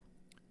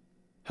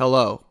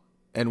Hello,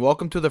 and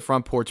welcome to the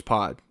Front Porch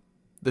Pod,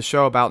 the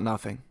show about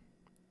nothing.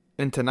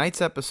 In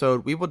tonight's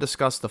episode, we will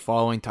discuss the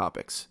following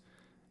topics: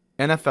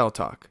 NFL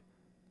talk,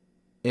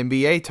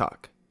 NBA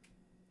talk,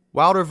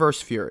 Wilder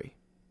vs. Fury,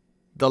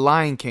 The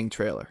Lion King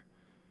trailer,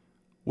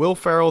 Will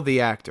Ferrell the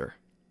actor,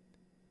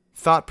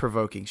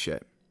 thought-provoking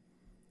shit.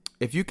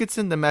 If you could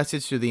send a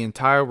message to the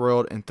entire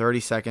world in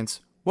 30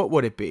 seconds, what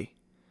would it be?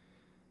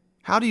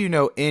 How do you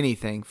know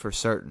anything for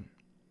certain?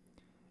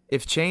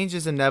 If change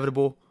is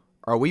inevitable,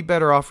 are we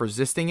better off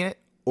resisting it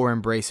or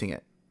embracing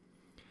it?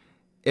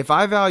 If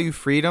I value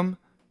freedom,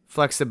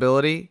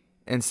 flexibility,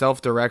 and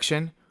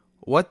self-direction,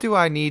 what do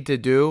I need to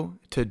do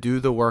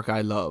the work I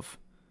love?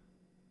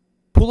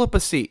 Pull up a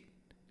seat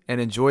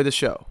and enjoy the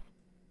show.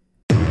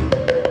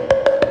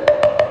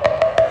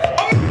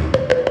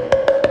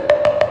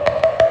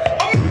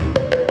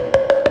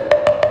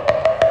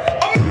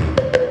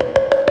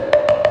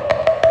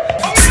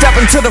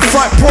 To the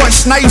front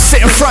porch, now you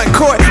sit in front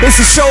court.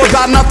 It's a show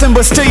about nothing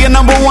but still your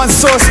number one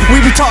source. We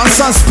be talking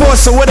sun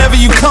sports, so whatever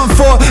you come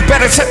for,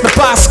 better check the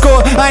box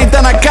score. I ain't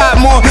done, I got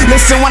more.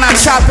 Listen when I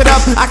chop it up,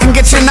 I can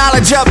get your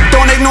knowledge up.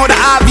 Don't ignore the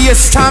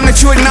obvious, time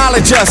that you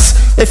acknowledge us.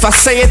 If I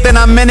say it, then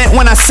I meant it.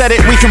 When I said it,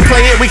 we can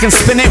play it, we can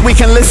spin it, we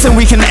can listen,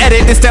 we can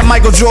edit. It's that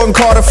Michael Jordan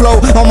Carter flow.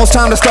 Almost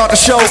time to start the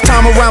show. This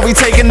time around, we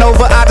taking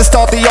over. I just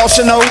thought that y'all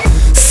should know.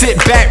 Sit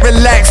back,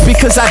 relax,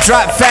 because I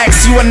drop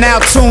facts. You are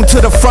now tuned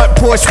to the Front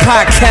Porch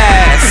Podcast.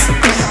 What's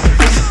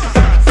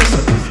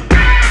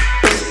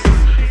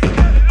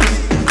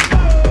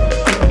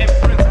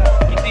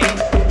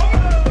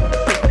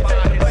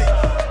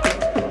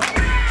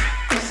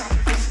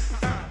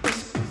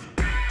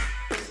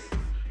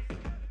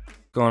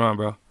going on,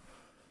 bro?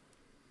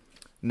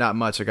 Not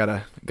much. I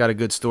got a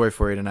good story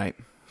for you tonight.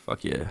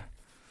 Fuck yeah.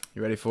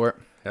 You ready for it?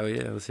 Hell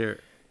yeah, let's hear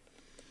it.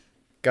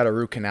 Got a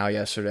root canal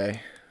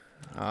yesterday.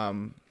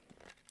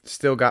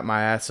 Still got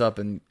my ass up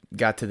and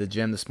got to the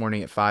gym this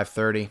morning at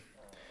 5:30.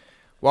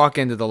 Walk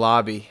into the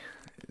lobby.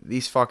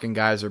 These fucking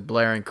guys are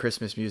blaring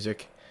Christmas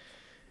music.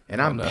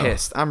 And I'm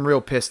pissed. I'm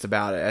real pissed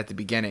about it at the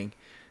beginning.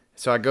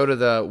 So I go to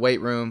the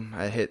weight room.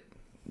 I hit,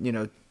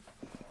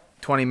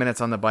 20 minutes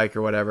on the bike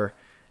or whatever.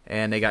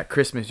 And they got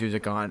Christmas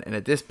music on. And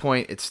at this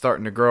point, it's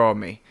starting to grow on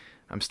me.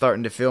 I'm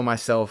starting to feel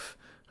myself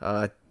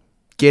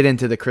get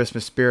into the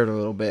Christmas spirit a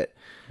little bit.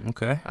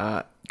 Okay.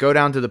 Go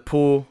down to the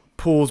pool.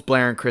 Pool's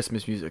blaring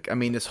Christmas music. I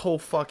mean, this whole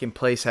fucking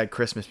place had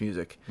Christmas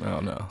music. Oh,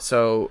 no.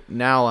 So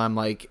now I'm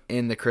like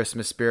in the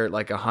Christmas spirit,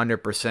 like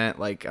 100%.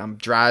 Like I'm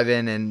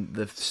driving and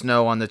the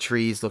snow on the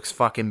trees looks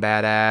fucking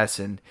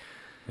badass. And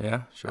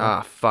yeah,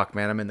 sure. Fuck,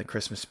 man, I'm in the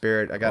Christmas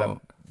spirit. I got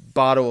a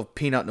bottle of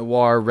Pinot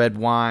Noir red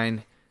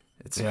wine.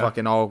 It's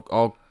fucking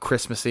all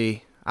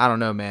Christmassy. I don't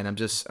know, man. I'm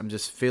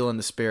just feeling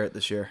the spirit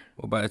this year.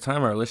 Well, by the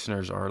time our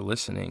listeners are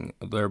listening,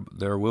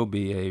 there will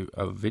be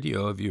a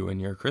video of you in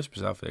your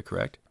Christmas outfit,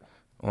 correct?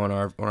 On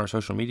our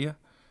social media?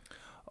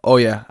 Oh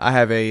yeah, I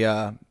have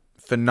a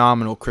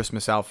phenomenal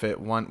Christmas outfit.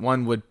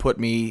 One would put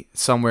me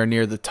somewhere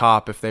near the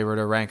top if they were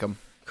to rank them.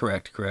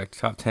 Correct.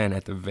 Top 10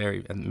 at the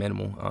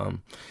minimal.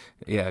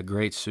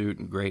 Great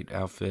suit, great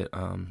outfit.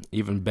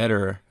 Even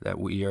better that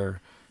we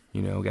are,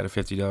 got a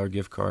 $50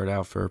 gift card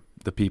out for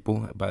the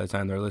people. By the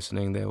time they're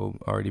listening, they will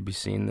already be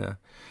seeing the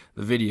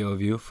video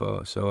of you.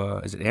 So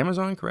is it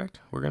Amazon, correct?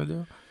 We're gonna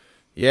do?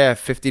 Yeah,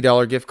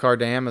 $50 gift card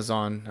to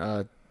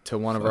Amazon. To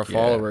one of our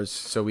followers,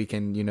 so we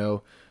can,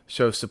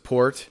 show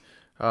support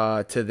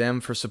to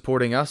them for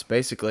supporting us,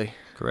 basically.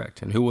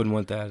 Correct. And who wouldn't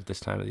want that at this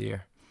time of the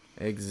year?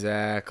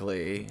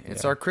 Exactly. Yeah.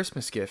 It's our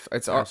Christmas gift.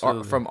 It's our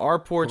from our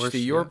porch to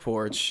your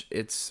porch.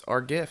 It's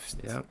our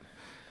gift. Yeah.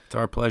 It's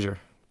our pleasure.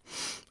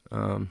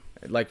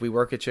 Like we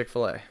work at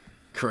Chick-fil-A.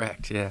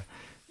 Correct. Yeah.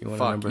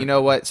 Fuck. You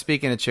know what?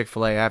 Speaking of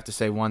Chick-fil-A, I have to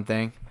say one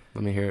thing.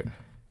 Let me hear it.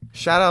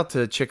 Shout out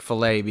to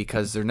Chick-fil-A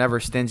because they're never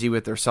stingy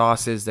with their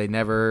sauces. They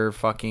never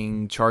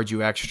fucking charge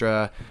you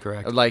extra.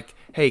 Correct. Like,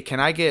 hey, can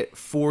I get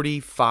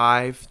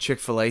 45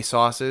 Chick-fil-A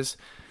sauces?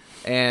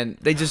 And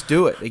they just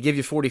do it. They give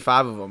you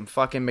 45 of them.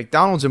 Fucking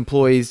McDonald's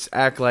employees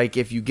act like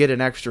if you get an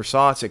extra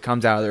sauce, it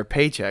comes out of their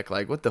paycheck.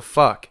 Like, what the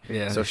fuck?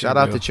 Yeah. So shout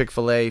out to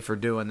Chick-fil-A for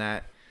doing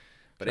that.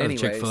 But anyways,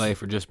 Chick-fil-A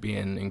for just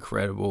being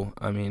incredible.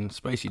 I mean,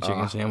 spicy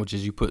chicken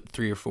sandwiches, you put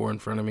 3 or 4 in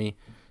front of me.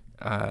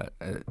 I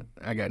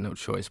got no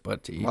choice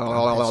but to eat.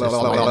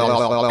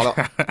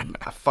 I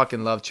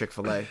fucking love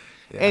Chick-fil-A.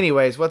 Yeah.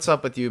 Anyways, what's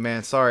up with you,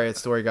 man? Sorry, that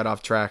story got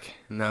off track.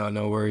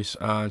 No worries.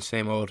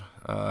 Same old.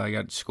 I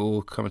got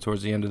school coming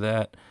towards the end of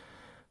that.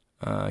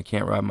 I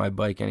can't ride my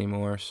bike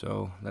anymore,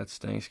 so that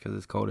stinks because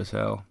it's cold as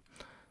hell.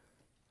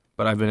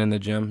 But I've been in the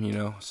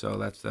gym, so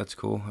that's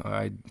cool.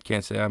 I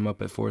can't say I'm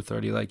up at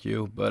 4:30 like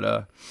you, but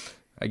I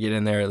get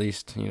in there at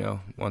least,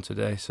 once a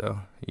day.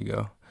 So you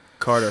go,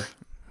 Carter.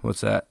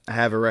 What's that? I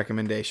have a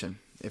recommendation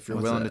if you're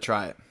willing to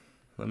try it.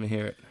 Let me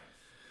hear it.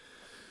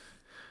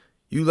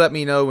 You let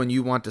me know when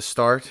you want to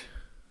start,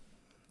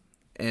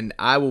 and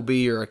I will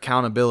be your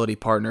accountability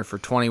partner for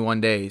 21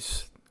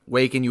 days.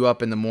 Waking you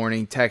up in the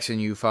morning, texting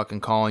you,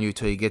 fucking calling you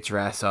till you get your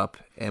ass up,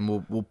 and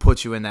we'll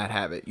put you in that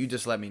habit. You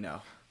just let me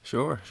know.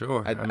 Sure.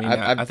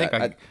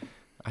 I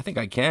I think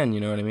I can, you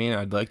know what I mean?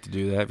 I'd like to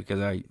do that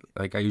because I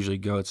usually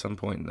go at some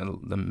point in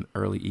the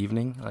early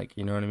evening, like,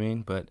 you know what I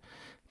mean? But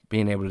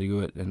being able to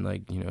do it and,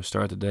 like, you know,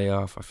 start the day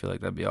off, I feel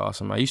like that'd be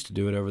awesome. I used to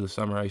do it over the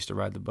summer. I used to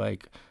ride the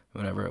bike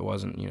whenever it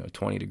wasn't,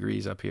 20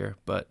 degrees up here.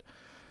 But,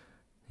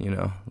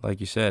 like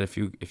you said, if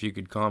you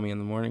could call me in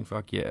the morning,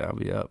 fuck yeah, I'll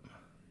be up.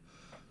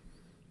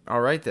 All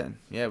right then.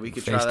 Yeah, we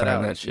could try that FaceTime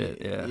out. that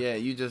shit, yeah. Yeah,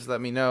 you just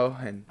let me know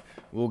and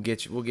we'll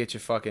get you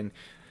fucking.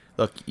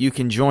 Look, you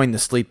can join the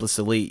Sleepless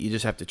Elite. You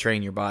just have to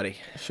train your body.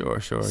 Sure.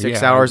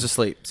 6 hours of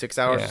sleep. 6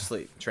 hours of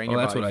sleep. Train your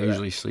body. Well, that's what I that.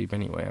 usually sleep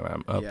anyway.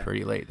 I'm up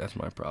pretty late. That's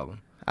my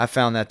problem. I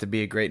found that to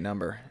be a great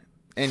number.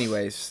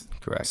 Anyways,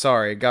 correct.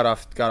 Sorry, got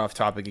off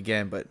topic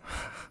again, but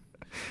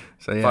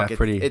so yeah,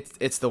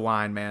 it's the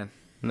wine, man.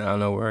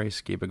 No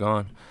worries. Keep it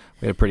going.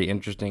 We had a pretty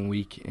interesting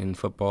week in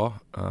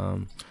football.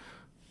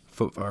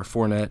 Our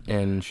Fournette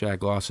and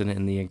Shaq Lawson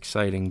in the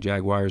exciting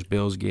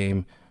Jaguars-Bills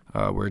game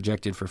were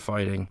ejected for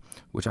fighting,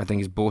 which I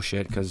think is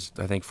bullshit because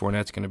I think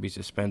Fournette's going to be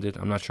suspended.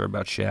 I'm not sure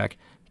about Shaq,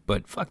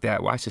 but fuck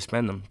that. Why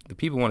suspend them? The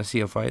people want to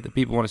see a fight. The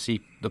people want to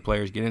see the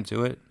players get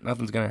into it.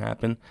 Nothing's going to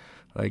happen.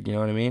 Like, you know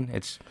what I mean?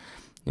 It's,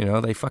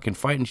 they fucking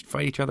fight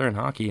each other in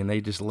hockey, and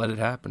they just let it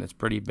happen. It's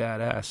pretty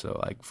badass. So,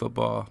 like,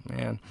 football,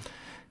 man,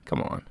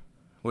 come on.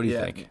 What do you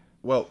think?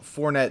 Well,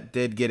 Fournette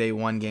did get a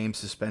 1-game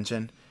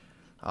suspension.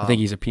 I think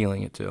he's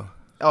appealing it, too.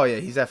 Oh, yeah,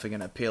 he's definitely going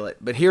to appeal it.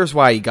 But here's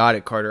why he got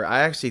it, Carter.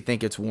 I actually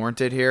think it's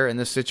warranted here in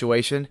this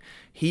situation.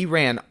 He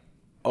ran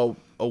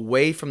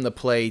away from the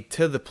play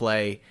to the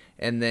play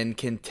and then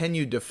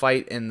continued to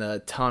fight in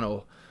the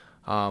tunnel.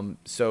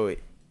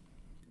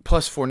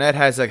 Plus, Fournette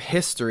has a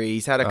history.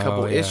 He's had a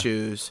couple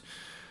issues.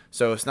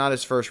 So it's not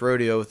his first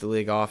rodeo with the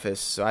league office.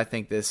 So I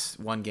think this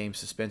 1-game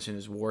suspension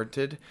is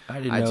warranted.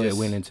 I didn't know it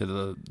went into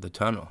the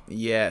tunnel.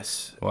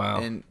 Yes. Wow.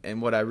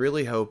 And what I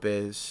really hope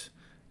is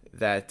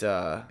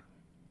that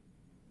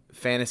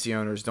fantasy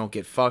owners don't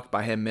get fucked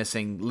by him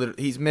missing.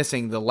 He's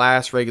missing the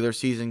last regular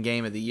season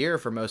game of the year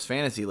for most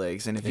fantasy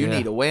leagues. And if you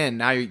need a win,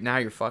 now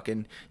you're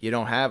fucking, you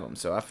don't have them.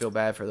 So I feel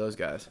bad for those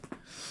guys.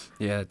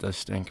 Yeah, it does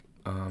stink.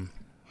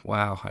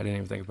 Wow, I didn't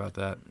even think about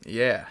that.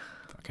 Yeah.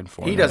 Fucking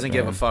Fournette, he doesn't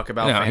give a fuck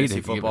about fantasy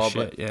football,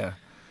 but yeah.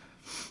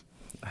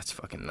 That's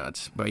fucking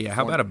nuts. But yeah,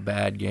 how about a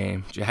bad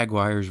game?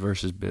 Jaguars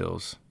versus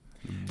Bills.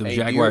 The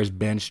Jaguars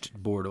benched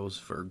Bortles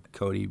for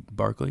Cody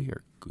Barkley,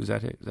 or is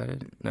that it?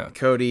 No,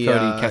 Cody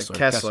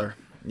Kessler.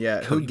 Yeah,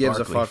 Cody who gives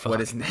Barkley, a fuck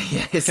what his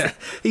name is?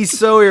 He's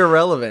so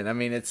irrelevant. I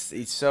mean,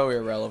 he's so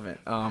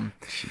irrelevant.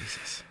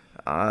 Jesus.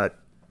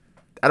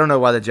 I don't know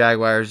why the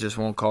Jaguars just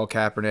won't call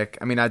Kaepernick.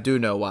 I mean, I do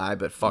know why,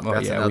 but fuck,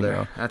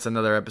 that's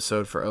another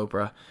episode for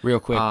Oprah.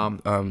 Real quick,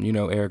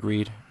 Eric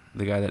Reed,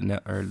 the guy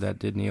that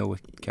did kneel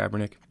with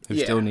Kaepernick, who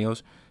still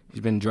kneels.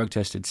 He's been drug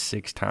tested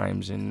 6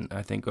 times in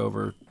I think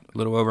a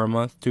little over a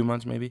month, 2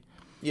 months maybe.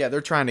 Yeah,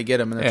 they're trying to get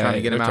him, and they're trying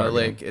to get him out of the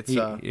league.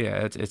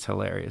 It's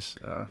hilarious.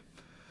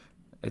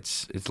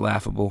 It's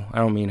laughable. I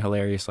don't mean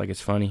hilarious like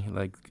it's funny.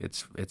 Like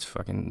it's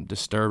fucking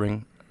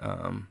disturbing.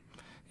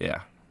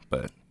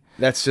 But.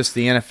 That's just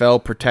the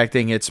NFL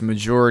protecting its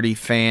majority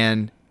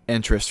fan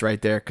interest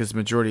right there, because the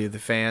majority of the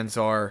fans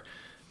are,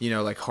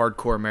 like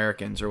hardcore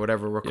Americans or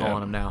whatever we're calling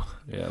them now.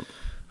 Yeah.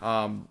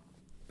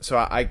 So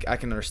I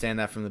can understand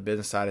that from the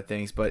business side of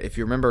things. But if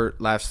you remember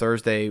last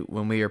Thursday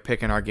when we were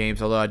picking our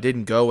games, although I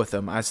didn't go with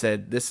them, I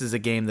said this is a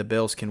game the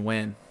Bills can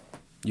win.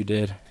 You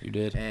did.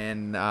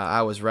 And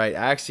I was right.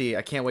 I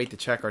can't wait to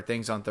check our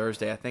things on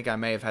Thursday. I think I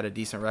may have had a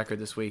decent record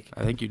this week.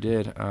 I think you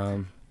did.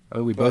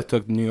 We both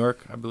took New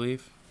York, I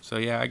believe. So,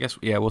 I guess,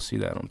 we'll see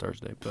that on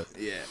Thursday. But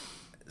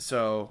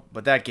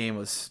but that game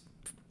was,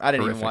 I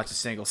didn't even watch a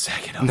single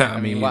second of it.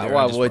 I mean,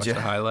 why would you? The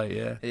highlight,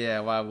 yeah.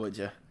 Yeah, why would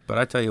you? But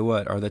I tell you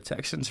what, are the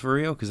Texans for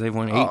real? Because they've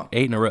won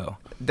eight in a row.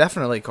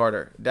 Definitely,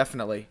 Carter.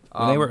 Definitely.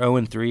 When they were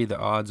 0-3, the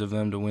odds of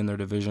them to win their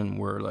division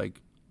were like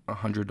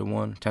 100 to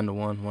 1, 10 to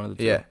 1, one of the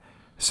two. Yeah.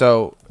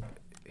 So,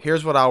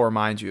 here's what I'll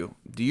remind you.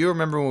 Do you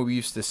remember when we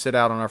used to sit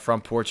out on our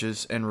front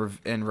porches and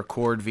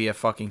record via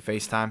fucking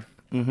FaceTime?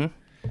 Mm-hmm.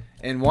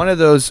 In one of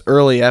those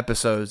early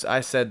episodes,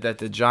 I said that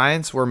the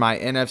Giants were my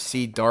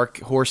NFC dark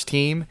horse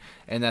team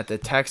and that the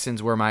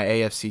Texans were my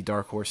AFC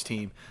dark horse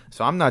team.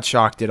 So I'm not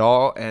shocked at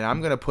all, and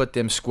I'm going to put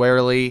them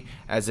squarely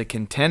as a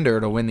contender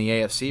to win the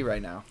AFC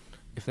right now.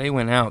 If they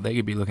went out, they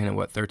could be looking at,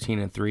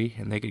 13-3,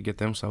 and they could get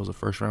themselves a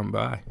first-round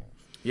bye.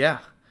 Yeah.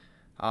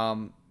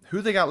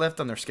 Who they got left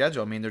on their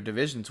schedule? I mean, their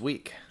division's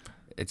weak.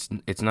 It's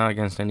not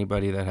against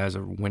anybody that has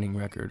a winning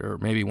record, or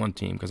maybe one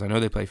team, because I know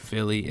they play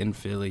Philly in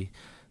Philly.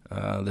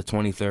 The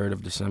 23rd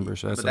of December,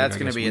 so that's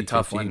going to be a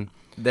tough 15.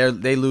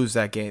 one. They lose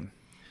that game,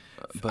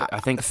 but I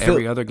think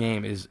every other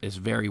game is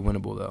very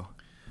winnable though.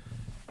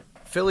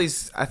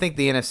 Philly's. I think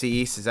the NFC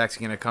East is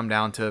actually going to come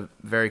down to a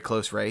very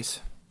close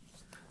race.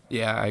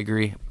 Yeah, I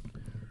agree.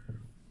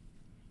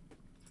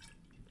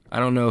 I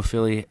don't know if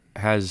Philly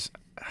has.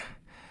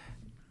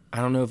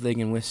 I don't know if they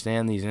can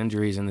withstand these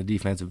injuries in the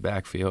defensive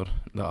backfield.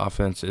 The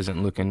offense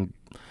isn't looking.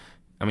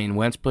 I mean,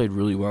 Wentz played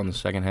really well in the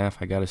second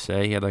half, I got to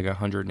say. He had like a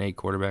 108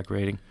 quarterback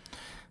rating.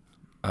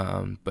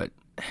 But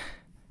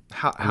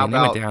how they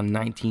about went down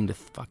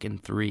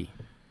 19-3.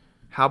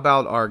 How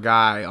about our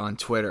guy on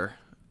Twitter?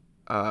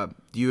 Do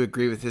you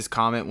agree with his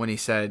comment when he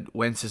said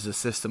Wentz is a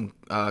system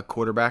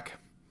quarterback?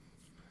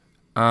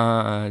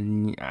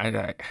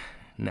 No.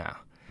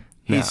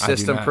 He's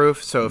system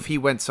proof. So if he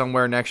went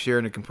somewhere next year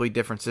in a complete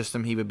different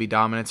system, he would be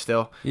dominant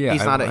still. Yeah,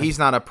 he's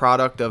not a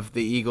product of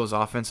the Eagles'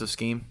 offensive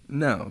scheme.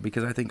 No,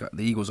 because I think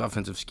the Eagles'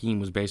 offensive scheme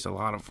was based a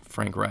lot of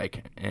Frank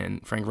Reich,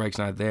 and Frank Reich's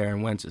not there,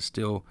 and Wentz is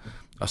still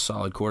a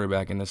solid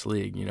quarterback in this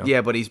league.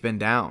 Yeah, but he's been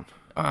down.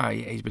 Yeah,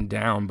 he's been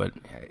down, but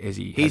is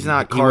he? He's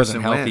not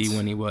Carson Carson healthy Wentz.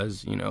 when he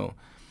was.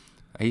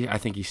 I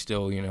think he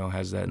still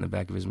has that in the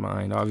back of his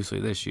mind. Obviously,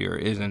 this year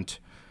isn't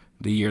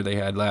the year they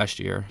had last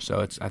year,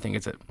 so I think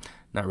it's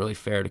not really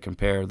fair to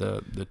compare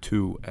the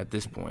two at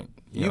this point.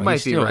 You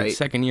might be right.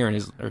 Second year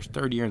or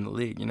third year in the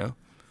league.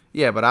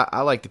 Yeah, but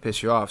I like to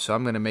piss you off, so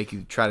I'm going to make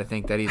you try to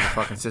think that he's a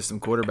fucking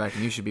system quarterback,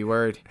 and you should be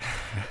worried.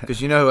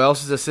 Because you know who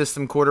else is a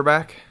system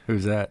quarterback?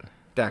 Who's that?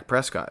 Dak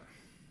Prescott.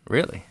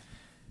 Really?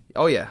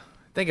 Oh, yeah.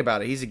 Think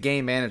about it. He's a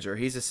game manager.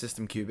 He's a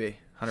system QB,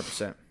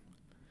 100%.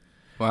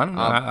 Well, I don't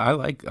know.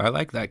 I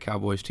like that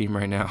Cowboys team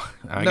right now.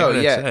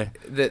 Say.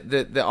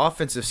 The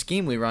offensive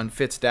scheme we run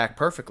fits Dak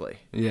perfectly.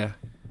 Yeah.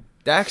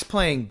 Dak's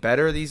playing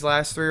better these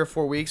last 3 or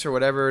 4 weeks or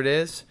whatever it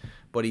is,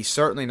 but he's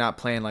certainly not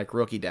playing like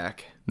rookie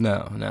Dak.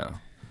 No.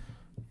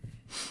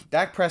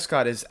 Dak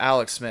Prescott is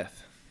Alex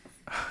Smith.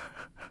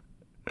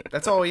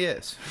 That's all he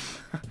is.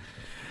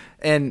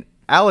 And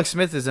Alex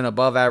Smith is an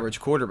above-average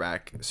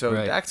quarterback, so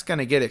right. Dak's going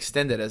to get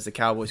extended as the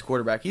Cowboys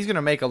quarterback. He's going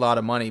to make a lot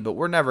of money, but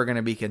we're never going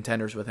to be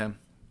contenders with him.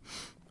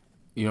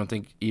 You don't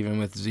think even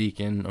with Zeke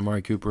and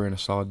Amari Cooper in a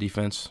solid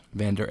defense,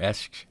 Van Der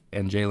Esch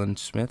and Jalen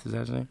Smith, is that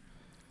his name?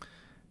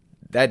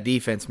 That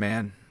defense,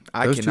 man.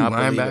 Those two cannot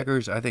believe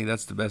linebackers, I think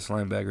that's the best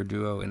linebacker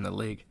duo in the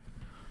league.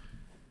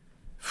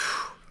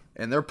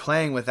 And they're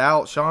playing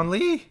without Sean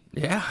Lee?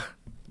 Yeah.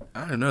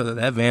 I don't know.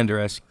 That Van Der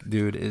Esch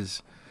dude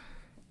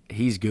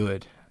he's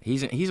good.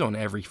 He's on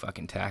every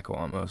fucking tackle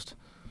almost.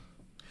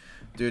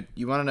 Dude,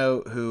 you want to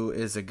know who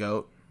is a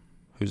GOAT?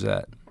 Who's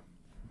that?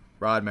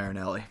 Rod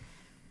Marinelli.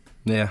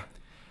 Yeah.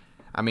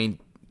 I mean,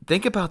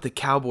 think about the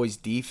Cowboys'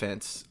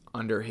 defense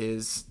under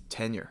his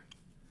tenure.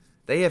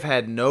 They have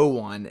had no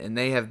one, and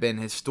they have been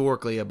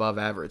historically above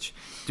average.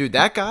 Dude,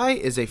 that guy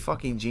is a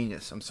fucking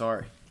genius. I'm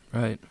sorry.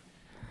 Right.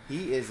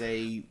 He is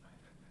a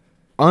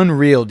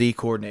unreal D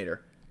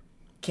coordinator.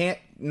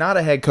 Not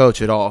a head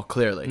coach at all,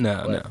 clearly.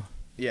 No.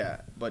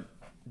 Yeah, but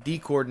D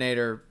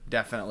coordinator,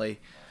 definitely.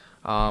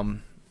 3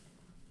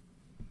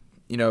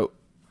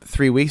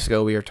 weeks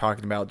ago we were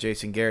talking about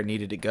Jason Garrett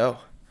needed to go.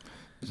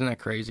 Isn't that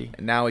crazy?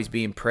 And now he's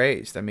being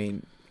praised. I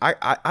mean,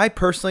 I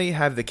personally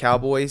have the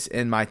Cowboys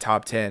in my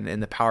top 10 in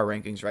the power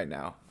rankings right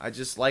now. I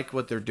just like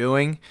what they're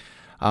doing.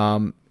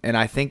 And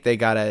I think they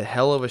got a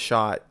hell of a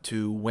shot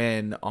to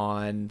win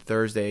on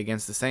Thursday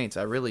against the Saints.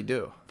 I really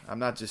do. I'm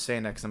not just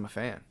saying that because I'm a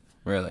fan.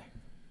 Really?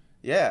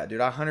 Yeah,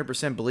 dude, I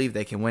 100% believe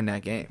they can win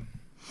that game.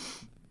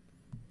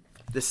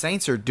 The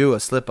Saints are due a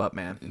slip-up,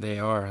 man. They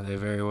are. They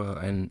very well.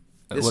 And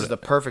this is the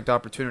perfect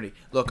opportunity.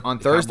 Look, on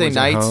Thursday Cowboys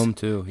nights, at home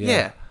too.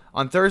 Yeah.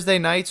 On Thursday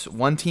nights,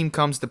 one team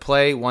comes to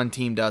play, one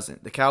team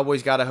doesn't. The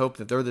Cowboys got to hope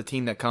that they're the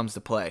team that comes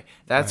to play.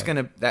 That's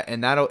right.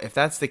 If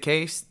that's the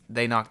case,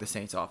 they knock the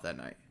Saints off that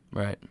night.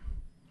 Right.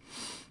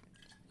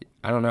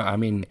 I don't know. I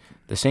mean,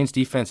 the Saints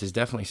defense is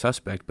definitely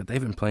suspect, but they've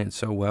been playing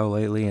so well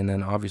lately. And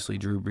then obviously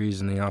Drew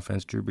Brees in the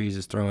offense. Drew Brees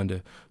is throwing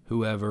to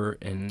whoever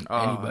and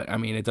anybody. I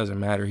mean, it doesn't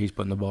matter. He's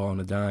putting the ball on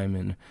a dime,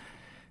 and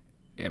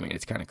I mean,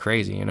 it's kind of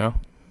crazy, you know.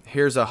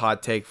 Here's a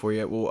hot take for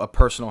you. Well, a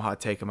personal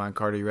hot take of mine,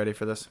 Carter. You ready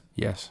for this?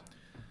 Yes.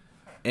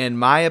 In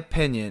my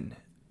opinion,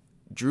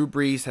 Drew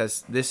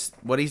Brees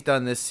what he's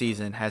done this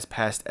season has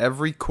passed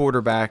every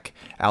quarterback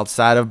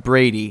outside of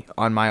Brady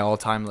on my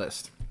all-time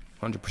list.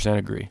 100%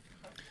 agree.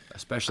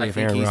 Especially if I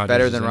think Aaron he's Rodgers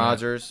better is than in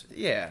Rodgers.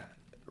 Yeah.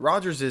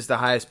 Rodgers is the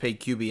highest paid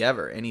QB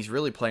ever, and he's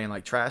really playing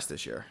like trash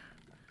this year.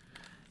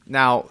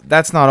 Now,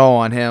 that's not all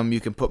on him. You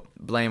can put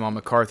blame on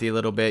McCarthy a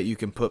little bit. You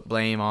can put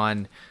blame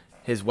on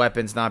his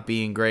weapons not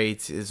being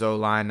great, his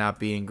O-line not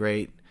being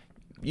great.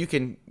 You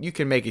can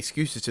make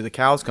excuses till the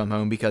cows come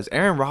home because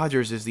Aaron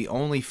Rodgers is the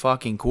only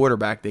fucking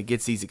quarterback that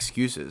gets these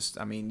excuses.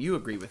 I mean, you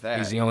agree with that.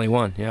 He's the only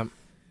one, yep.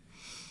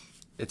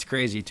 It's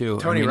crazy, too.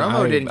 Tony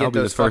Romo didn't get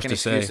those fucking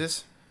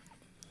excuses.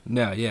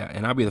 No, yeah,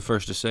 and I'll be the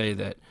first to say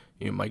that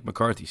Mike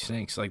McCarthy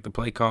stinks. Like, the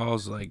play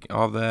calls, like,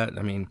 all that.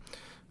 I mean,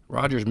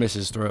 Rodgers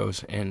misses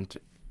throws, and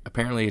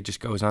apparently it just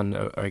goes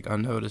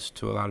unnoticed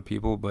to a lot of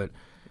people, but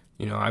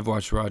I've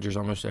watched Rodgers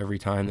almost every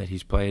time that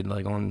he's played,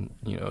 like on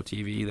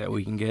TV that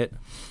we can get.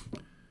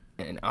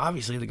 And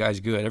obviously the guy's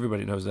good.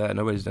 Everybody knows that.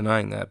 Nobody's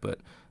denying that. But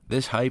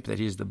this hype that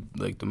he's the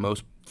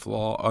most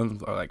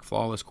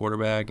flawless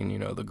quarterback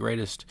and the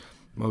greatest,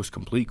 most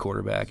complete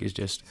quarterback is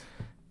just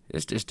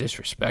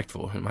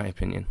disrespectful in my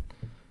opinion.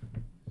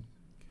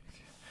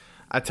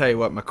 I tell you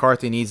what,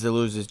 McCarthy needs to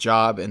lose his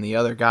job, and the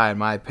other guy, in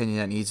my opinion,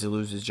 that needs to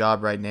lose his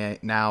job right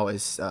now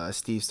is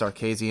Steve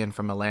Sarkisian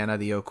from Atlanta,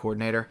 the O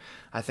coordinator.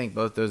 I think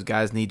both those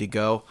guys need to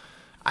go.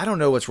 I don't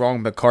know what's wrong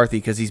with McCarthy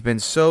because he's been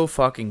so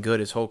fucking good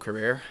his whole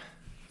career.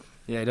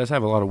 Yeah, he does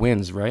have a lot of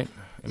wins, right?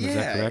 Is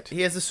that correct?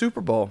 He has a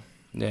Super Bowl.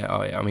 Yeah.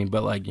 Oh yeah. I mean,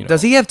 but like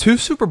Does he have 2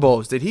 Super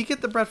Bowls? Did he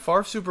get the Brett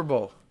Favre Super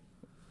Bowl?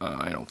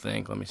 I don't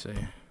think. Let me see.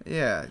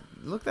 Yeah,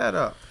 look that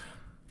up.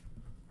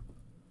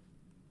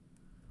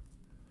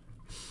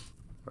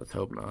 Let's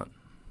hope not.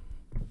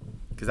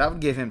 Because that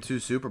would give him 2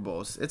 Super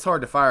Bowls. It's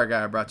hard to fire a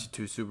guy who brought you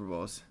 2 Super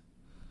Bowls.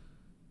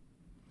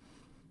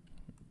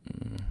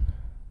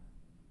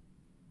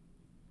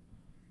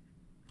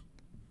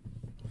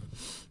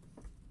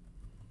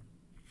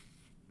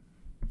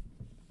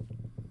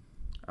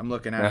 I'm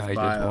looking at his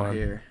bio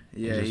here.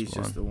 Yeah, he's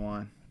just the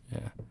one.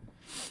 Yeah.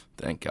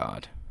 Thank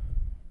God.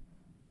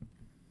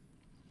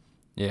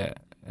 Yeah,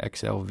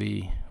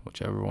 XLV,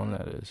 whichever one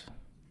that is.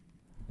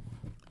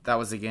 That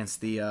was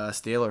against the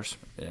Steelers.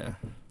 Yeah.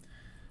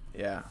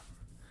 Yeah.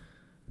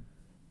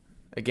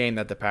 A game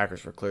that the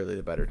Packers were clearly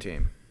the better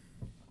team.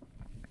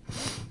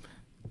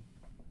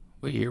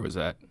 What year was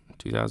that?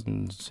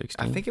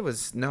 2016? I think it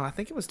was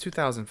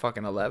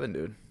 2011,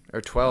 dude.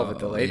 Or 12 at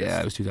the latest.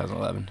 Yeah, it was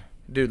 2011.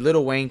 Dude,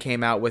 Lil Wayne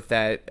came out with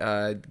that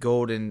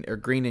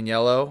green and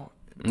yellow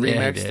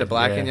remix to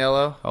black and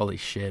yellow. Holy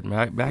shit.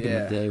 Back in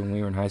the day when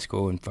we were in high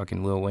school and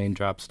fucking Lil Wayne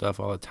dropped stuff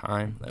all the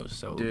time, that was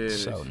so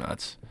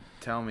nuts.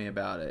 Tell me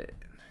about it.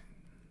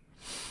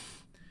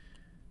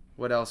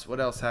 What else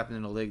happened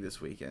in the league this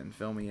weekend?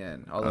 Fill me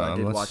in. Although I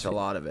did watch a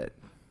lot of it.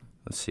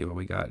 Let's see what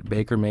we got.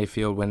 Baker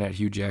Mayfield went at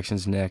Hugh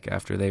Jackson's neck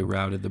after they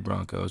routed the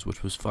Broncos,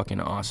 which was fucking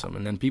awesome.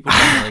 And then people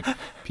try to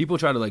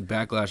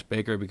backlash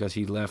Baker because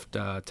he left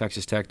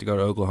Texas Tech to go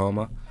to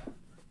Oklahoma.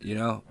 You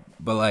know,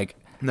 but like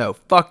no,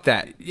 fuck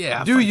that.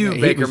 Yeah,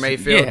 Baker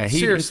Mayfield? Yeah,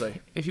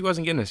 seriously. If he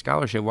wasn't getting a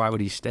scholarship, why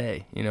would he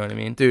stay? You know what I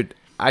mean, dude?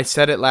 I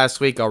said it last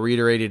week. I'll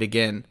reiterate it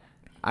again.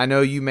 I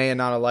know you may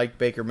not have liked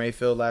Baker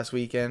Mayfield last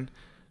week on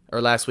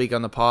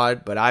the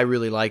pod, but I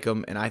really like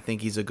him, and I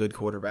think he's a good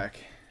quarterback.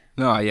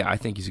 No, yeah, I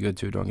think he's good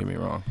too. Don't get me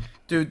wrong.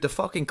 Dude, the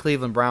fucking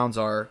Cleveland Browns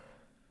are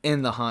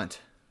in the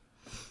hunt.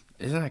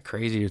 Isn't that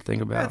crazy to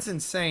think about? That's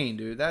insane,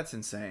 dude. That's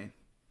insane.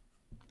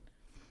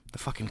 The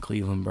fucking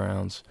Cleveland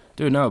Browns.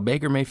 Dude, no,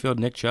 Baker Mayfield,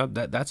 Nick Chubb,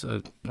 that's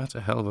a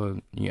hell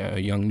of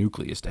a young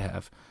nucleus to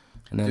have.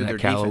 And then that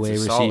Callaway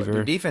receiver. Solid.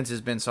 Their defense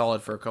has been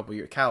solid for a couple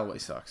years. Callaway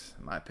sucks,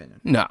 in my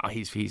opinion. No,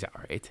 he's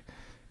all right.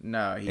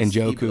 No, and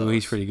Njoku,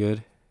 he's pretty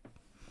good.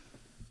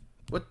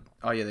 What?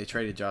 Oh, yeah, they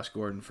traded Josh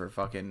Gordon for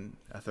fucking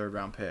a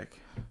 3rd-round pick.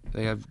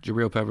 They have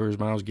Jabril Peppers,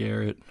 Myles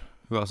Garrett.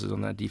 Who else is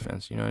on that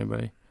defense? You know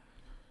anybody?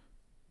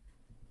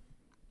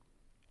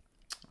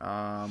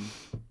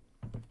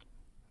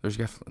 There's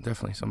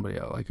definitely somebody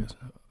else, like a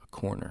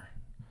corner.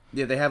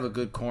 Yeah, they have a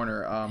good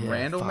corner.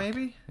 Randall,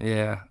 maybe?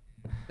 Yeah.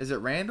 Is it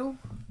Randall?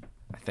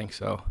 I think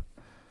so.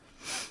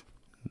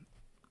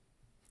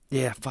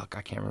 Yeah, fuck,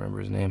 I can't remember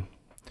his name.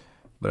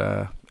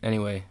 But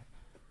anyway,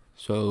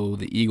 so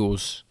the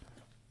Eagles,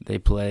 they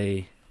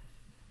play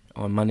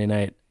on Monday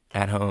night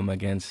at home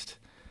against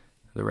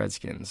the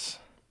Redskins.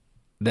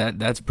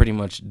 That's pretty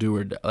much do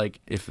or die. Like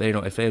if they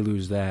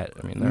lose that,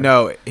 I mean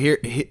no.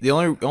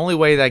 The only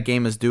way that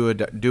game is do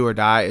or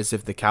die is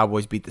if the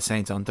Cowboys beat the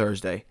Saints on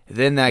Thursday.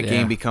 Then that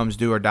game becomes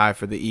do or die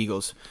for the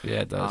Eagles.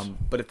 Yeah, it does.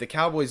 But if the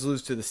Cowboys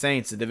lose to the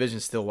Saints, the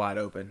division's still wide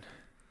open.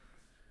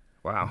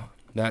 Wow.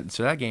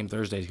 That game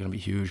Thursday is going to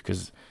be huge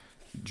because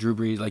Drew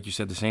Brees, like you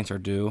said, the Saints are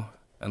due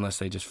unless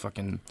they just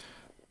fucking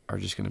are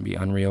just going to be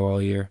unreal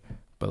all year.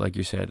 But like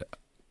you said,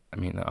 I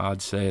mean the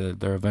odds say that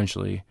they're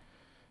eventually.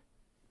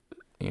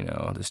 You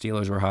know, the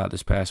Steelers were hot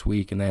this past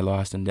week, and they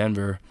lost in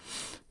Denver.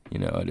 You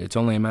know, it's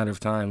only a matter of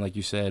time, like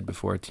you said,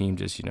 before a team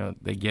just,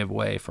 they give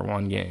way for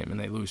one game, and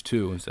they lose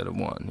 2 instead of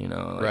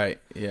 1, Right,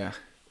 yeah.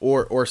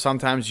 Or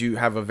sometimes you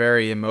have a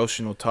very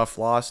emotional, tough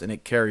loss, and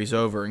it carries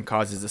over and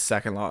causes a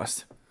second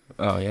loss.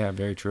 Oh, yeah,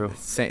 very true.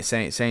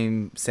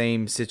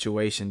 Same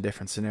situation,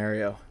 different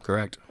scenario.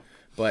 Correct.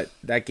 But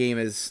that game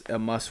is a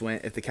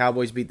must-win. If the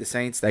Cowboys beat the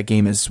Saints, that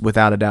game is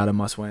without a doubt a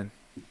must-win.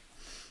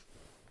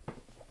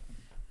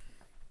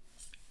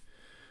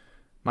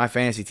 My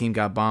fantasy team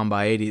got bombed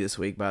by 80 this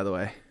week, by the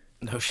way.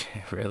 No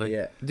shit, really?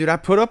 Yeah. Dude, I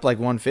put up like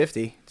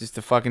 150. Just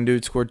the fucking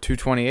dude scored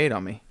 228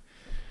 on me.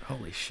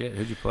 Holy shit,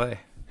 who'd you play?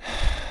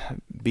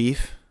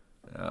 Beef.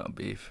 Oh,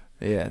 Beef.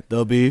 Yeah,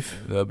 the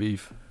Beef. The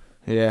Beef.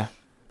 Yeah.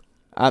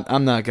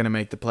 I'm not going to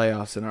make the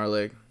playoffs in our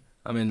league.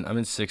 I'm in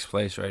 6th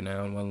place right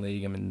now in one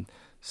league. I'm in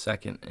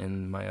 2nd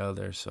in my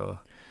other, so...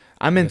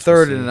 I'm in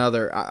 3rd in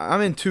another.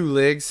 I'm in 2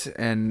 leagues,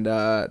 and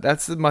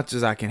that's as much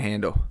as I can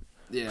handle.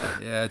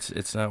 Yeah,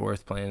 it's not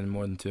worth playing in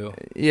more than 2.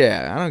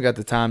 Yeah, I don't got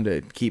the time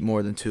to keep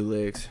more than 2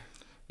 leagues.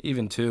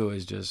 Even 2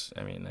 is just,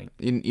 I mean, like...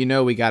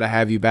 we got to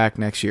have you back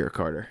next year,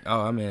 Carter.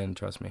 Oh, I'm in,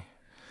 trust me.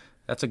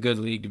 That's a good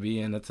league to be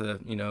in. That's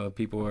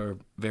people are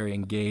very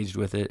engaged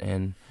with it,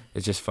 and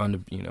it's just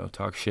fun to,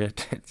 talk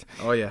shit.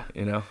 Oh, yeah.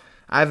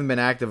 I haven't been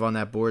active on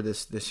that board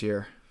this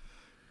year.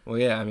 Well,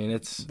 yeah, I mean,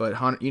 it's... But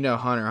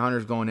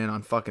Hunter's going in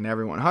on fucking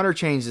everyone. Hunter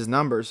changed his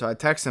number, so I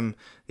texted him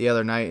the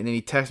other night, and then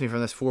he texted me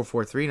from this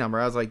 443 number.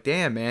 I was like,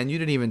 damn, man, you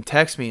didn't even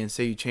text me and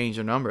say you changed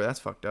your number.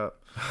 That's fucked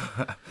up.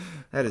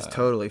 That is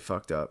totally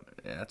fucked up.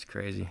 Yeah, that's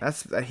crazy.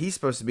 He's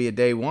supposed to be a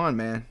day one,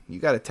 man. You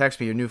got to text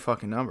me your new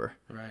fucking number.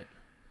 Right.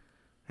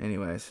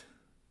 Anyways,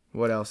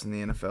 what else in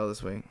the NFL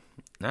this week?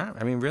 Nah,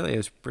 I mean, really, it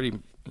was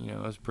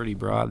pretty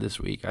broad this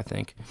week, I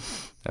think.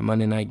 That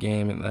Monday night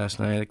game last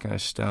night, it kind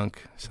of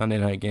stunk. Sunday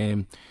night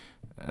game,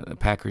 the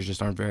Packers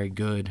just aren't very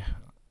good,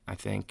 I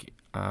think.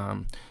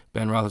 Ben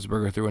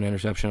Roethlisberger threw an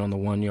interception on the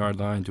 1-yard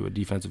line to a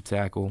defensive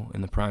tackle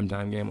in the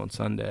primetime game on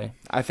Sunday.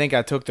 I think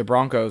I took the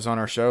Broncos on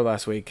our show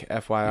last week,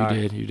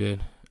 FYI. You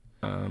did.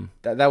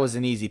 That was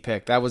an easy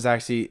pick. That was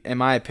actually, in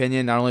my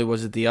opinion, not only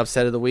was it the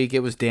upset of the week, it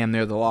was damn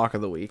near the lock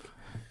of the week.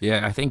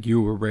 Yeah, I think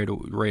you were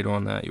right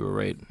on that. You were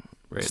right.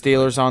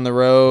 Steelers on the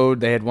road.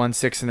 They had won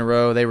 6 in a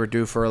row. They were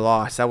due for a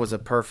loss. That was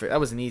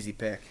an easy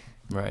pick.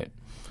 Right.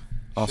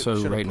 Also,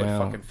 Should've right put now,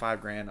 fucking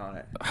 $5,000 on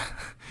it.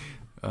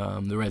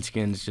 the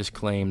Redskins just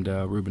claimed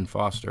Reuben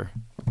Foster,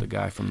 the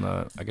guy from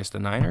the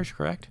Niners,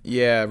 correct?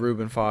 Yeah,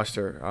 Reuben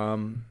Foster.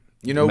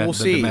 We'll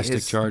see. The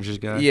domestic charges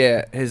guy.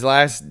 Yeah, his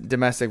last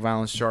domestic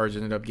violence charge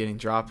ended up getting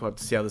dropped. We'll have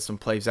to see how this one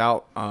plays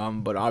out.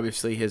 But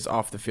obviously his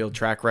off-the-field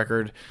track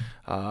record,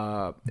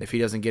 if he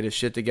doesn't get his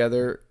shit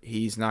together,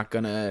 he's not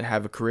going to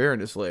have a career in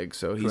this league.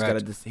 So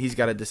he's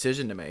got a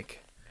decision to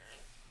make.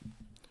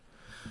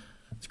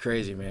 It's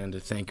crazy, man, to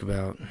think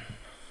about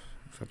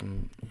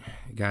fucking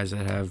guys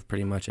that have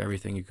pretty much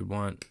everything you could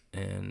want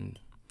and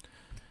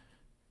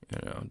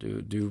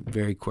do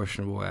very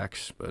questionable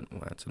acts. But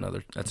that's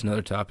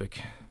another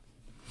topic.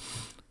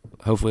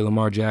 Hopefully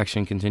Lamar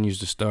Jackson continues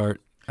to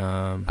start.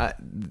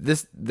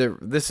 This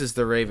is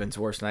the Ravens'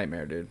 worst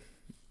nightmare, dude.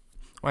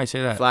 Why you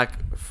say that?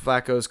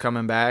 Flacco's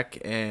coming back,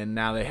 and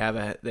now they have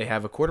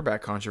a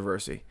quarterback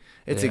controversy.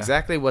 It's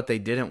exactly what they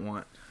didn't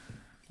want.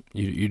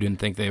 You didn't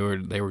think they were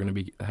going to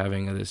be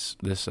having this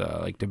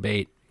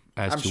debate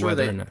as to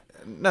whether or not.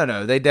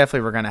 No, they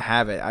definitely were going to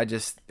have it.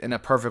 In a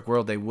perfect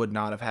world, they would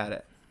not have had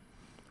it.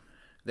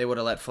 They would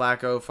have let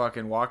Flacco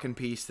fucking walk in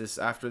peace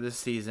after this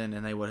season,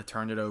 and they would have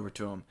turned it over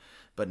to him.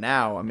 But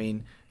now, I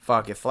mean,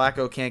 fuck, if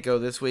Flacco can't go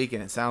this week,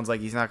 and it sounds like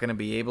he's not going to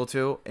be able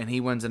to, and he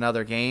wins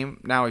another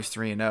game, now he's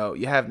 3-0.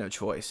 You have no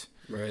choice.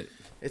 Right.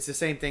 It's the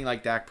same thing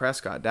like Dak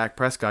Prescott. Dak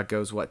Prescott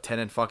goes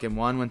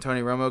 10-1 when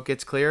Tony Romo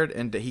gets cleared,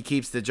 and he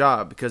keeps the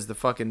job because the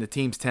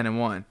team's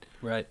 10-1.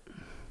 Right.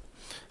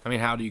 I mean,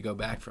 how do you go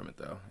back from it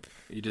though?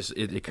 You just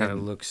it kind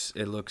of looks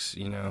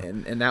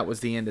And that was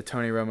the end of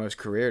Tony Romo's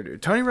career,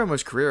 dude. Tony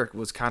Romo's career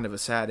was kind of a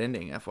sad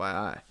ending,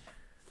 FYI.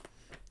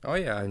 Oh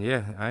yeah,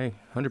 I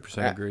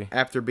 100% agree.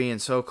 After being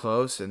so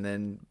close and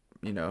then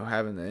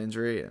having the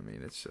injury, I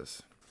mean, it's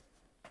just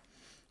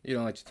you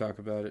don't like to talk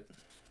about it,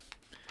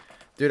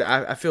 dude.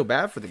 I feel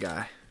bad for the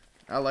guy.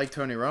 I like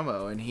Tony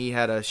Romo, and he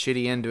had a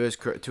shitty end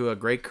to a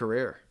great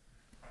career.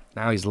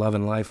 Now he's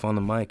loving life on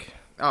the mic.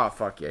 Oh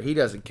fuck yeah, he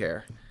doesn't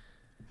care.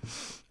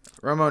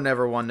 Romo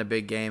never won the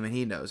big game, and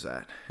he knows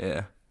that.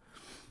 Yeah.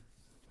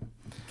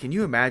 Can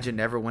you imagine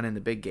never winning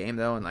the big game,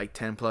 though, in like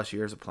 10-plus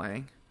years of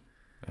playing?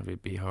 It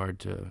would be hard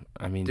to,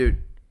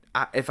 Dude,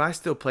 if I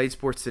still played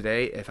sports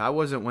today, if I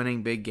wasn't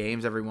winning big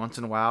games every once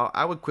in a while,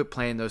 I would quit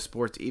playing those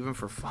sports even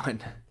for fun.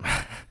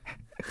 I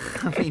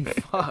mean,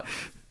 fuck.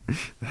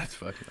 That's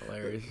fucking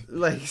hilarious.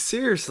 Like,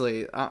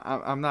 seriously,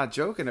 I'm not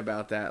joking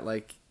about that.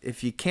 Like,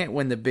 if you can't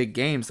win the big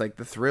games, like,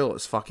 the thrill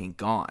is fucking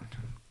gone.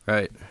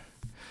 Right.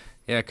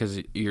 Yeah, because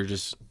you're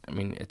just,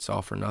 it's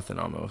all for nothing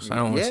almost. I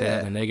don't want to say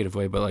that in a negative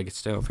way, but, like, it's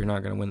still, if you're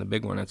not going to win the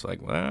big one, it's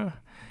like, well,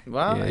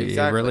 exactly.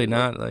 You're really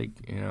not, like,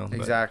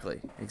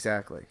 Exactly.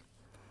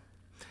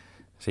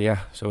 So, yeah,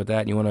 with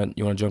that, you want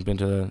to jump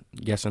into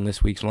guessing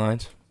this week's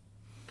lines?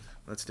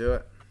 Let's do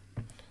it.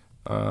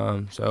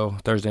 So,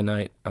 Thursday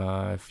night,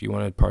 if you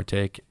want to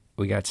partake,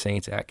 we got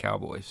Saints at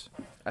Cowboys.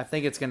 I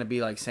think it's going to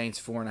be, like,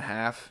 Saints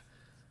 4.5.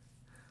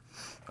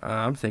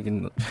 I'm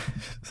thinking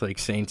it's like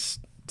Saints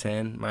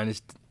 10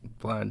 minus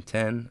blind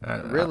 10.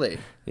 Really?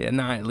 Yeah,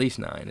 9, at least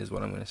 9 is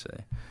what I'm going to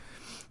say.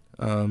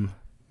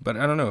 But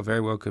I don't know.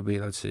 Very well could be.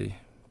 Let's see.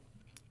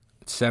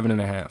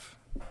 7.5.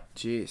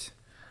 Jeez.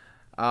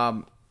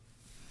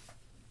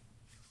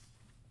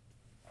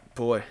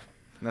 Boy,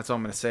 that's all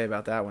I'm going to say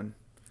about that one.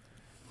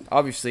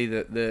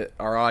 Obviously,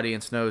 our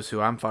audience knows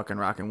who I'm fucking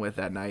rocking with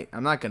that night.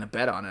 I'm not going to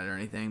bet on it or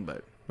anything,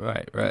 but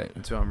right.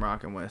 That's who I'm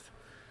rocking with.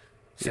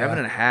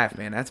 7.5,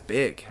 man. That's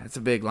big. That's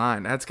a big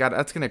line. That's going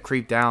to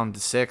creep down to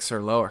 6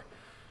 or lower.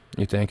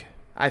 You think?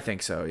 I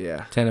think so.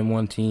 Yeah.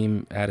 10-1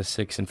 team at a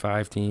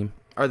 6-5 team.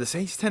 Are the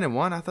Saints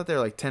 10-1? I thought they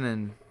were like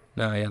 10.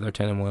 No, yeah, they're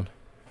 10-1.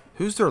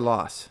 Who's their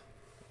loss?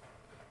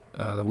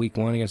 The week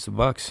 1 against the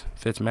Bucks.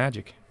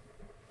 Fitzmagic.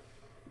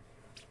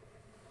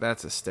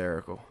 That's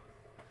hysterical.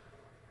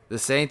 The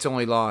Saints'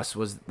 only loss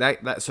was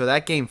so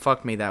that game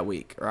fucked me that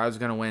week, or I was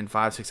gonna win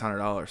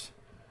 $500-600.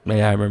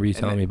 Yeah, I remember you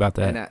telling me about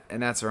that.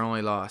 And that's their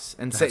only loss.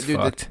 And dude,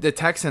 the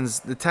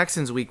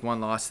Texans week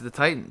 1 loss to the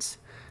Titans.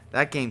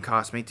 That game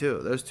cost me too.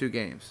 Those 2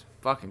 games,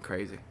 fucking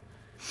crazy.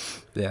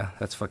 Yeah,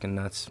 that's fucking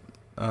nuts.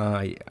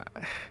 I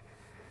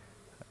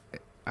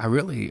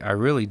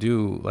really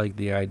do like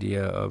the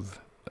idea of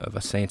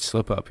a Saints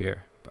slip up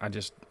here. I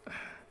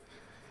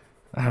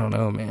don't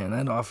know, man.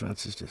 That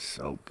offense is just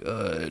so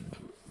good.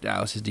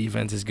 Dallas's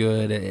defense is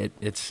good.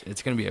 It's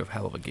going to be a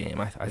hell of a game.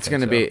 It's going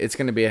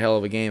to be a hell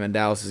of a game, and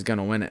Dallas is going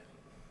to win it.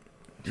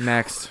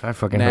 Next. I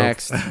fucking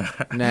Next.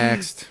 hope.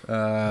 Next.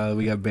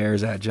 We got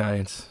Bears at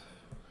Giants.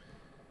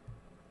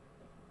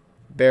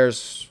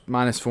 Bears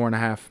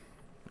 -4.5.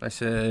 I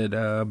said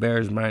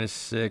Bears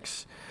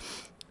 -6.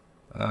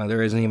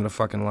 There isn't even a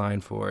fucking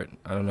line for it.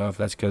 I don't know if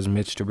that's because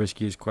Mitch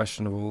Trubisky is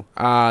questionable.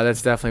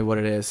 That's definitely what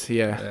it is.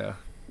 Yeah.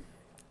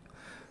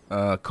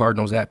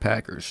 Cardinals at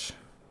Packers.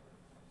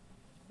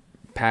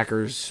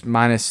 Packers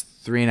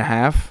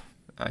 -3.5.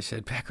 I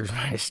said Packers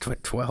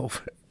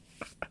 -12.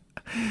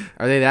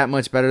 Are they that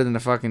much better than the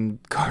fucking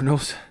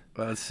Cardinals?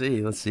 Well, let's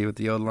see what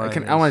the old line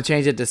is. I want to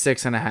change it to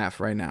 6.5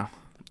 right now.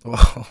 Oh,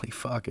 holy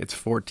fuck, it's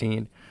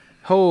 14.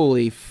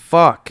 Holy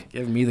fuck.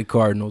 Give me the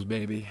Cardinals,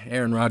 baby.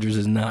 Aaron Rodgers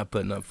is not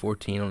putting up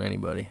 14 on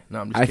anybody.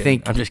 No, I'm just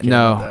kidding. I'm just kidding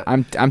about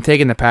that. I'm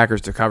taking the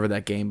Packers to cover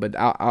that game, but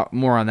I'll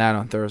more on that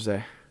on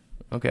Thursday.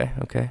 Okay,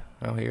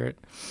 I'll hear it.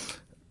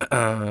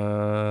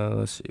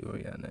 Let's see what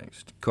we got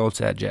next.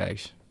 Colts at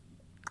Jags.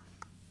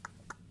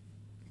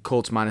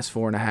 Colts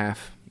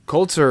 -4.5.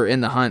 Colts are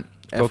in the hunt.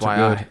 Colts FYI.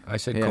 are good. I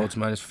said Colts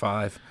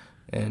 -5,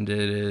 and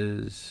it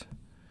is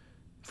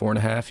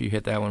 4.5. You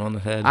hit that one on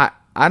the head.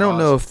 I don't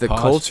know if the Pause.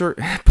 Colts are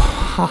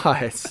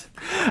pause.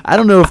 I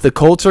don't know if the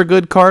Colts are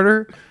good,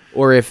 Carter,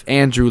 or if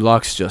Andrew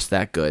Luck's just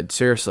that good.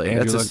 Seriously,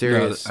 that's a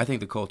serious. I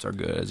think the Colts are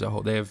good as a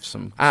whole. They have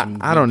some.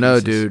 I don't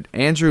know, dude.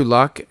 Andrew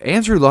Luck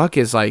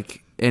is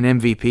like an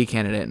MVP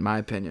candidate in my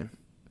opinion.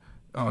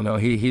 Oh no,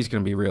 he's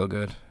gonna be real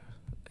good.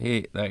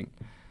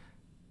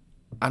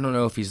 I don't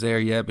know if he's there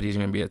yet, but he's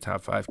gonna be a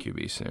top 5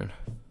 QB soon.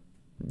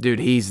 Dude,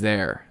 he's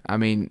there. I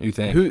mean, You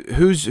think?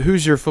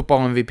 who's your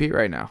football MVP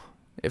right now?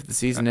 If the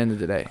season ended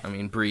today, I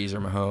mean, Breeze or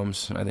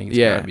Mahomes. I think it's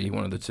gotta be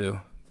one of the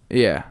two.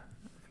 Yeah,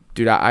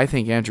 dude, I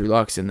think Andrew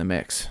Luck's in the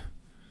mix.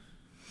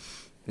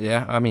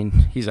 Yeah, I mean,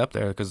 he's up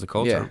there because the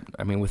Colts are.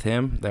 I mean, with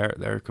him,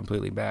 they're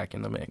completely back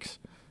in the mix.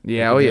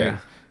 Yeah, yeah.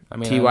 I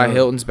mean, T.Y.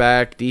 Hilton's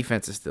back.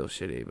 Defense is still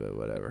shitty, but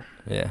whatever.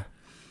 Yeah.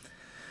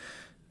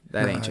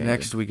 That ain't changing.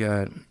 Next, we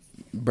got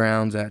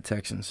Browns at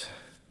Texans.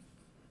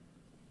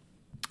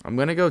 I'm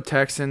going to go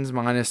Texans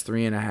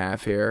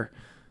 -3.5 here.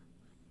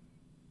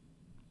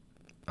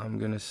 I'm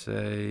going to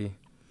say,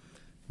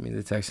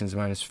 the Texans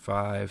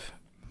 -5.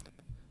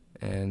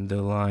 And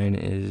the line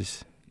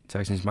is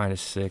Texans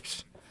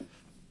 -6.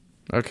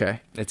 Okay.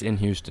 It's in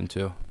Houston,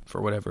 too,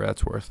 for whatever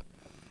that's worth.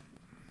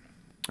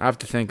 I have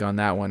to think on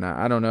that one.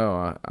 I don't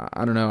know.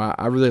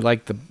 I really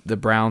like the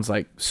Browns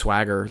like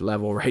swagger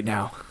level right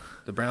now.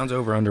 The Browns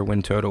over-under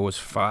win total was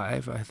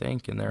 5, I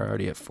think, and they're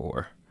already at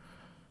 4.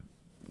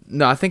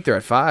 No, I think they're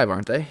at 5,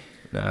 aren't they?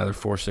 No, they're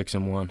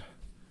 4-6-1.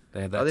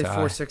 They had that tie. Are they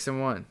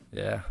 4-6-1?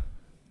 Yeah.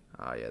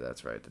 Oh yeah,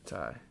 that's right. The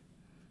tie.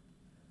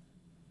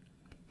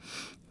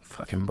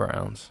 Fucking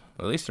Browns.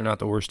 At least they're not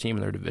the worst team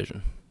in their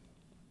division.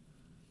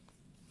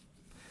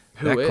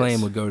 Who is?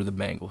 Claim would go to the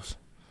Bengals.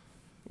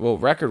 Well,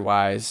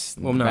 record-wise,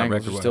 the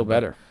Bengals are still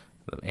better.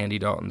 Andy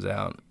Dalton's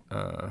out.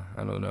 I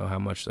don't know how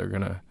much they're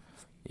going to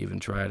even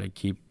try to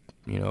keep,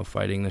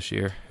 fighting this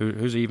year.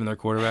 Who's even their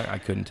quarterback? I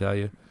couldn't tell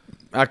you.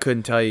 I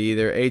couldn't tell you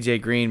either. A.J.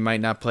 Green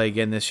might not play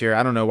again this year.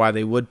 I don't know why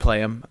they would play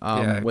him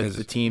with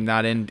the team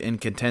not in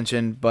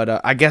contention.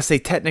 But I guess they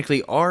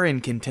technically are in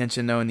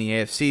contention, though, in the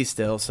AFC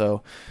still.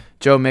 So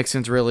Joe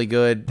Mixon's really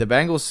good. The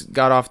Bengals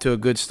got off to a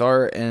good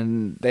start,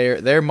 and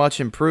they're much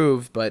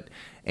improved. But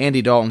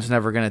Andy Dalton's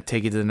never going to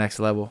take it to the next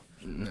level.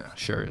 No,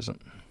 sure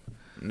isn't.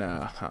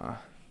 No.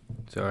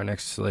 So our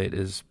next slate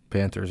is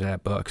Panthers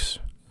at Bucks.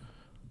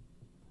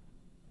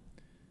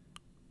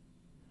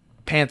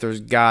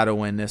 Panthers got to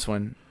win this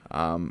one.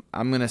 I'm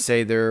going to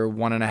say they're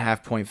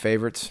 1.5-point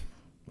favorites.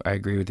 I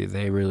agree with you.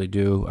 They really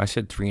do. I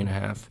said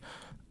 3.5,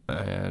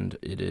 and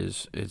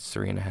it's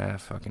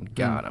 3.5. Fucking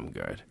God, I'm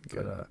good.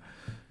 But,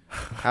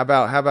 how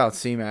about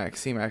C-Mac?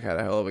 C-Mac had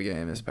a hell of a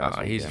game this past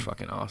week. He's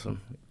fucking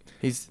awesome.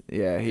 He's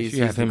if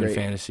you have him in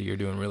fantasy, you're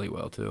doing really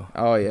well too.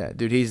 Oh yeah,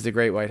 dude, he's the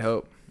great white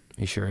hope.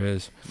 He sure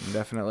is.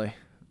 Definitely.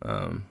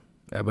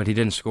 But he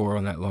didn't score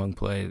on that long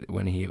play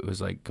when he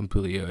was like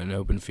completely in an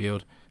open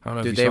field. I don't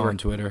know if you saw on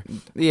Twitter.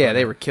 Yeah,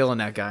 they were killing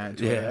that guy on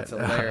Twitter. Yeah, that's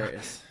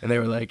hilarious. And they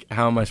were like,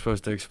 "How am I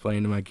supposed to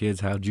explain to my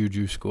kids how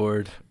Juju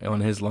scored on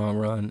his long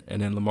run,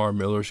 and then Lamar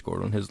Miller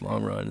scored on his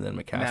long run, and then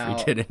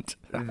McCaffrey didn't?"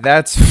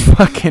 That's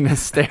fucking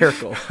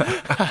hysterical.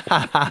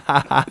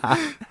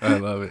 I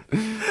love it.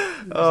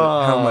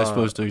 How am I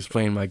supposed to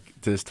explain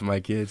this to my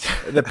kids?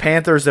 The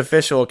Panthers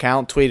official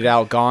account tweeted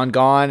out "gone,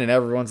 gone," and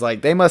everyone's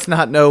like, "They must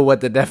not know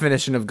what the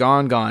definition of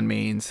 "gone, gone"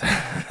 means."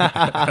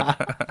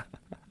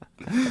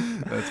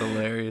 That's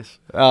hilarious.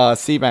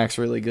 C-Mac's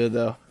really good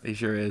though. He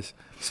sure is,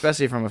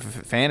 especially from a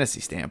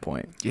fantasy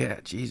standpoint. Yeah,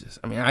 Jesus.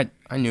 I mean,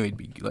 I knew he'd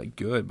be like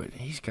good, but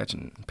he's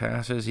catching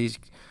passes. He's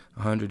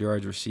 100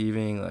 yards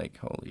receiving. Like,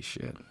 holy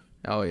shit.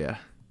 Oh yeah,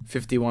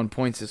 51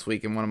 points this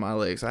week in one of my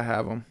leagues. I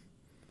have him.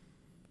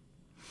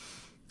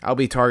 I'll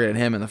be targeting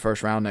him in the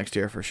first round next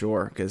year for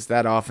sure because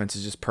that offense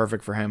is just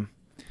perfect for him.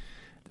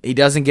 He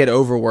doesn't get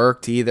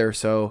overworked either,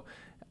 so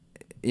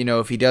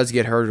if he does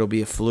get hurt, it'll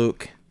be a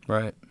fluke.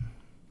 Right.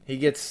 He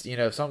gets,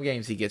 some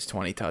games he gets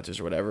 20 touches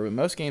or whatever, but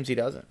most games he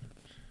doesn't.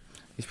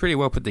 He's pretty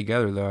well put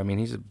together, though. I mean,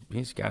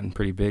 he's gotten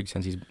pretty big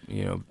since he's,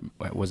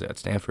 was at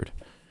Stanford.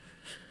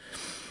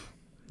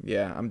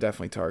 Yeah, I'm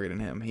definitely targeting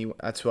him.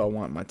 That's who I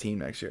want my team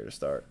next year to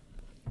start.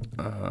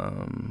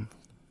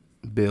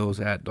 Bills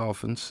at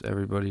Dolphins,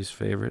 everybody's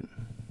favorite.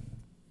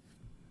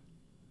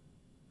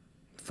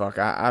 Fuck,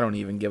 I don't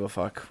even give a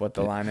fuck what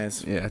the line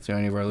is. Yeah, to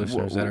any of our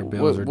listeners that are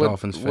Bills or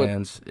Dolphins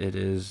fans, it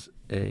is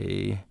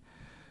a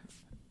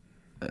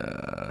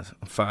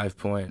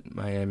 5-point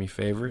Miami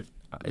favorite.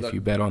 If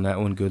you bet on that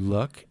one, good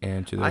luck.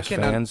 And to those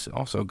fans,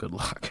 also good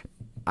luck.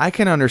 I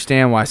can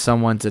understand why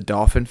someone's a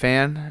Dolphin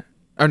fan.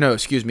 Or no,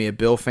 excuse me, a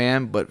Bill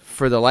fan. But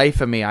for the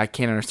life of me, I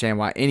can't understand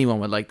why anyone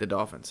would like the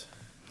Dolphins.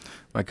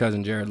 My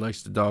cousin Jared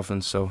likes the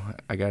Dolphins, so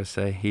I got to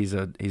say he's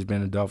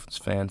been a Dolphins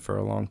fan for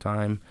a long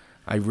time.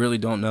 I really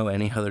don't know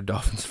any other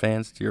Dolphins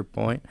fans, to your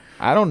point.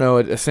 I don't know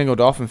a single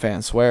Dolphin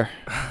fan, swear.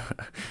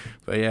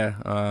 But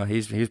yeah,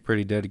 he's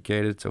pretty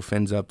dedicated, so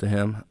fins up to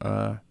him.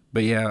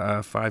 But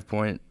yeah,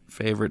 5-point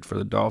favorite for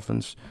the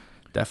Dolphins.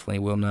 Definitely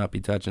will not be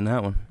touching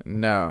that one.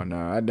 No,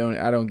 I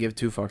don't give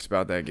two fucks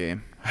about that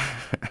game.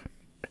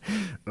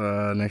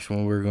 Next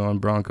one we're going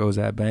Broncos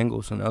at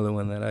Bengals, another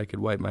one that I could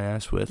wipe my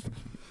ass with.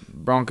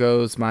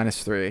 Broncos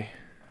 -3.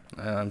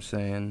 I'm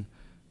saying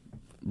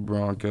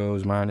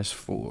Broncos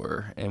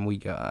 -4, and we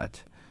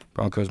got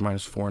Broncos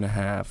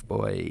 -4.5.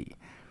 Boy,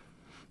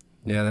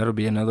 yeah, that'll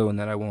be another one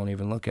that I won't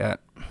even look at.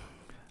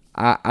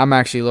 I'm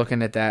actually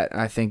looking at that.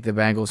 I think the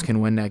Bengals can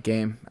win that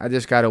game. I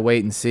just got to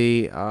wait and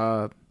see,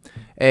 A,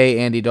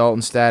 Andy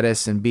Dalton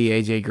status, and B,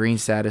 A.J. Green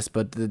status.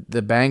 But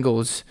the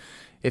Bengals,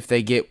 if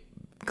they get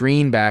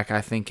Green back, I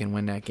think can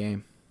win that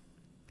game.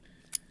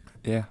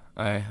 Yeah,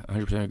 I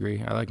 100%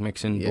 agree. I like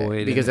mixing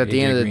Boyd because and at the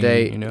AJ end of the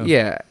Green,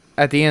 day,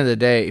 at the end of the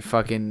day,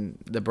 fucking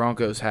the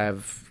Broncos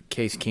have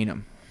Case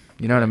Keenum.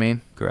 You know what I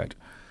mean? Correct.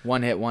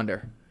 One-hit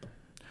wonder.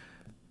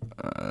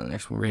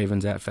 Next one,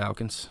 Ravens at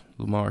Falcons.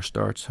 Lamar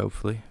starts,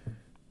 hopefully.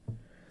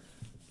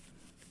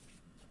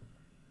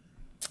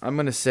 I'm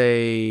going to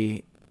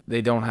say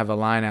they don't have a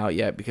line out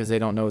yet because they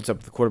don't know what's up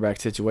with the quarterback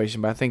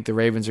situation, but I think the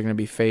Ravens are going to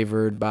be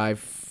favored by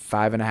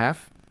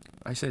 5.5.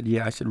 I said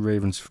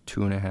Ravens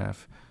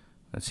 2.5.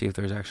 Let's see if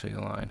there's actually a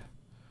line.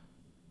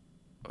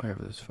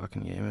 Wherever this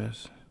fucking game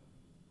is.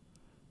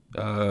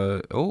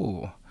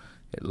 Atlanta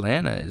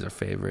is a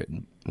favorite.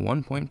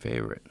 1-point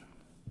favorite.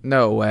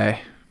 No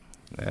way.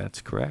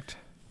 That's correct.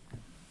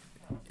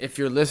 If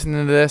you're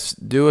listening to this,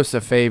 do us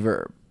a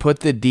favor. Put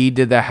the deed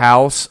to the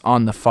house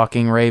on the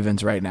fucking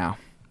Ravens right now.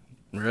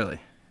 Really?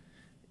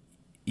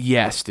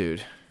 Yes,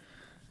 dude.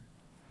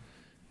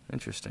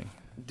 Interesting.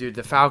 Dude,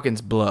 the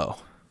Falcons blow.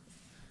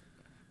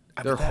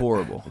 They're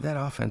horrible. That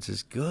offense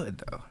is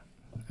good, though.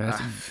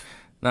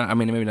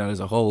 Maybe not as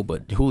a whole,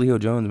 but Julio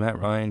Jones, Matt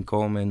Ryan,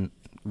 Coleman,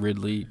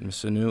 Ridley,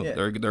 Sanu,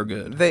 they're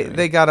good.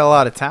 They got a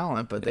lot of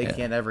talent, but they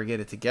can't ever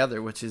get it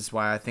together, which is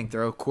why I think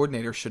their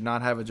coordinator should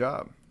not have a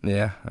job.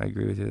 Yeah, I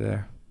agree with you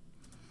there.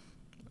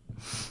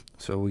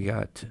 So we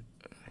got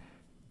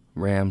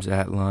Rams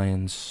at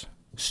Lions,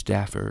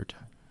 Stafford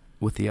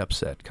with the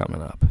upset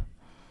coming up.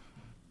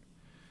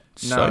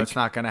 No, it's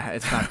not gonna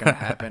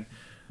happen.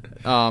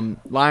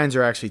 Lions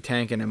are actually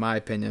tanking, in my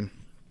opinion.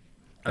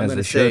 I'm going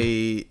to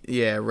say,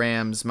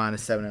 Rams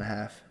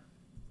 -7.5.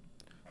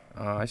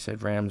 I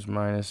said Rams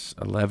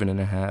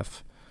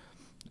 -11.5,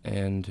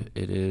 and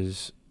it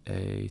is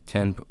a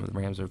 10. The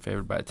Rams are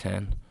favored by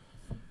 10.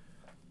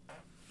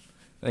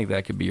 I think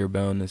that could be your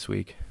bone this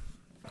week.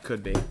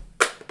 Could be.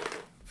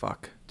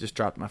 Fuck. Just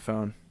dropped my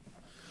phone.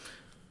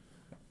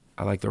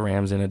 I like the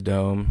Rams in a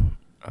dome.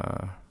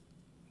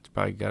 It's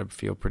probably got to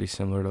feel pretty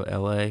similar to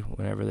L.A.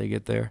 whenever they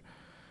get there.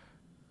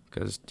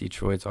 Because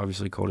Detroit's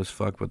obviously cold as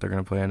fuck, but they're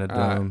going to play in a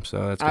dome,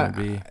 so that's going to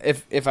be...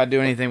 If I do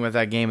anything with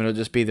that game, it'll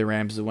just be the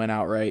Rams to win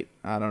outright.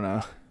 I don't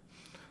know.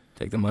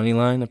 Take the money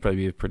line? That'd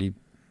probably be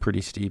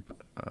pretty steep.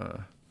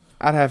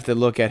 I'd have to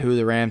look at who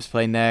the Rams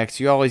play next.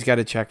 You always got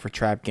to check for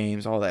trap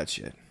games, all that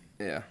shit.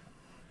 Yeah.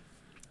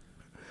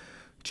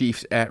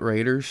 Chiefs at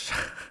Raiders.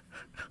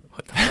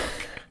 What the fuck?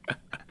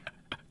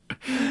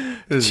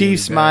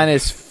 Chiefs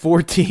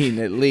 -14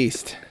 at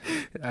least.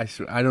 I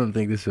don't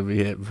think this will be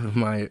it.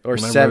 Or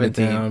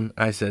 17.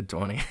 I said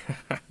 20.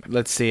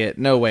 Let's see it.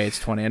 No way it's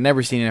 20. I've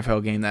never seen an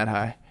NFL game that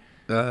high.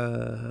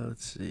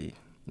 Let's see.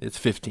 It's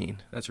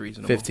 15. That's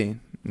reasonable. 15.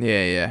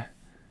 Yeah.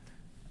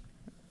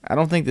 I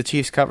don't think the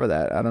Chiefs cover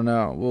that. I don't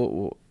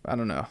know. I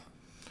don't know.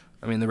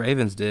 I mean, the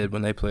Ravens did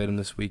when they played them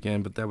this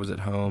weekend, but that was at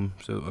home.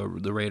 So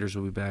the Raiders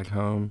will be back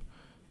home.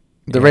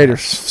 The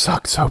Raiders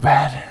suck so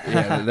bad.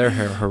 Yeah, they're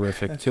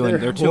horrific.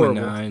 They're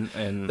 2-9,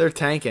 and they're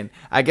tanking.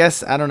 I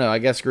guess I don't know. I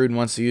guess Gruden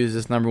wants to use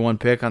this number 1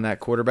 pick on that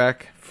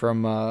quarterback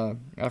from I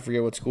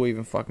forget what school he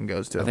even fucking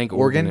goes to. I think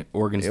Oregon.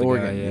 Oregon's the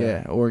Oregon. guy.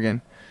 Yeah,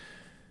 Oregon.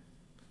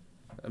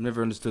 I've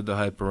never understood the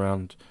hype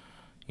around,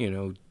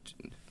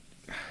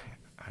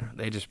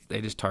 they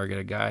just target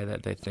a guy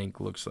that they think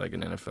looks like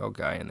an NFL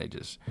guy and they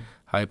just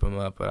hype him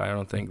up. But I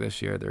don't think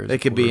this year there's. They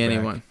could be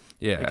anyone.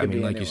 Yeah, I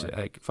mean, like you said,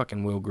 like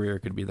fucking Will Grier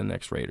could be the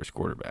next Raiders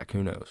quarterback.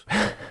 Who knows?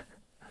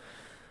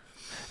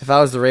 If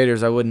I was the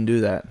Raiders, I wouldn't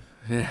do that.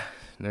 Yeah,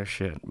 They're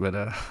shit. But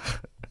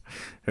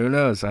who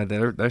knows?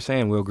 They're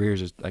saying Will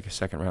Greer's is like a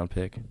second-round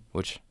pick,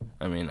 which,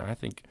 I mean, I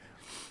think...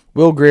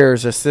 Will Greer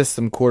is a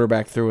system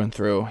quarterback through and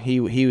through. He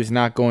was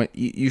not going...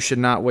 You should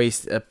not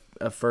waste a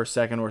first,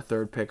 second, or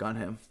third pick on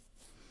him.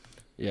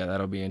 Yeah,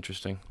 that'll be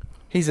interesting.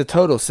 He's a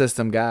total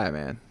system guy,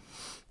 man.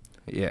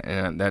 Yeah,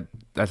 and that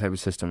type of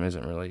system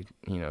isn't really,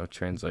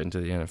 translating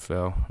to the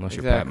NFL unless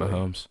you're Exactly. Pat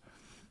Mahomes.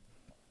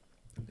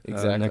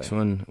 Exactly. Next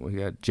one, we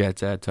got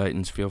Jets at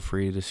Titans. Feel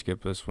free to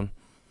skip this one.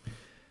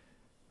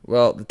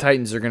 Well, the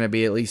Titans are going to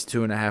be at least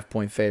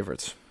 2.5-point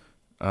favorites.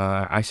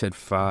 I said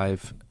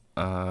 5,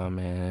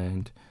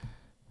 and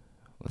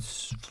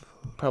let's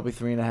Probably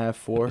 3.5,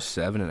 4.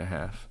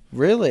 7.5.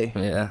 Really?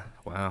 Yeah,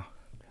 wow.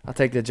 I'll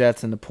take the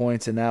Jets and the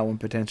points in that one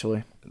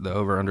potentially. The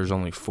over/under is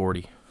only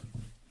 40.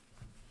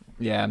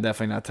 Yeah, I'm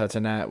definitely not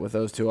touching that with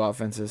those two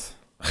offenses.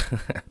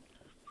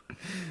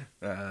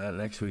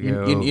 Next we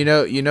go.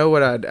 You know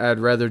what I'd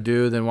rather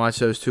do than watch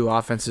those two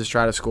offenses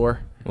try to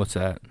score? What's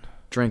that?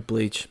 Drink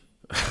bleach.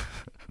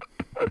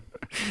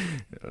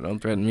 Don't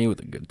threaten me with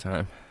a good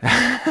time.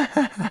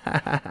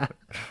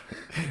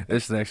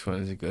 This next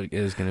one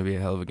is going to be a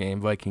hell of a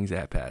game. Vikings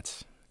at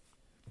Pats.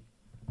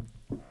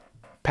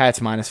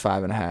 Pats minus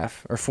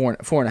 5.5 or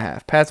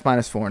 4.5. Pats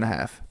minus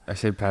 4.5. I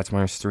said Pats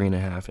minus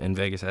 3.5, and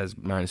Vegas has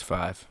minus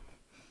 5.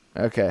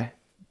 Okay.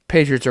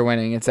 Patriots are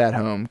winning. It's at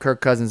home. Kirk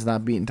Cousins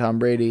not beating Tom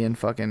Brady in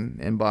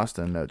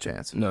Boston. No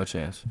chance. No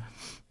chance.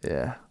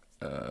 Yeah.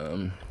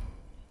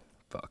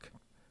 Fuck.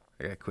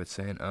 I gotta quit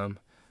saying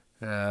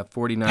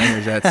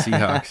 49ers at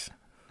Seahawks.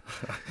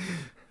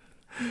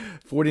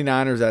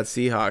 49ers at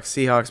Seahawks.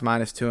 Seahawks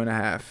minus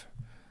 2.5.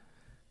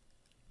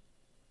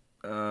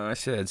 I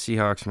said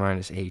Seahawks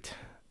minus 8,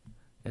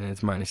 and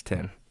it's minus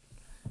 10.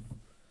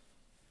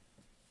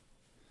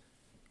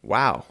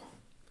 Wow.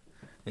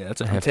 Yeah,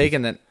 that's a I'm hefty.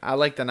 taking that. I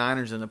like the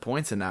Niners and the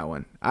points in that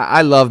one.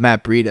 I love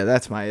Matt Breida.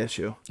 That's my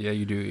issue. Yeah,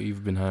 you do.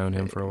 You've been high on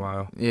him for a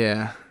while.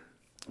 Yeah.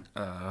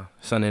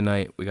 Sunday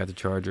night, we got the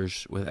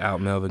Chargers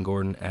without Melvin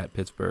Gordon at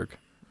Pittsburgh.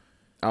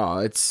 Oh,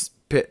 it's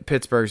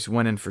Pittsburgh's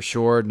winning for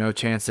sure. No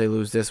chance they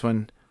lose this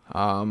one.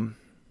 If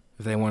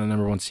they want a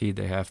number 1 seed,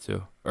 they have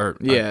to.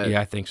 Yeah.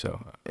 I think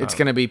so. It's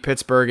going to be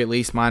Pittsburgh at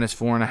least minus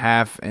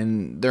 4.5,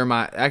 and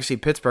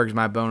Pittsburgh's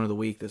my bone of the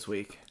week this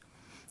week.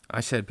 I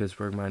said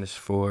Pittsburgh minus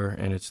 4,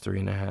 and it's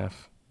 3.5.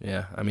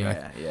 Yeah, I mean,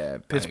 yeah.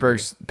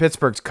 Pittsburgh's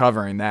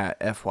covering that.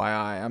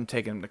 FYI, I'm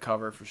taking them to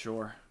cover for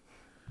sure.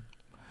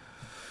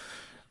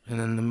 And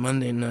then the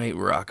Monday night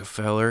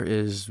Rockefeller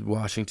is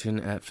Washington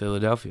at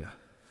Philadelphia.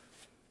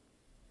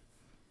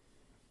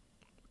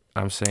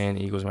 I'm saying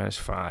Eagles minus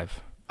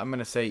 5. I'm going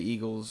to say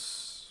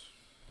Eagles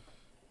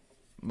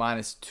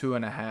minus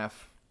 2.5.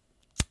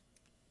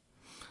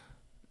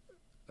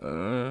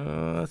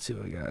 Let's see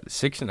what we got.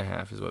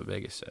 6.5 is what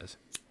Vegas says.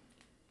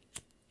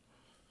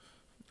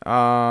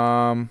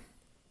 I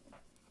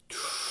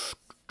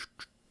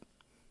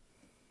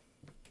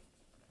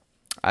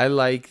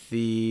like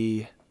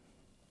the.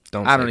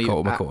 Don't I say don't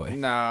Colt even. McCoy.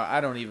 No, I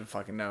don't even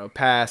fucking know.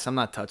 Pass. I'm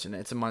not touching it.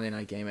 It's a Monday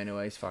night game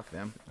anyways. Fuck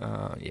them.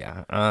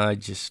 Yeah.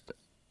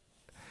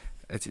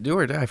 It's a do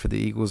or die for the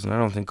Eagles, and I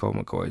don't think Colt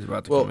McCoy is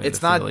about to come into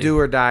it's not Philly. do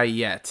or die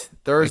yet.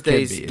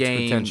 Thursday's It's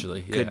game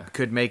potentially, yeah.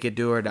 could make it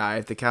do or die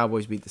if the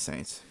Cowboys beat the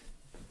Saints.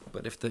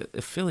 But if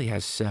Philly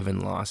has 7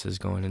 losses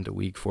going into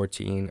Week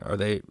 14, are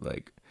they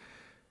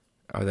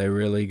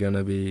really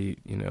gonna be,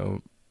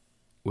 and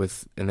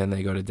then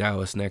they go to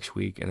Dallas next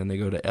week, and then they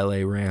go to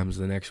LA Rams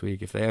the next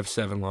week. If they have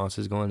 7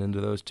 losses going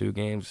into those 2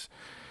 games,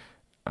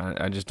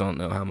 I just don't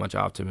know how much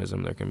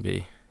optimism there can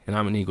be. And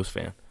I'm an Eagles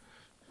fan.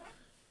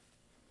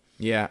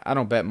 Yeah, I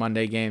don't bet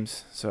Monday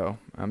games, so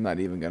I'm not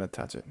even gonna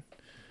touch it.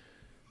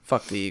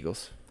 Fuck the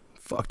Eagles.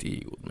 Fuck the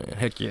Eagles, man.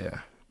 Heck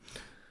yeah.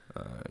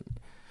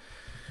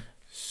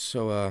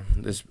 So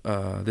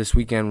this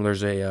weekend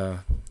there's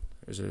gonna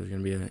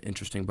be an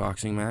interesting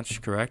boxing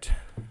match, correct?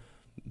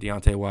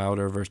 Deontay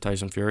Wilder versus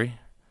Tyson Fury.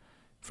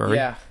 Fury?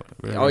 Yeah.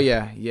 Really? Oh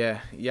yeah.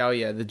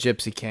 The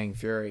Gypsy King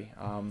Fury.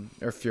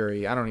 Or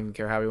Fury. I don't even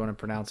care how you want to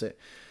pronounce it.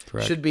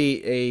 Correct. Should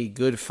be a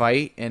good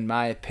fight, in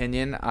my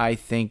opinion. I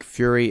think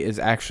Fury is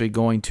actually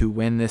going to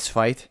win this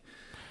fight.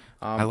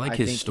 I like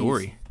his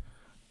story.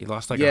 He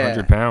lost like 100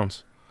 100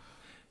 pounds.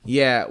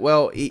 Yeah,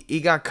 well, he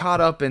got caught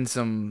up in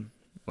some...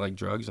 Like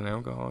drugs and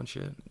alcohol and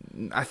shit?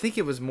 I think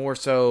it was more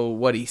so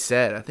what he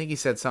said. I think he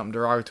said something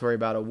derogatory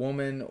about a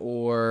woman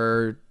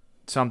or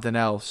something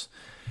else.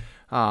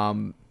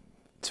 So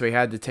he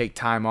had to take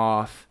time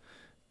off.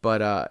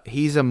 But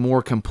he's a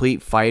more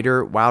complete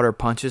fighter. Wilder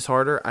punches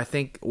harder. I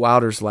think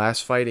Wilder's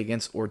last fight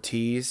against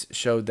Ortiz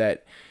showed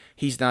that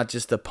he's not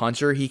just a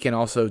puncher. He can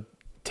also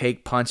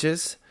take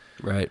punches.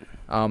 Right.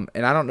 And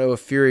I don't know if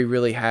Fury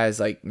really has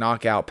like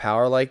knockout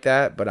power like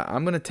that, but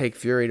I'm going to take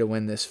Fury to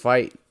win this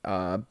fight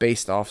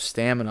based off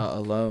stamina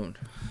alone.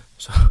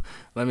 So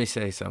let me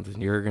say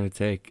something. You're going to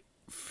take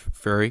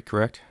Fury,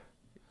 correct?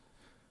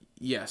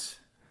 Yes.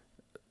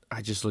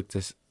 I just looked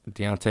this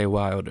Deontay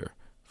Wilder,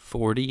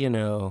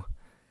 40-0.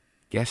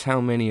 Guess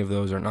how many of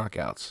those are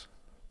knockouts?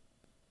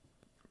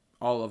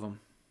 All of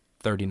them.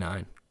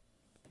 39.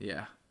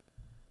 Yeah.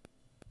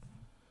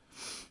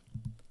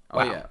 Oh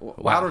Wow. yeah, Wow.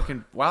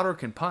 Wilder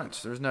can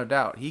punch. There's no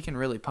doubt. He can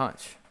really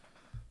punch.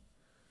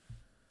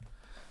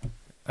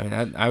 I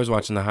mean, I was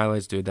watching the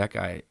highlights, dude. That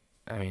guy,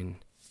 I mean,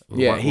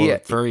 Yeah,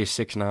 Furry is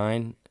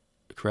 6'9",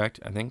 correct?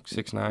 I think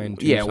 6'9".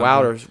 Yeah,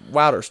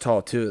 Wilder's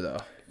tall too, though.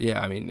 Yeah,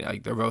 I mean,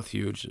 like they're both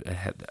huge.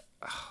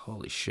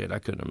 Holy shit, I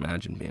couldn't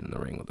imagine being in the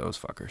ring with those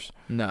fuckers.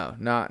 No,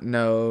 not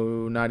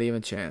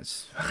even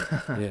chance.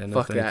 Yeah, no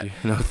Fuck thank that. you.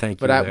 No thank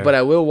But you.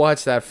 I will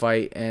watch that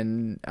fight,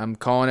 and I'm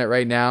calling it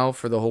right now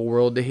for the whole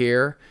world to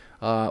hear.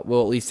 Well,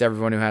 at least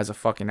everyone who has a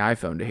fucking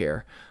iPhone to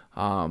hear.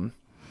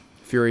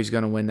 Fury's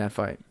gonna win that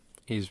fight.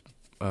 He's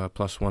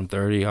plus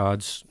 130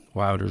 odds.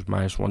 Wilder's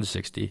minus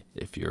 160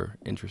 if you're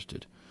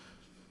interested.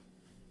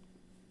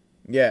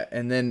 Yeah,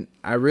 and then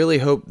I really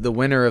hope the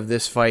winner of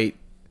this fight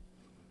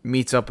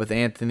meets up with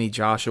Anthony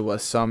Joshua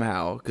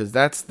somehow, because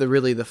that's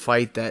really the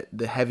fight that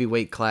the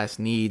heavyweight class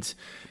needs.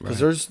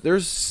 Because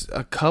there's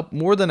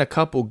more than a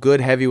couple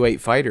good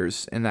heavyweight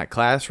fighters in that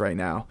class right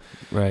now.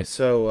 Right.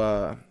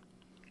 So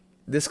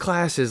this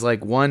class is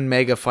like one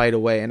mega fight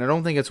away, and I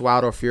don't think it's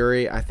Wilder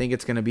Fury. I think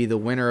it's going to be the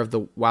winner of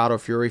the Wilder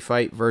Fury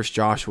fight versus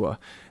Joshua.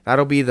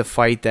 That'll be the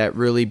fight that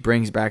really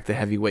brings back the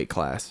heavyweight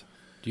class.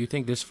 Do you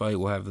think this fight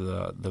will have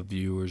the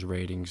viewers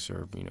ratings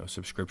or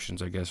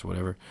subscriptions, I guess,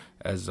 whatever,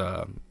 as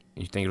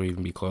you think it'll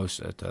even be close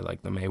to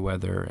like the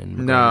Mayweather and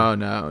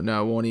McGregor?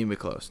 No, it won't even be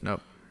close.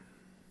 Nope.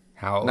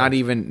 How? Not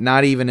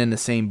even in the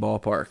same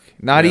ballpark.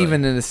 Not Really?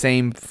 even in the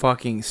same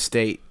fucking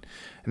state.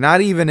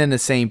 Not even in the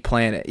same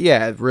planet.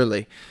 Yeah,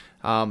 really.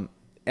 And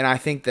I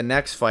think the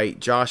next fight,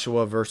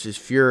 Joshua versus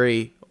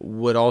Fury,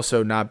 would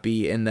also not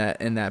be in that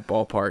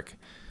ballpark.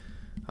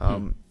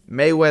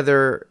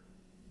 Mayweather,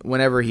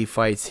 whenever he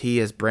fights, he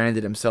has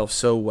branded himself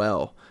so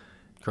well.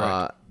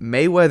 Correct.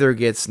 Mayweather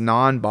gets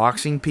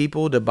non-boxing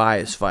people to buy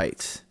his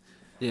fights.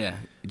 Yeah.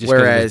 Just because of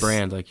Whereas his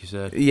brand, like you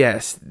said.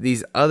 Yes,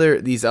 these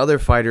other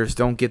fighters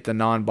don't get the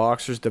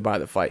non-boxers to buy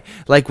the fight.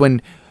 Like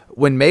when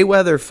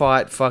Mayweather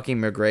fought fucking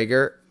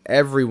McGregor,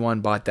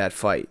 everyone bought that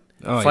fight.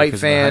 Oh, yeah, Fight 'cause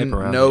of the fan, hype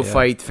around no it, yeah.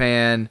 fight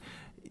fan.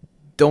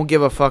 Don't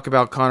give a fuck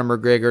about Conor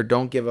McGregor.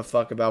 Don't give a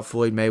fuck about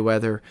Floyd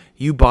Mayweather.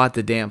 You bought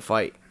the damn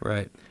fight.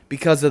 Right.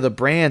 Because of the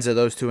brands of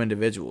those two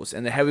individuals.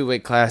 And the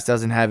heavyweight class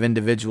doesn't have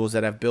individuals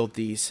that have built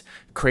these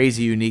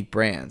crazy, unique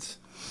brands.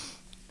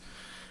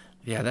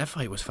 Yeah, that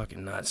fight was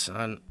fucking nuts.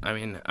 I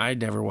mean, I'd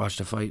never watched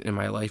a fight in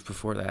my life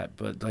before that,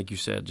 but like you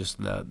said,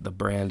 just the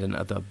brand and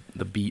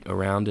the beat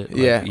around it. Like,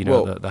 Yeah,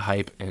 the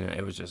hype, and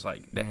it was just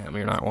like, damn,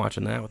 you're not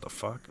watching that? What the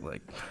fuck?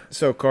 Like,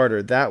 So,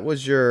 Carter, that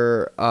was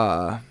your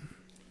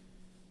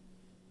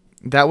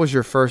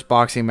first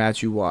boxing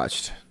match you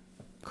watched?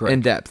 correct.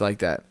 In depth like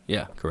that.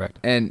 Yeah, correct.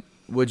 And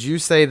would you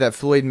say that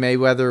Floyd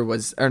Mayweather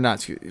was, or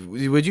not,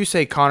 would you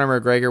say Conor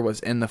McGregor was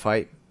in the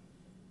fight?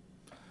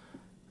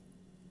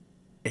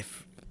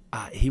 If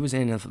he was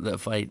in the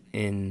fight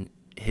in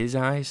his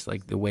eyes,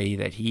 like the way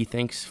that he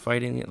thinks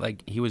fighting it,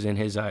 like he was in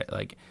his eye,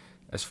 like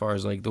as far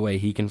as like the way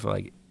he can fight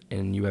like,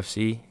 in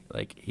UFC,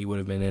 like he would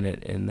have been in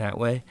it in that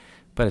way.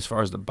 But as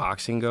far as the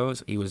boxing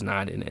goes, he was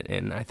not in it,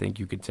 and I think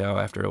you could tell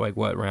after like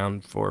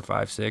round 4,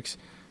 5, 6,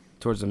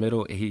 towards the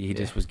middle, he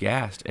just was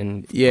gassed.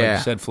 And like you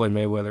said, Floyd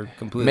Mayweather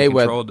completely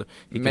controlled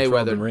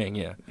the ring.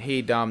 Yeah,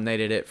 he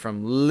dominated it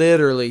from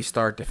literally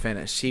start to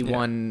finish. He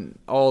won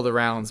all the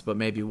rounds, but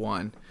maybe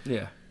one.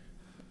 yeah.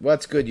 Well,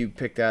 that's good you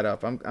picked that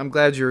up. I'm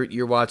glad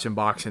you're watching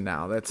boxing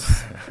now. That's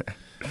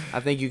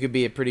I think you could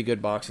be a pretty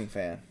good boxing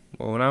fan.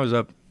 Well, when I was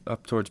up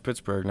towards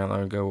Pittsburgh not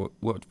long ago,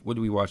 what did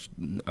we watch?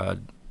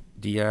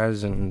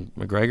 Diaz and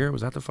McGregor,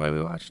 was that the fight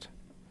we watched?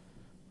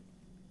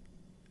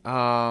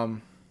 No,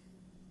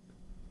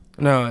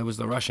 it was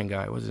the Russian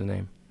guy. What's his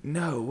name?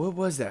 No, what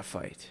was that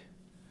fight?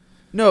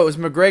 No, it was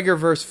McGregor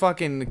versus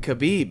fucking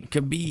Khabib.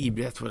 Khabib,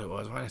 that's what it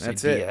was. Why did I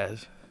That's say it.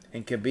 Diaz?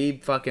 And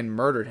Khabib fucking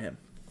murdered him.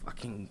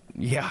 Fucking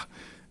yeah.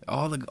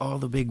 All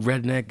the big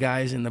redneck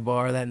guys in the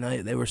bar that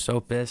night, they were so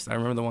pissed. I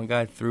remember the one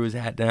guy threw his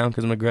hat down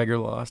because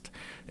McGregor lost.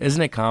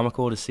 Isn't it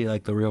comical to see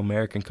like the real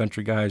American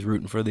country guys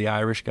rooting for the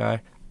Irish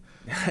guy?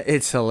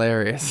 It's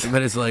hilarious.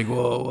 But it's like,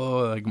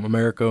 whoa, like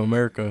America.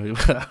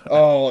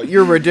 Oh,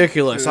 you're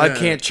ridiculous. I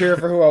can't cheer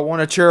for who I want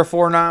to cheer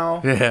for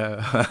now.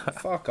 Yeah.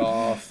 Fuck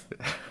off.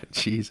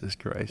 Jesus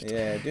Christ.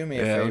 Yeah, do me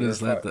a Yeah,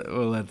 favor.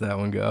 we'll let that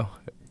one go.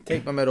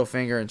 Take my middle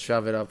finger and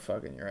shove it up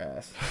fucking your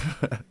ass.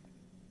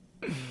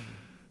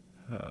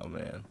 Oh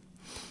man.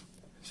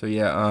 So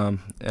yeah,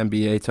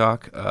 NBA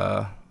talk.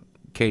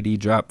 KD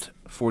dropped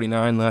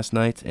 49 last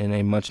night in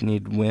a much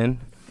needed win.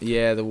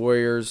 Yeah, the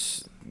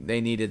Warriors,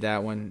 they needed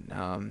that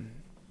one.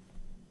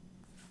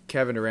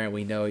 Kevin Durant,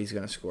 we know he's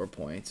going to score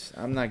points.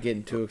 I'm not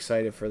getting too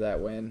excited for that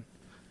win.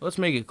 Let's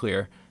make it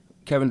clear.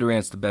 Kevin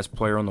Durant's the best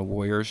player on the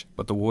Warriors,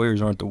 but the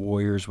Warriors aren't the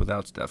Warriors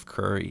without Steph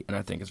Curry, and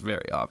I think it's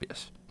very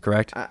obvious.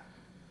 Correct?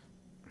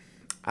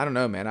 I don't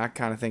know, man. I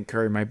kind of think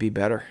Curry might be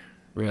better.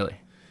 Really?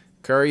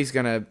 Curry's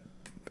going to,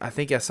 I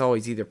think I saw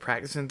he's either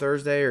practicing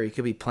Thursday or he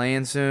could be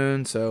playing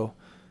soon, so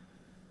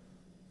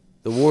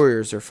The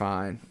Warriors are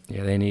fine.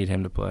 Yeah, they need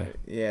him to play.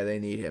 Yeah, they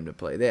need him to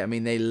play. They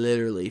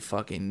literally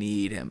fucking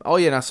need him. Oh,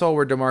 yeah, and I saw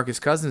where DeMarcus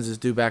Cousins is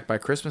due back by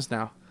Christmas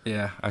now.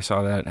 Yeah, I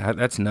saw that.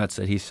 That's nuts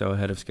that he's so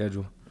ahead of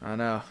schedule. I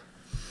know.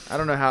 I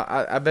don't know how.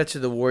 I bet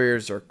you the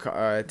Warriors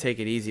are take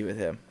it easy with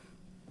him.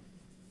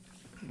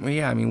 Well,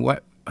 yeah, I mean,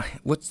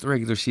 what's the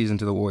regular season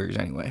to the Warriors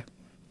anyway?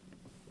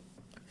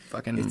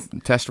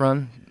 Fucking test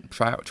run,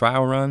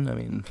 trial run. I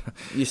mean,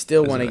 you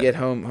still want to get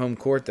home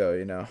court though,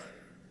 you know.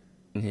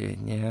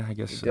 Yeah, I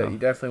guess so. You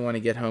definitely want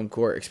to get home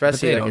court,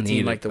 especially like a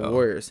team like the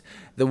Warriors.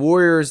 The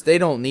Warriors, they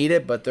don't need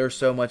it, but they're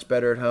so much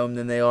better at home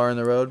than they are on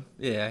the road.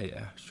 Yeah,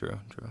 it's true.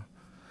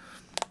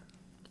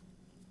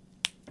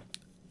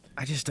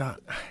 I just don't.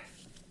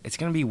 It's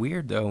gonna be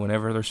weird though.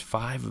 Whenever there's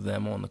 5 of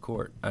them on the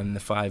court, and the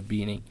 5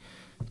 being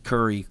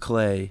Curry,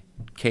 Clay,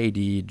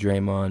 KD,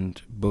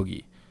 Draymond,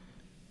 Boogie.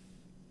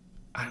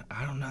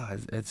 I don't know.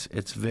 It's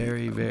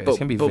very it's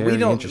gonna be very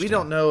interesting. We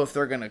don't know if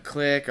they're gonna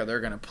click or they're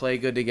gonna play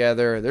good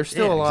together. There's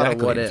still a lot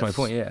of what ifs. That's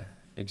my point. Yeah,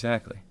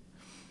 exactly.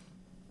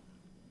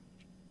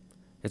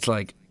 It's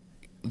like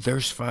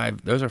there's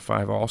 5. Those are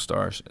 5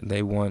 all-stars.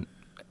 They want,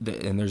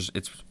 and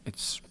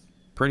it's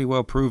pretty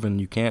well proven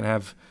you can't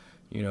have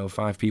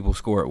 5 people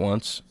score at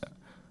once.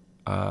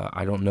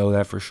 I don't know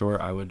that for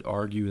sure. I would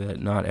argue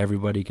that not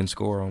everybody can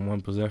score on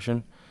one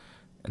possession,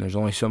 and there's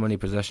only so many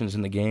possessions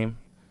in the game.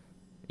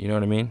 You know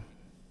what I mean?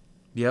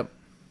 Yep.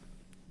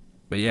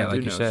 But yeah,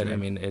 like you said, I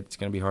mean, it's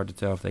going to be hard to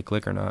tell if they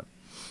click or not.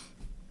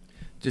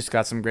 Just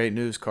got some great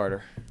news,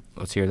 Carter.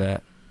 Let's hear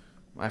that.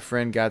 My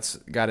friend got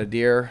a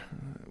deer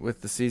with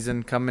the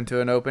season coming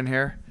to an open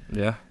here.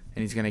 Yeah.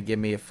 And he's going to give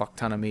me a fuck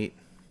ton of meat.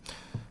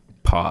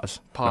 Pause.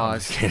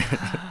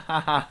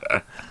 No,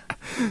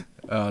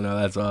 Oh, no,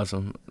 that's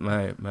awesome.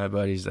 My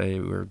buddies, they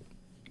were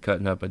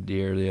cutting up a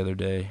deer the other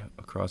day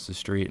across the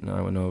street, and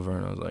I went over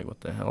and I was like, what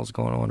the hell's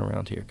going on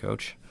around here,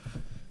 coach?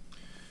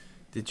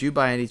 Did you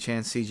by any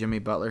chance see Jimmy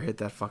Butler hit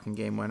that fucking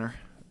game winner?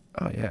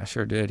 Oh, yeah,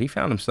 sure did. He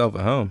found himself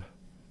at home.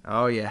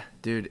 Oh, yeah.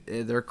 Dude,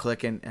 they're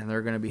clicking, and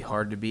they're going to be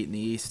hard to beat in the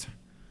East.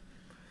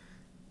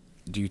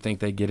 Do you think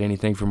they get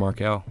anything for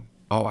Markelle?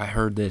 Oh, I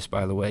heard this,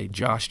 by the way.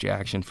 Josh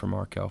Jackson for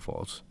Markelle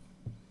Fultz.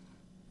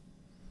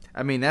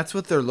 I mean, that's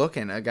what they're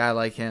looking, a guy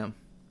like him.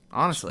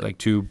 Honestly. Like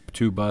two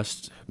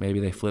busts. Maybe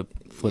they flip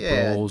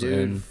roles,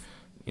 dude.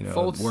 And,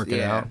 Fultz, work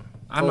it out.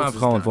 I'm not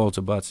calling Fultz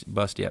a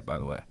bust yet, by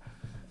the way.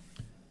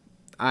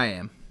 I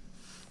am.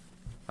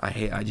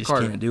 I just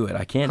can't do it.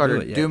 I can't Carter,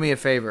 do it yet. do me a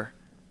favor.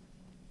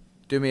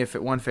 Do me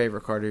one favor,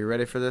 Carter. You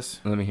ready for this?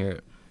 Let me hear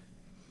it.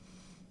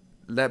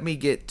 Let me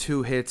get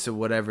 2 hits of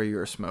whatever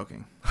you're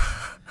smoking.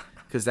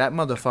 Because that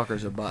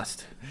motherfucker's a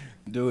bust.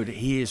 Dude,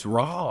 he is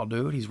raw,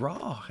 dude. He's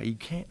raw. You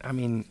can't, I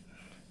mean,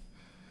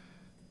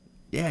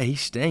 yeah, he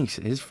stinks.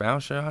 His foul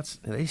shots,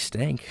 they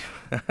stink.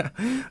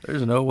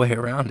 There's no way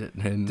around it.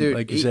 And dude,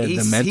 like you said,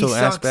 the mental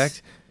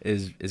aspect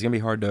is going to be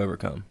hard to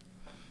overcome.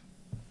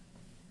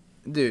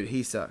 Dude,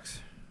 he sucks.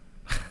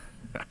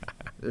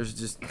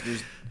 There's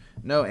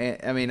no,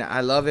 I mean,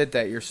 I love it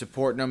that you're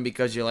supporting him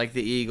because you like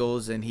the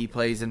Eagles and he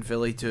plays in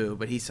Philly too,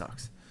 but he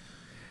sucks.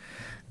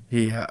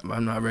 Yeah,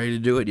 I'm not ready to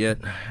do it yet.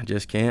 I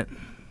just can't.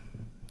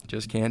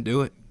 Just can't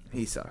do it.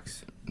 He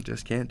sucks.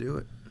 Just can't do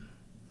it.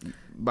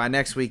 By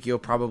next week, you'll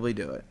probably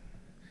do it.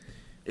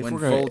 If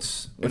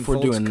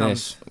we're doing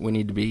this, we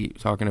need to be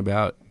talking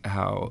about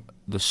how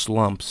the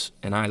slumps,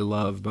 and I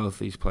love both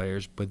these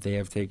players, but they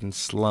have taken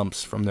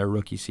slumps from their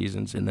rookie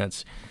seasons, and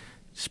that's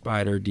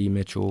Spider, D.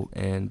 Mitchell,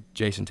 and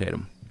Jason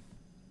Tatum.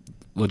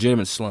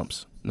 Legitimate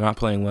slumps. They're not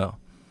playing well.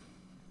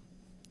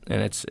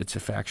 And it's a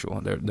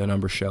factual. The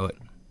numbers show it.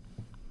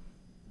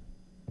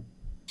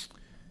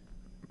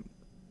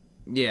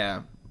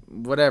 Yeah,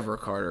 whatever,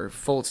 Carter.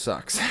 Fultz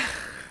sucks.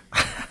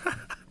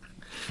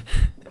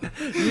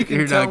 You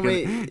can tell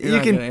me. You're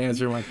not going to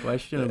answer my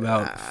question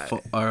about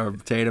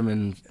Tatum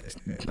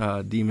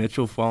and D.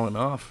 Mitchell falling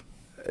off.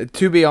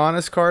 To be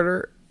honest,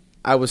 Carter,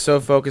 I was so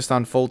focused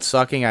on Fultz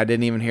sucking, I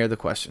didn't even hear the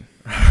question.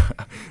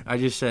 I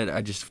just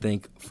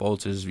think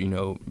Fultz is,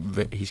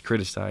 he's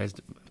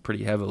criticized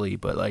pretty heavily,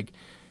 but like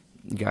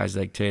guys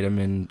like Tatum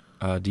and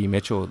D.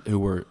 Mitchell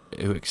who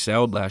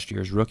excelled last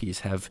year as rookies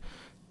have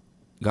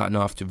gotten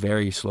off to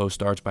very slow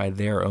starts by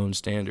their own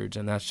standards,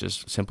 and that's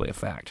just simply a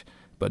fact.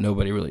 But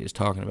nobody really is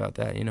talking about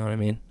that. You know what I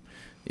mean?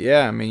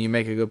 Yeah, I mean, you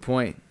make a good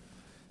point.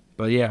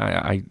 But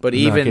yeah, But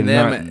even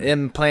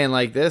them playing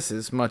like this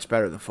is much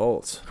better than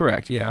Fultz.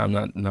 Correct. Yeah, I'm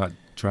not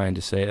trying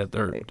to say that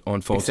they're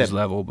on Fultz's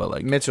level, but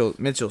like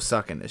Mitchell's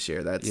sucking this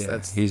year.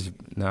 That's he's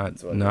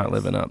not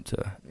living up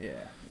to.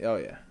 Yeah. Oh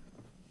yeah.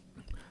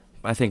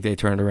 I think they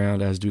turned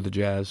around, as do the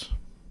Jazz.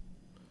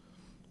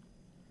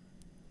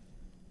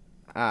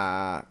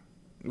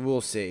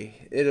 We'll see.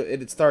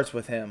 It starts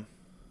with him.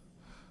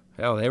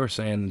 Hell, they were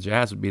saying the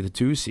Jazz would be the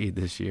 2 seed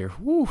this year.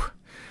 Woo,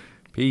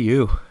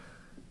 PU.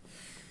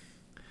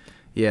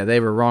 Yeah, they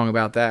were wrong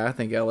about that. I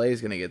think LA is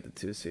going to get the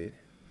 2 seed.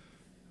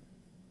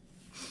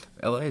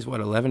 LA is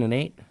what,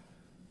 11-8,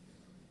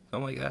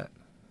 something like that.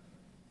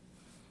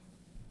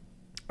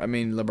 I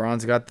mean,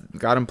 LeBron's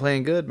got him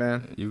playing good,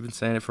 man. You've been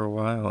saying it for a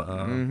while.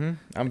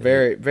 I'm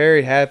very,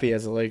 very happy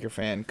as a Laker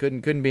fan.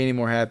 Couldn't be any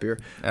more happier.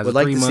 As Would a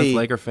like to 3-month see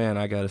Laker fan,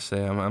 I gotta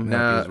say I'm No,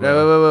 happy as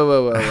well.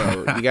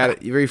 whoa.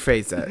 You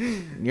rephrase that.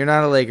 You're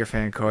not a Laker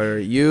fan, Carter.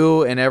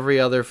 You and every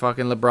other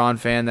fucking LeBron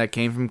fan that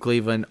came from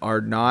Cleveland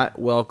are not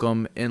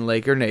welcome in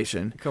Laker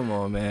Nation. Come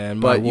on, man.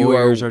 My But you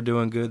Warriors are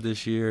doing good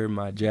this year.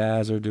 My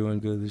Jazz are doing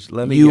good this year.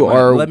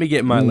 Let me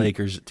get my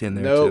Lakers in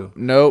there too.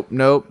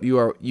 Nope.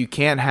 You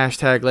can't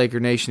hashtag Laker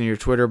Nation in your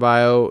Twitter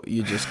bio.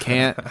 You just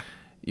can't.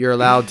 You're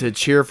allowed to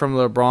cheer from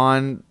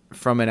LeBron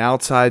from an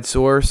outside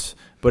source,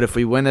 but if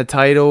we win a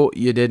title,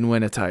 you didn't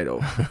win a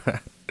title.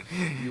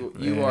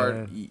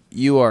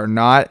 You are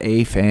not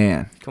a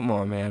fan. Come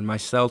on, man. My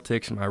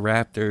Celtics, my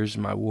Raptors,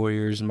 my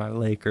Warriors, my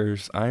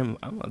Lakers. I'm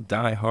a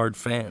diehard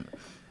fan.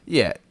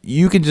 Yeah,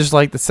 you can just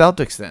like the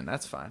Celtics then.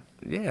 That's fine.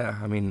 Yeah,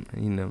 I mean,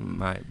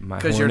 my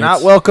because you're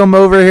not welcome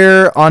over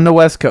here on the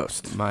West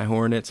Coast. My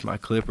Hornets, my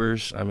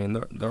Clippers. I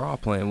mean, they're all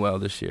playing well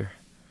this year.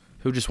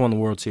 Who just won the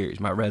World Series?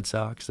 My Red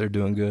Sox. They're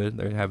doing good.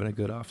 They're having a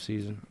good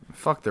offseason.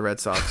 Fuck the Red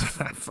Sox.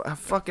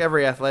 Fuck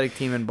every athletic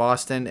team in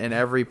Boston and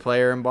every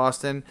player in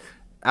Boston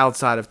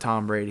outside of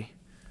Tom Brady.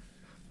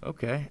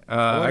 Okay.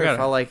 I wonder if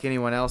I like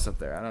anyone else up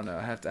there. I don't know.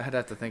 I'd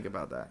have to think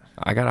about that.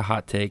 I got a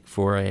hot take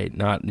for a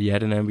not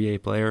yet an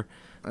NBA player.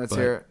 Let's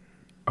hear it.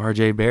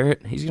 R.J.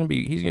 Barrett. He's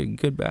a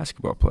good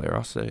basketball player.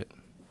 I'll say it.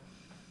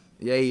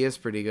 Yeah, he is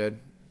pretty good.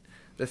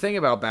 The thing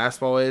about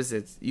basketball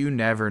is you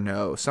never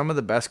know. Some of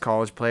the best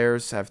college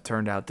players have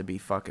turned out to be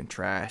fucking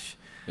trash.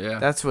 Yeah.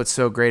 That's what's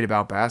so great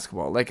about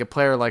basketball. Like a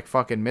player like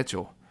fucking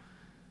Mitchell.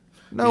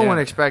 No one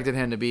expected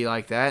him to be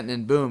like that, and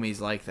then boom,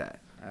 he's like that.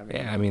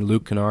 I mean,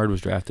 Luke Kennard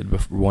was drafted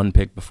one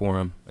pick before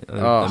him.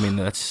 I mean,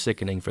 that's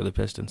sickening for the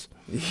Pistons.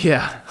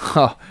 Yeah,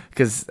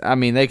 because,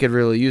 they could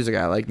really use a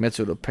guy like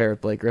Mitchell to pair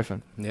with Blake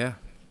Griffin. Yeah.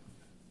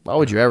 Why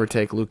would you ever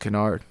take Luke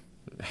Kennard?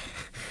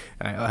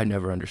 I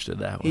never understood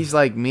that one. He's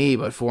like me,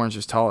 but 4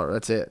 inches taller.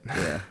 That's it.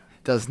 Yeah.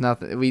 Does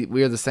nothing.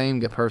 We are the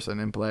same person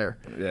and player.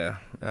 Yeah.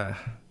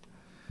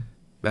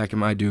 Back in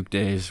my Duke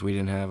days, we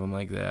didn't have him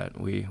like that.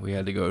 We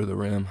had to go to the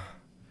rim.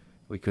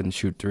 We couldn't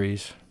shoot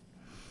threes.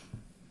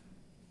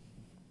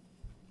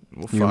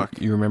 Well, fuck.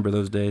 You remember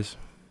those days?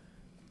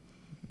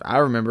 I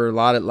remember a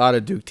lot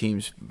of Duke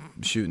teams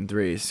shooting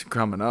threes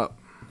coming up.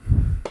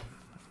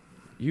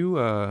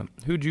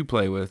 Who'd you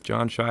play with?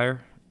 John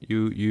Shire?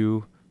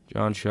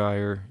 John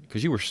Shire,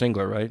 because you were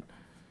Singler, right?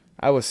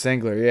 I was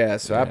Singler, yeah.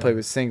 So I played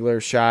with Singler,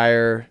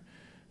 Shire,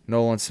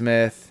 Nolan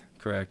Smith.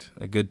 Correct.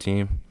 A good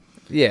team.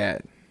 Yeah.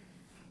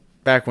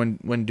 Back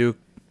when Duke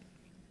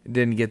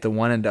didn't get the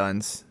one and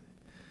dones.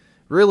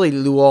 Really,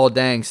 Luol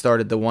Deng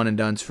started the one and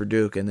dones for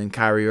Duke, and then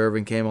Kyrie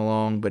Irving came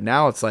along. But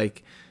now it's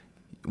like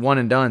one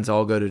and dones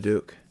all go to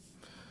Duke.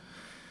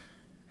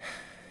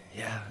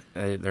 Yeah,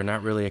 they're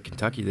not really at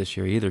Kentucky this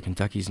year either.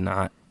 Kentucky's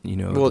not,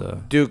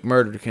 Duke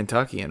murdered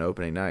Kentucky on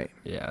opening night.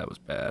 Yeah, that was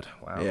bad.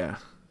 Wow. Yeah.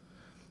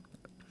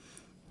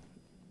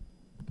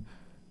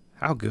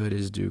 How good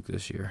is Duke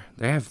this year?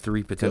 They have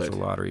 3 potential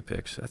lottery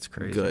picks. That's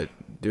crazy. Good.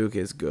 Duke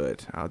is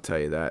good. I'll tell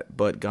you that.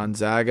 But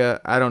Gonzaga,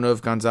 I don't know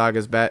if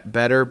Gonzaga's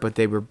better, but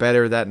they were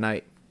better that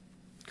night.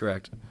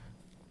 Correct.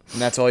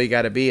 And that's all you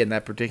got to be in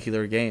that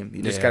particular game.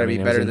 You just got to be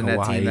better than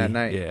that team that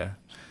night. Yeah.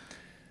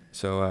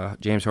 So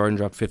James Harden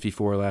dropped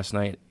 54 last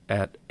night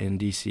in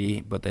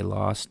D.C., but they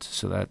lost,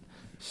 so that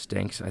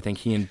stinks. I think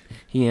he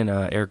and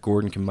Eric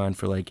Gordon combined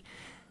for like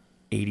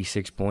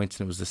 86 points,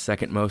 and it was the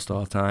second most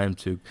all time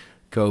to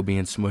Kobe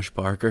and Smush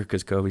Parker,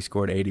 because Kobe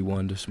scored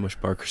 81 to Smush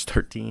Parker's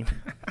 13.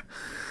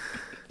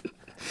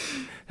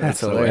 That's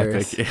so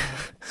hilarious. Epic.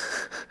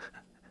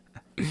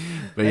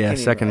 But yeah,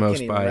 second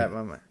most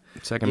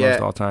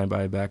all time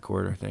by a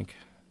backcourt, I think.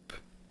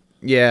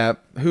 Yeah,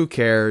 who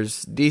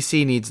cares?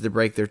 DC needs to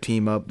break their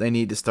team up. They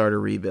need to start a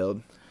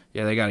rebuild.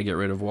 Yeah, they got to get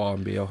rid of Wall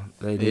and Beal.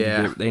 They need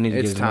to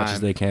get as much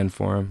as they can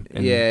for him.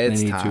 And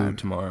it's they need time.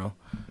 to tomorrow.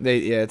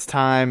 It's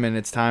time, and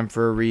it's time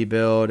for a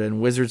rebuild,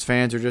 and Wizards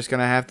fans are just going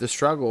to have to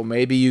struggle.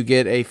 Maybe you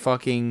get a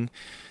fucking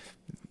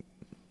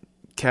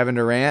Kevin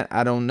Durant.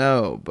 I don't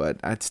know, but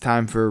it's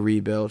time for a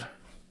rebuild.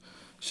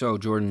 So,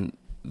 Jordan,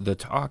 the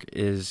talk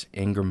is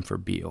Ingram for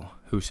Beal.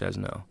 Who says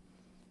no?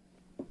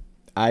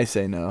 I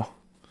say no.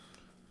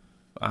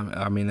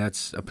 I mean,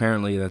 that's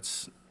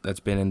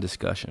been in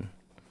discussion.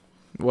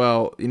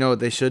 Well, you know what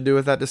they should do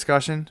with that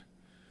discussion?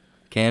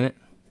 Can it?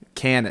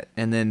 Can it,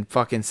 and then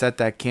fucking set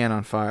that can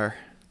on fire.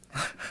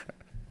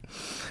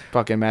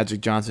 Fucking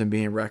Magic Johnson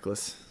being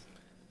reckless.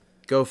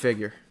 Go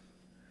figure.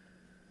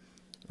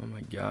 Oh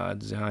my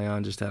God,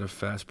 Zion just had a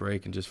fast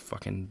break and just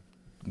fucking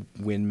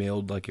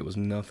windmilled like it was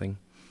nothing.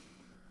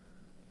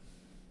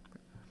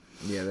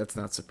 Yeah, that's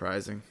not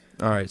surprising.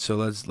 All right, so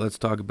let's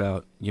talk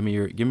about give me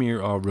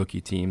your all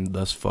rookie team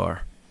thus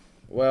far.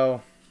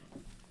 Well,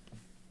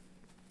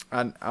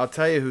 I'll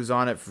tell you who's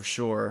on it for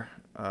sure.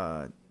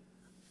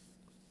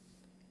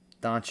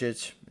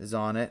 Doncic is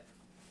on it.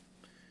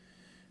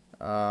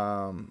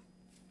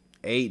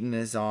 Ayton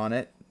is on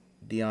it.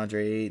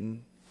 DeAndre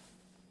Ayton.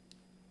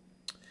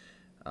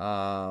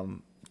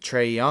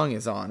 Trae Young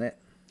is on it.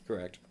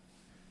 Correct.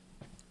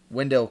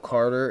 Wendell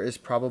Carter is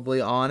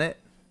probably on it.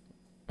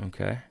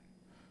 Okay.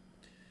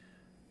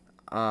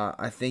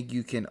 I think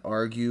you can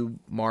argue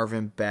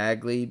Marvin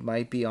Bagley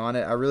might be on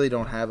it. I really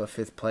don't have a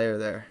fifth player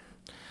there.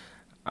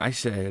 I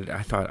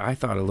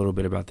thought a little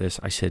bit about this.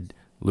 I said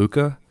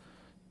Luka,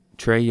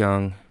 Trae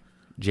Young,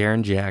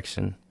 Jaren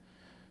Jackson,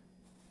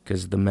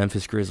 because the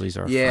Memphis Grizzlies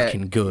are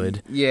fucking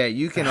good. Yeah,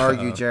 you can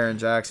argue Jaren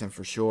Jackson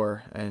for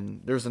sure. And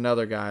there's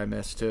another guy I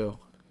missed too.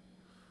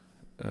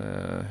 Who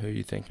are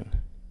you thinking?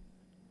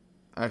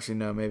 Actually,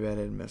 no, maybe I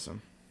didn't miss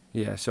him.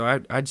 Yeah,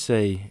 so I'd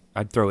say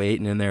I'd throw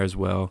Ayton in there as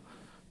well.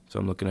 So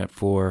I'm looking at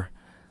 4.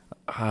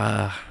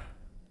 I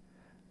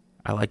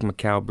like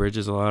Mikal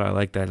Bridges a lot. I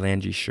like that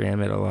Landry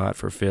Shamet a lot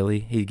for Philly.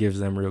 He gives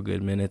them real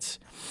good minutes.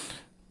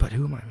 But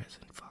who am I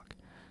missing? Fuck.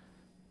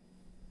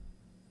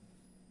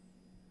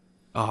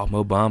 Oh,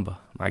 Mo Bamba,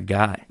 my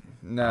guy.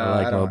 No,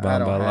 I like Mo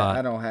Bamba a lot.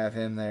 I don't have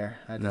him there.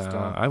 I just don't.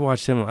 I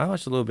watched him. I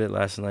watched a little bit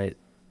last night.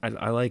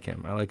 I like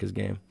him. I like his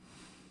game.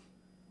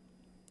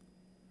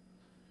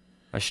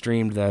 I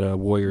streamed that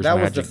Warriors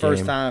Magic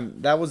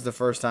game. That was the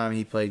first time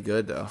he played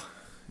good though.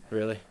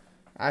 Really?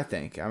 I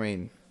think. I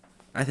mean,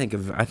 I think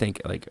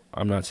like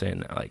I'm not saying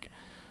that like,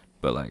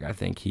 but like I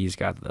think he's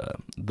got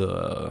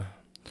the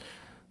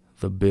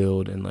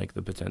build and like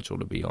the potential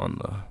to be on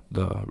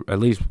the at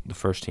least the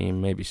first team,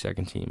 maybe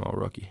second team all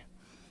rookie.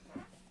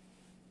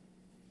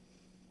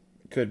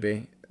 Could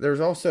be. There's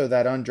also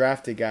that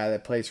undrafted guy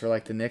that plays for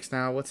like the Knicks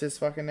now. What's his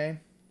fucking name?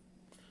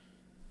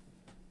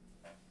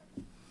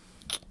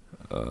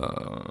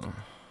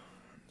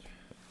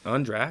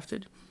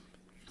 Undrafted?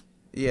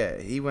 Yeah,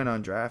 he went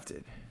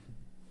undrafted.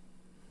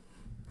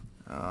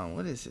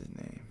 What is his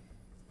name?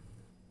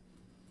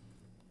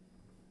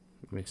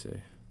 Let me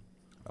see.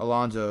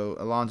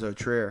 Alonzo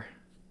Trier.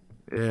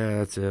 Yeah,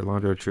 that's it.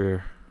 Alonzo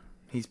Trier.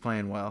 He's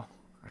playing well.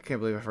 I can't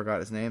believe I forgot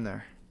his name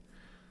there.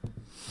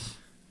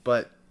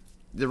 But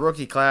the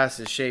rookie class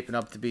is shaping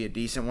up to be a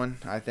decent one,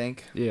 I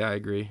think. Yeah, I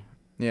agree.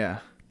 Yeah.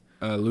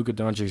 Luka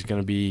Doncic is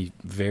going to be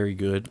very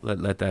good.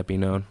 Let that be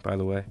known, by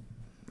the way.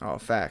 Oh,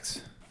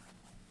 facts.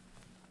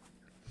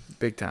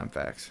 Big time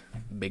facts.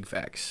 Big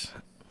facts.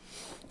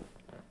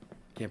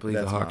 Can't believe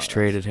That's the Hawks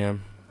traded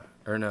him.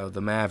 Or no,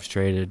 the Mavs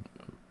traded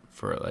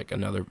for like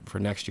for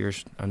next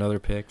year's another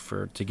pick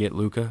to get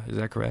Luka. Is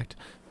that correct?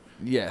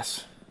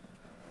 Yes.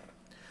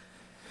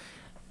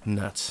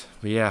 Nuts.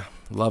 But yeah,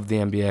 love the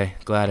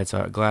NBA. Glad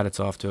it's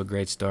off to a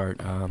great start.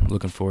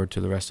 Looking forward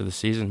to the rest of the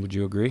season. Would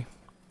you agree?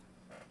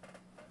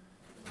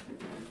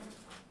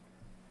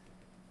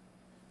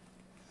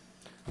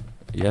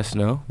 Yes,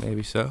 no,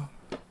 maybe so.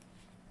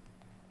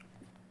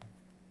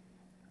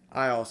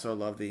 I also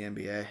love the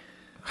NBA.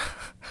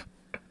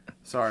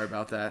 Sorry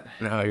about that.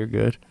 No, you're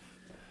good.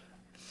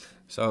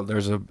 So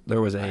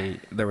there was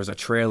a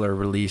trailer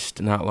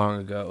released not long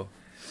ago.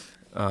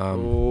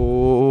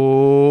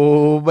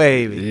 Oh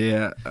baby.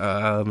 Yeah.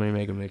 Let me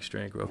make a mixed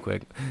drink real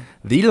quick.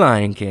 The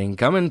Lion King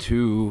coming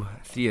to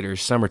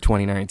theaters summer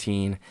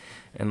 2019,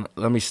 and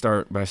let me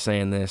start by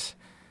saying this: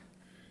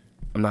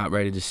 I'm not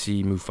ready to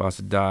see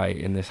Mufasa die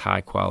in this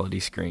high quality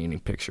screening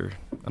picture.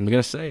 I'm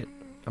gonna say it.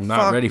 I'm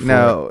not ready for it.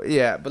 No,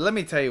 yeah, but let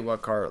me tell you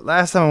what, Carl.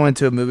 Last time I went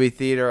to a movie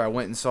theater, I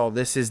went and saw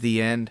This Is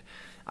the End.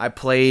 I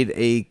played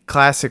a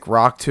classic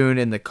rock tune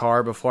in the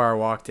car before I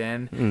walked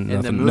in.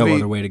 No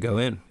other way to go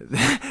in.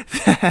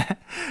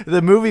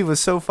 The movie was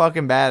so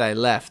fucking bad I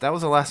left. That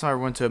was the last time I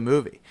went to a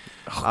movie.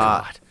 Oh,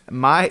 God.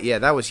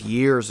 That was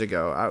years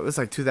ago. It was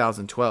like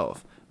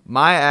 2012.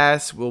 My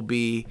ass will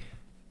be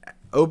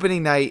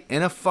opening night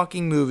in a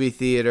fucking movie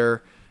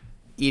theater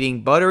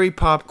eating buttery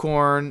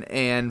popcorn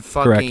and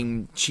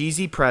fucking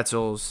cheesy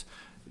pretzels,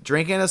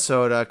 drinking a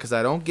soda because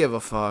I don't give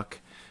a fuck,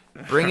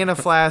 bringing a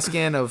flask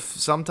in of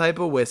some type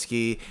of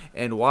whiskey,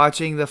 and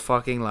watching the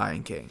fucking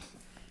Lion King.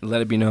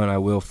 Let it be known I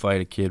will fight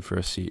a kid for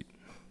a seat.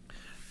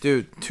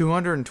 Dude,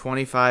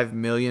 225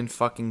 million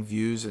fucking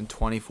views in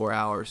 24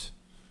 hours.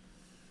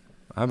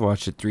 I've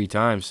watched it 3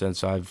 times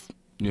since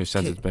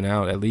it's been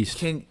out, at least.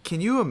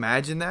 Can you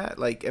imagine that?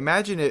 Like,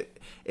 imagine it.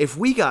 If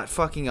we got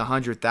fucking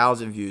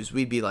 100,000 views,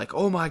 we'd be like,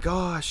 oh my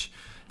gosh,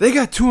 they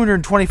got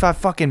 225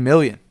 fucking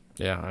million.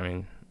 Yeah, I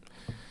mean,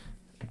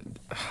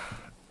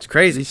 it's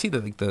crazy. You see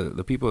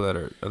the people that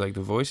are like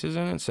the voices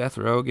in it: Seth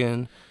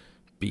Rogen,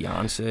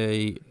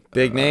 Beyonce,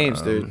 big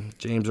names, dude.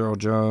 James Earl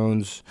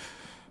Jones.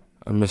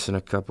 I'm missing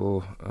a couple.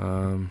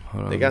 Hold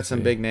on, they got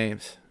some big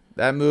names.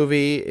 That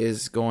movie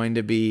is going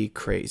to be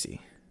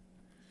crazy.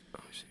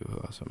 Let me see who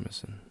else I'm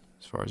missing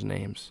as far as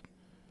names.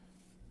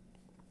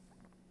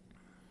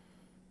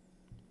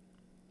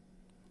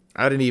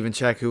 I didn't even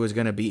check who was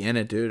going to be in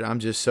it, dude. I'm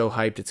just so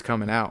hyped it's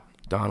coming out.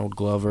 Donald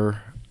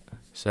Glover,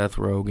 Seth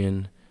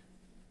Rogen,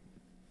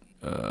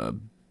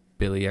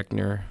 Billy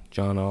Eichner,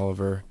 John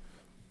Oliver,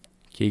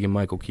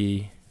 Keegan-Michael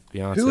Key,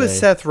 Beyonce. Who is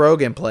Seth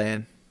Rogen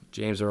playing?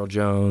 James Earl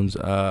Jones.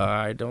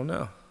 I don't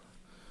know.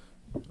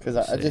 Because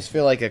I just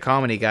feel like a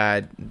comedy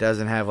guy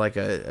doesn't have like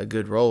a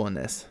good role in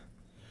this.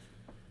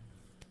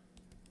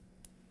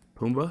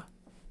 Pumbaa?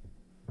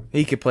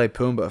 He could play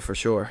Pumbaa for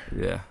sure.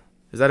 Yeah.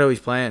 Is that who he's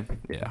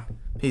playing? Yeah.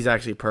 He's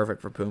actually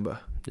perfect for Pumbaa.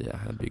 Yeah,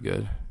 that'd be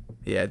good.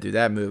 Yeah, dude,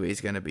 that movie is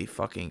gonna be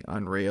fucking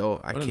unreal.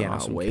 I What an cannot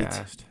awesome wait.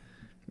 cast.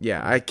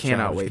 Yeah, I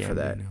cannot Childish wait for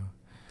that. Gambino.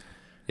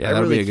 Yeah,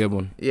 that'll be a good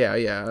one.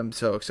 Yeah, I'm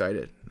so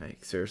excited.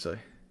 Like, seriously.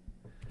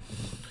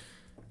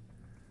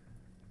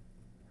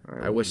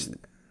 I wish.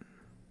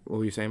 What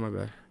were you saying, my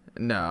bad?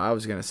 No, I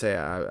was gonna say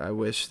I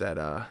wish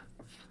that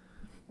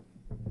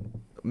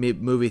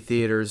movie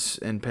theaters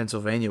in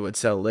Pennsylvania would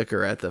sell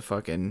liquor at the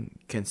fucking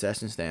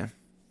concession stand.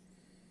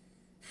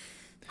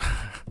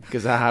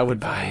 Because I would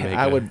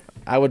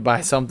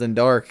buy something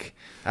dark.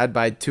 I'd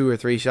buy 2 or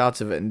 3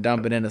 shots of it and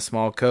dump it in a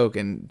small Coke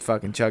and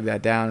fucking chug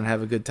that down and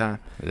have a good time.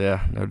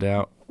 Yeah, no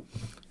doubt.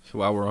 So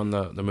while we're on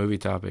the movie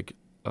topic,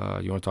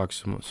 you want to talk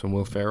some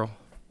Will Ferrell?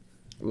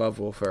 Love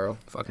Will Ferrell.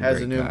 Fucking has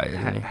great a new guy,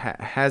 isn't he?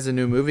 has a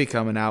new movie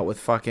coming out with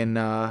fucking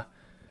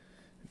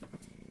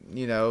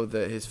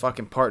his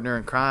fucking partner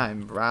in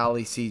crime,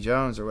 Riley C.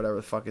 Jones or whatever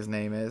the fuck his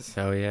name is.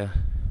 Oh yeah.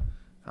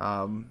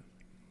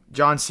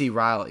 John C.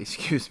 Riley,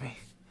 excuse me.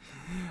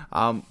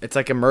 It's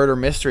like a murder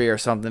mystery or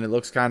something. It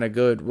looks kind of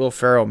good. Will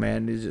Ferrell,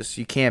 man,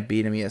 you can't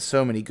beat him. He has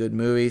so many good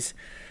movies.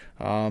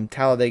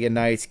 Talladega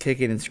Nights,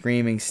 Kicking and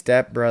Screaming,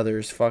 Step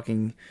Brothers,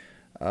 fucking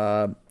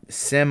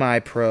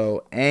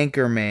Semi-Pro,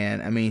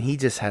 Anchorman. I mean, he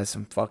just has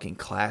some fucking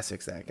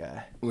classics, that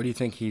guy. What do you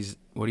think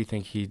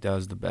he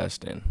does the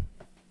best in,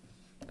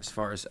 as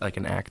far as like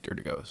an actor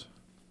goes?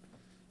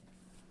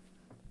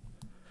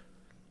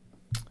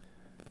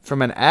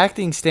 From an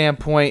acting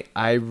standpoint,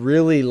 I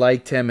really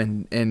liked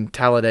him in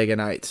Talladega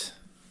Nights.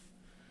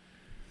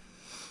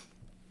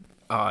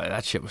 Oh,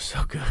 that shit was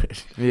so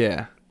good.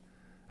 Yeah.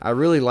 I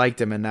really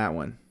liked him in that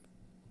one.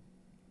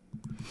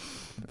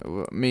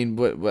 I mean,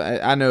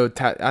 I know.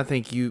 I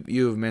think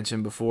you have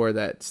mentioned before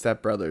that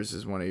Step Brothers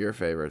is one of your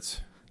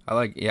favorites. I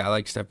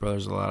like Step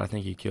Brothers a lot. I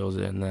think he kills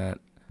it in that.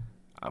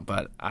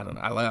 But I don't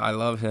know. I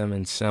love him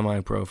in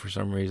Semi-Pro for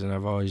some reason.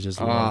 I've always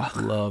just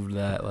loved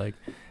that. Like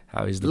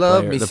how he's the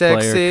player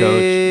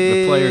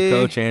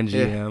coach and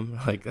GM.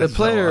 Yeah. Like that's the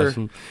player. So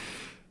awesome.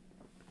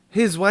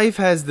 His wife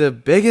has the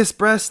biggest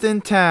breast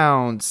in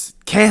town.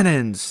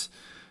 Cannons.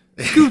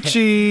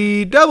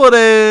 Gucci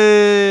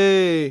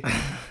Doubleday.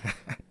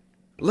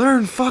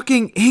 Learn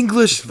fucking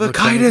English,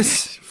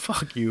 Vacitis.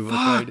 Fuck you,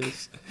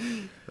 Vacitis.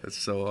 That's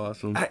so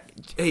awesome.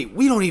 Hey,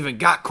 we don't even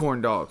got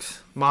corn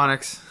dogs,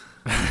 Monix.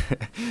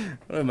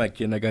 What am I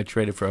kidding? I got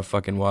traded for a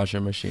fucking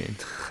washing machine.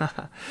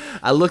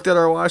 I looked at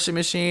our washing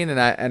machine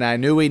and I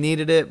knew we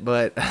needed it,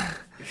 but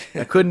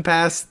I couldn't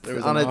pass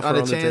on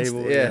a chance.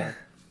 Table, yeah.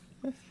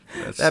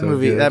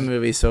 That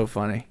movie's so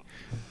funny.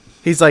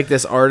 He's like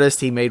this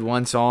artist. He made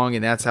one song,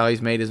 and that's how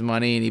he's made his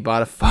money. And he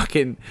bought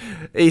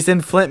he's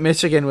in Flint,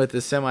 Michigan with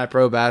the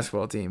Semi-Pro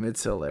basketball team.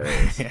 It's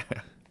hilarious. Yeah,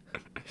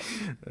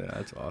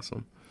 that's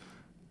awesome.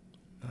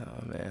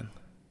 Oh, man.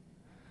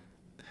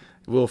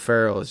 Will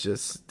Ferrell is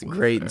just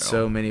great in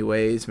so many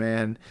ways,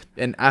 man.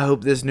 And I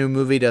hope this new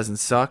movie doesn't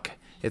suck.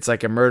 It's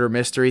like a murder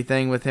mystery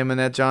thing with him and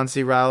that John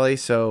C. Reilly.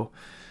 So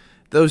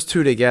those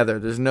two together,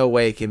 there's no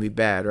way it can be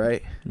bad,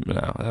 right?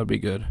 No, that would be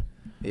good.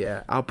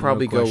 Yeah, I'll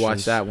probably go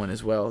watch that one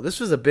as well.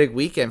 This was a big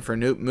weekend for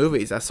new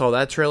movies. I saw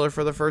that trailer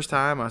for the first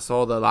time. I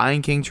saw the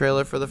Lion King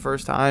trailer for the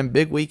first time.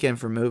 Big weekend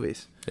for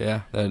movies.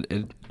 Yeah,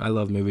 I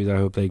love movies. I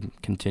hope they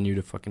continue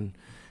to fucking,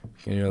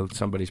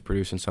 somebody's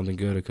producing something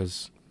good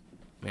because,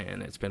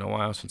 man, it's been a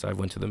while since I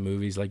went to the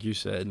movies, like you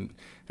said, and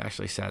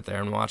actually sat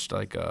there and watched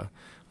like a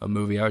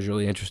movie I was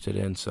really interested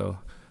in. So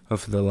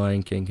hopefully the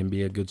Lion King can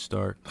be a good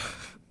start.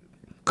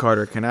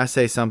 Carter, can I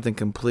say something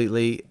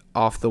completely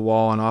off the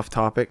wall and off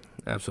topic?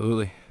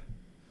 Absolutely.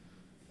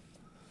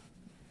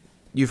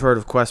 You've heard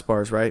of Quest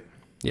bars, right?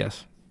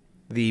 Yes.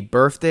 The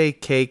birthday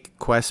cake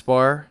Quest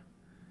bar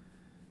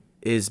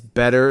is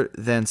better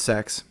than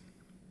sex.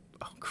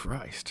 Oh,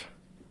 Christ.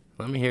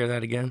 Let me hear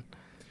that again.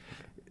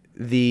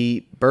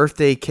 The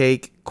birthday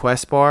cake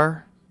Quest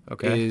bar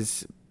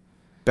is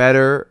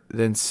better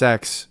than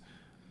sex.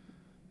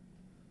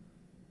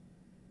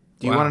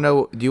 Do you want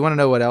to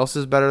know what else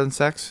is better than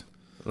sex?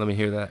 Let me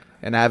hear that.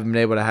 And I haven't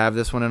been able to have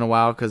this one in a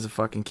while because of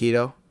fucking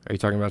keto. Are you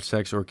talking about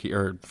sex or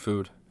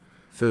food?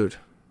 Food.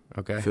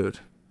 Okay. Food.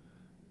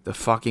 The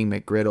fucking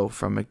McGriddle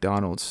from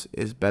McDonald's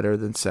is better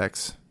than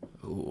sex.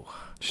 Ooh.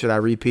 Should I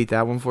repeat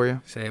that one for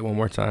you? Say it one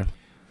more time.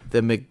 The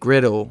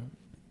McGriddle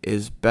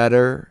is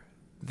better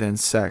than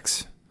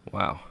sex.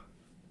 Wow.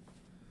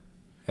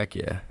 Heck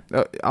yeah.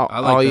 I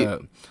like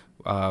the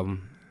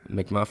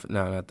McMuffin.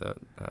 No, not the.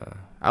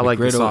 I like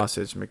the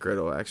sausage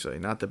McGriddle, actually,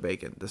 not the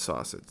bacon. The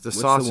sausage. The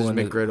sausage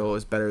McGriddle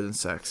is better than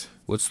sex.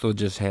 What's the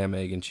just ham,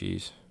 egg, and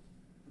cheese,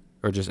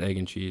 or just egg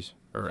and cheese,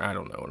 or I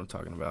don't know what I'm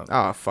talking about.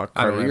 Oh fuck,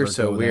 Carter, you're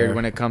so weird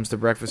when it comes to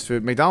breakfast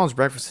food. McDonald's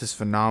breakfast is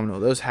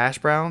phenomenal. Those hash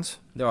browns.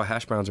 No,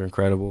 hash browns are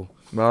incredible.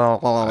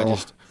 I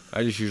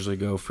just usually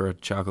go for a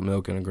chocolate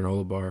milk and a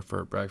granola bar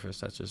for breakfast.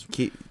 That's just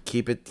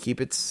keep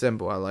it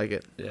simple. I like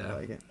it. Yeah, I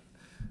like it.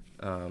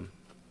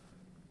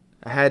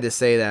 I had to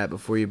say that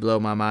before you blow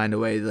my mind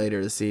away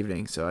later this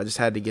evening, so I just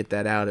had to get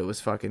that out. It was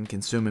fucking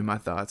consuming my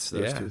thoughts.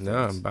 Those two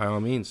things. By all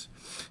means.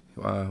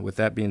 With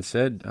that being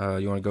said,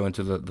 you want to go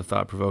into the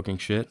thought-provoking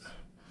shit?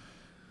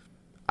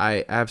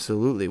 I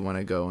absolutely want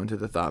to go into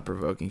the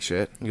thought-provoking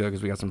shit. Yeah,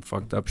 because we got some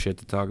fucked up shit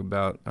to talk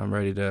about. I'm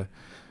ready to.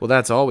 Well,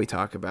 that's all we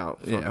talk about.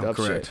 Yeah, Fucked up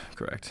correct, shit.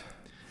 correct.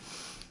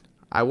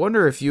 I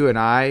wonder if you and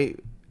I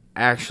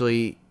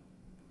actually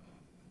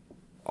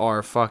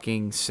are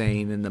fucking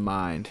sane in the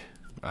mind.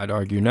 I'd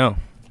argue no.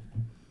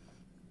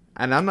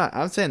 And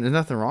I'm saying there's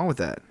nothing wrong with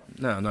that.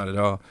 No, not at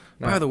all.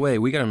 No. By the way,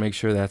 we got to make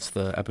sure that's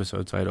the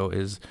episode title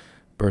is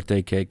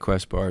Birthday Cake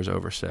Quest Bars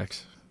Over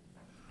Sex.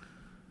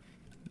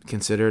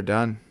 Consider it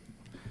done.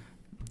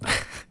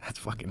 That's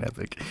fucking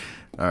epic.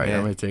 All right, Yeah.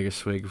 I'm going to take a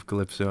swig of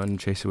Calypso and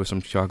chase it with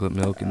some chocolate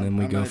milk, and then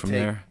we go from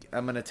there.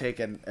 I'm going to take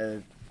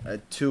a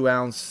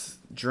 2-ounce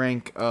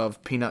drink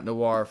of Pinot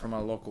Noir from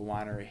our local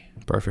winery.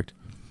 Perfect.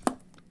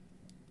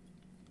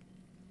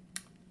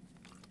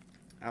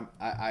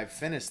 I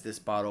finished this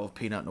bottle of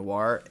Pinot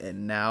Noir,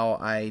 and now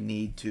I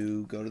need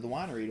to go to the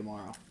winery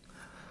tomorrow.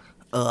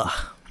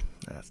 Ugh.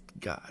 That's,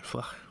 God,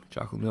 fuck.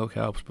 Chocolate milk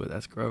helps, but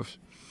that's gross.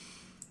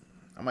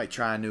 I might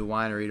try a new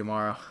winery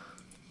tomorrow.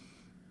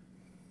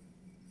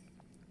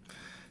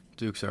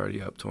 Duke's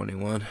already up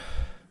 21.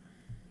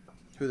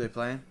 Who are they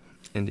playing?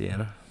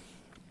 Indiana.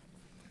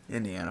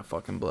 Indiana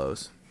fucking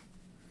blows.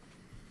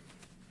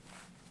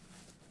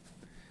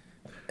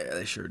 Yeah,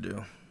 they sure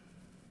do.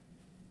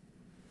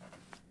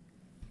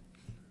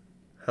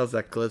 How's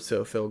that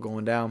Calypso feel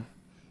going down?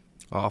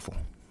 Awful.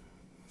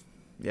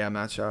 Yeah, I'm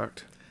not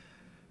shocked.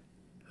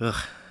 Ugh.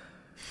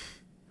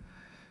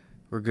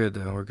 We're good,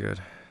 though. We're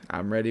good.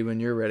 I'm ready when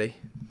you're ready.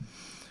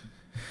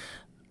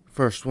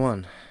 First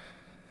one.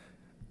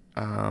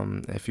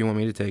 If you want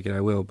me to take it,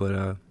 I will.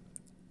 But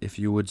if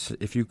you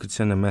could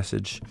send a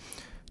message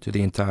to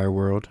the entire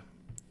world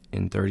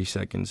in 30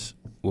 seconds,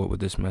 what would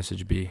this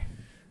message be?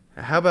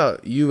 How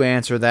about you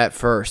answer that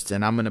first,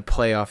 and I'm going to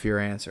play off your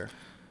answer.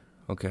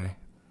 Okay.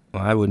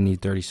 Well, I wouldn't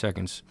need 30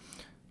 seconds.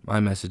 My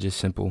message is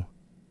simple.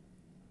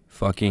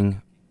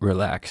 Fucking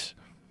relax.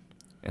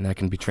 And that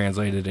can be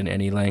translated in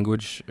any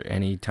language,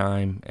 any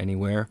time,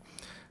 anywhere.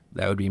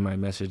 That would be my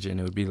message, and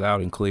it would be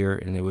loud and clear,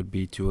 and it would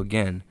be to,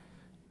 again,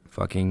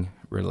 fucking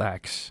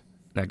relax.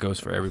 That goes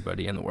for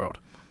everybody in the world.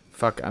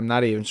 Fuck, I'm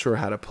not even sure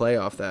how to play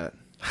off that.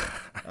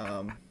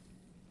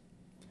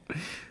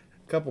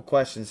 Couple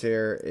questions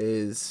here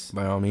is,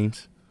 By all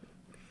means.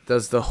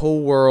 does the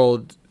whole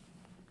world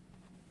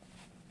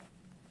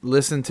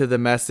listen to the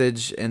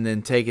message and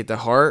then take it to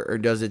heart, or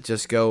does it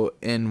just go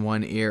in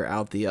one ear,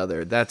 out the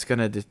other? That's going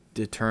to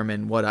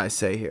determine what I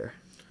say here.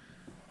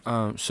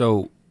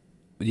 So,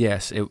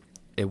 yes,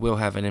 it will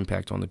have an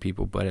impact on the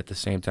people, but at the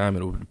same time,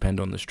 it will depend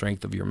on the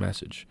strength of your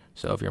message.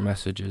 So if your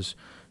message is,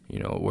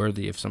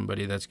 worthy of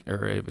somebody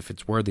or if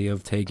it's worthy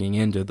of taking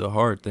into the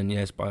heart, then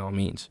yes, by all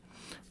means.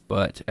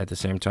 But at the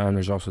same time,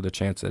 there's also the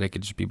chance that it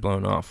could just be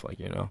blown off,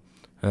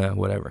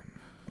 whatever.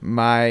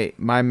 My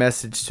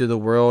message to the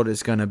world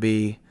is going to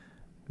be,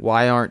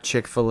 why aren't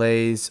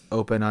Chick-fil-A's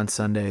open on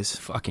Sundays?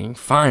 Fucking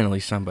finally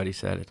somebody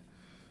said it.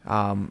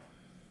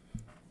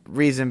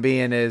 Reason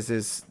being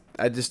is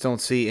I just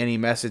don't see any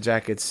message I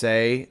could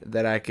say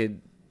that I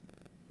could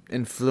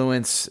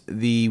influence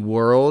the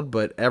world,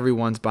 but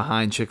everyone's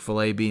behind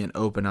Chick-fil-A being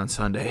open on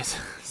Sundays.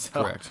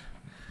 So, Correct.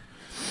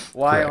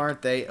 why Correct.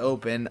 aren't they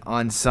open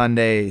on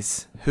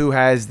Sundays? Who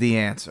has the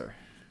answer?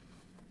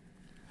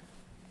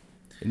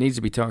 It needs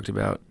to be talked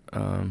about.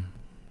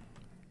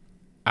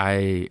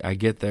 I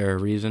get their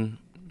reason.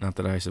 Not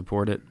that I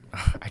support it.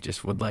 I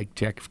just would like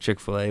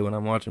Chick-fil-A when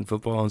I'm watching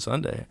football on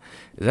Sunday.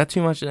 Is that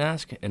too much to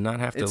ask and not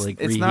have to It's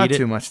reheat not it?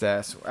 too much to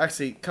ask.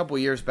 Actually, a couple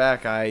years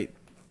back,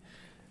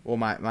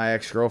 my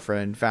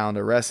ex-girlfriend found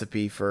a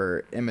recipe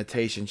for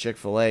imitation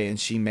Chick-fil-A, and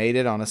she made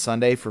it on a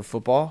Sunday for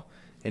football,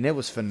 and it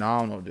was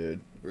phenomenal,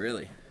 dude.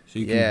 Really? So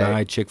you Yeah. can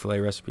buy Chick-fil-A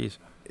recipes?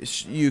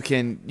 You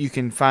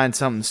can find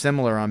something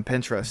similar on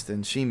Pinterest,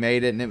 and she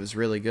made it, and it was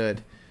really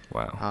good.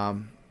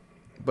 Wow.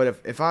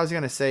 But if I was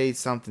gonna say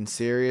something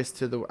serious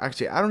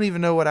actually, I don't even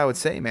know what I would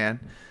say,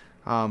 man.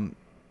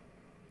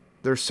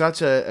 There's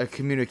such a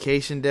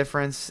communication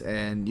difference,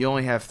 and you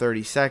only have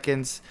 30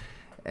 seconds,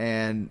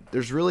 and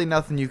there's really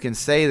nothing you can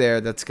say there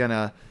that's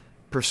gonna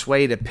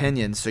persuade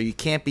opinions. So you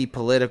can't be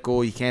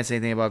political. You can't say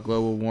anything about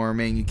global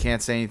warming. You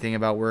can't say anything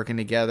about working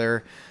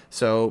together.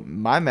 So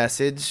my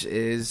message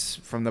is,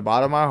 from the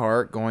bottom of my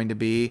heart, going to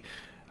be,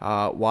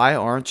 why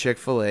aren't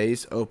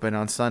Chick-fil-A's open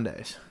on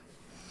Sundays?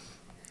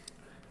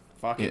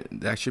 Fuck it.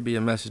 That should be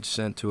a message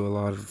sent to a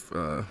lot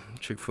of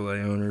Chick-fil-A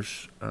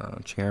owners,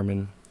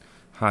 chairmen,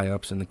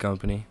 high-ups in the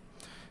company.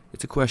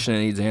 It's a question that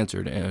needs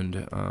answered,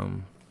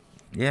 and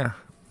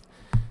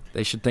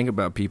they should think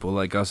about people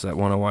like us that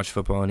want to watch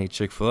football and eat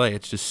Chick-fil-A.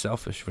 It's just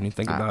selfish when you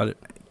think about it.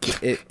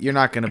 You're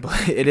not gonna.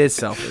 It is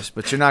selfish,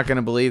 but you're not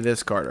gonna believe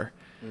this, Carter.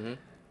 Mm-hmm.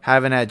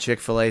 Haven't had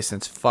Chick-fil-A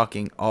since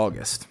fucking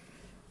August.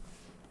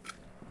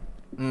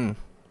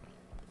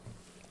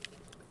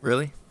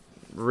 Really?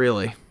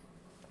 Really.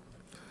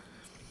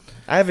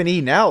 I haven't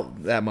eaten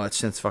out that much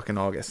since fucking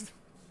August.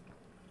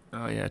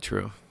 Oh, yeah,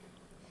 true.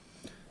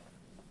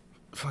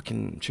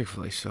 Fucking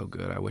Chick-fil-A's so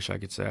good. I wish I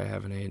could say I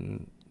haven't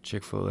eaten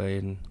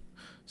Chick-fil-A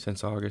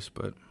since August,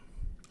 but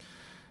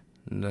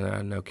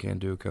No can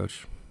do,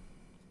 coach.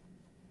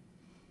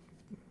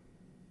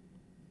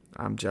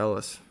 I'm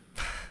jealous.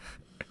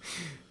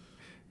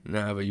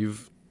 No, but you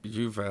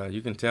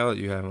can tell that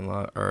you haven't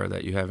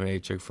that you haven't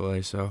ate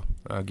Chick-fil-A, so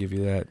I'll give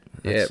you that.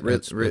 It's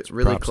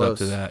really props close up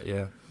to that.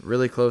 Yeah,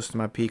 really close to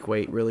my peak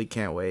weight. Really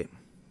can't wait.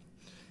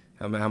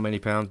 How many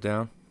pounds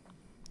down?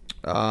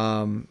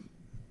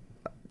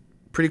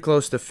 Pretty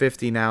close to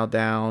 50 now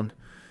down.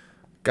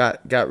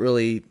 Got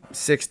really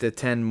 6 to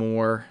 10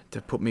 more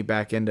to put me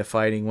back into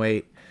fighting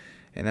weight.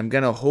 And I'm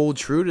going to hold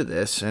true to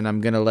this, and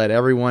I'm going to let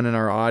everyone in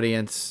our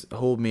audience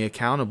hold me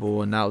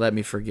accountable and not let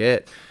me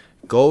forget.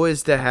 Goal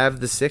is to have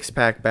the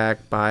six-pack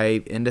back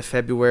by end of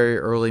February,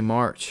 early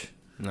March.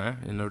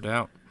 No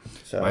doubt.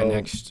 So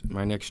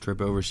My next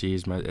trip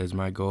overseas,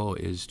 my goal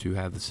is to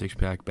have the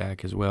six-pack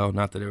back as well.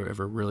 Not that it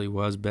ever really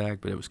was back,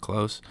 but it was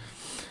close.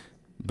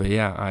 But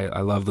yeah,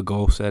 I love the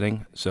goal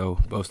setting. So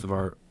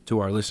to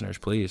our listeners,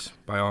 please,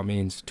 by all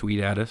means,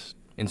 tweet at us,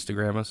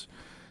 Instagram us.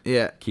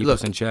 Yeah, Keep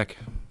us in check.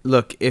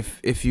 Look,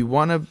 if you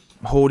want to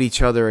hold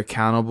each other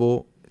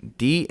accountable,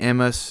 DM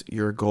us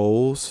your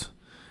goals,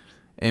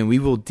 and we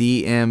will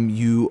DM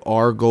you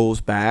our goals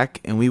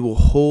back, and we will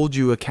hold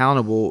you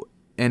accountable.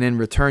 And in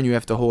return, you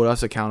have to hold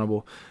us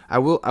accountable. I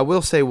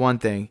will say one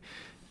thing: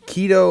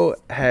 keto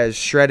has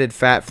shredded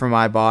fat from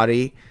my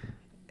body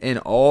in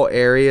all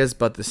areas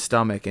but the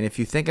stomach. And if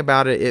you think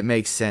about it, it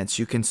makes sense.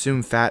 You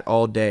consume fat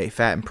all day,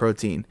 fat and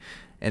protein.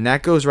 And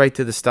that goes right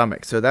to the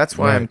stomach. So that's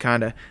why I'm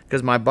kind of,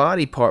 because my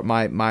body part,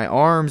 my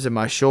arms and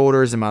my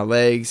shoulders and my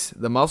legs,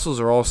 the muscles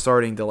are all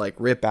starting to like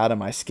rip out of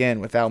my skin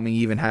without me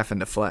even having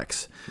to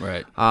flex.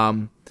 Right.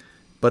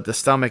 But the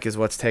stomach is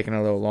what's taking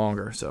a little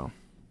longer. So.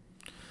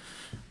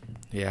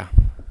 Yeah.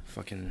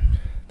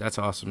 That's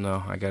awesome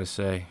though. I gotta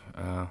say,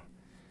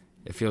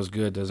 it feels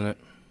good, doesn't it?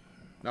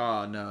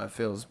 Oh no, it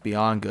feels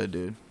beyond good,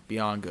 dude.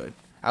 Beyond good.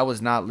 I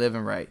was not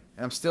living right.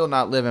 I'm still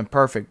not living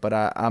perfect, but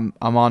I'm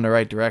on the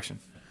right direction.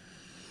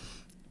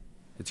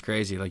 It's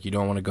crazy. Like, you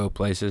don't want to go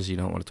places. You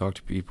don't want to talk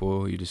to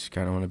people. You just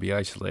kind of want to be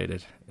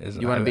isolated.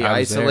 You want to be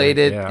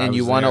isolated, and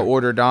you want to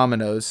order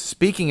Domino's.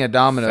 Speaking of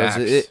Domino's,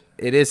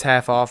 it is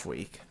half off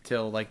week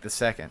till like the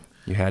 2nd.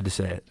 You had to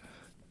say it.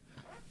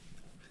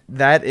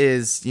 That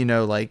is,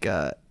 like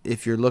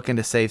if you're looking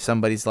to save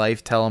somebody's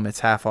life, tell them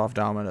it's half off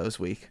Domino's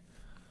week.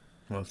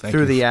 Well, thank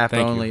Through you. the app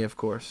Thank only, you. of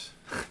course.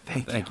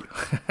 Thank you.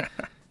 you.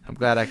 I'm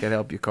glad I could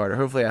help you, Carter.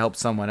 Hopefully I helped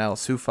someone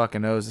else. Who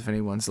fucking knows if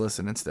anyone's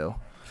listening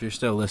still. If you're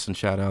still listening,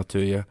 shout out to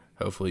you.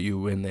 Hopefully you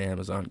win the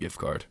Amazon gift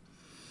card.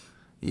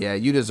 Yeah,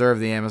 you deserve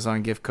the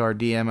Amazon gift card.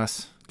 DM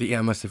us.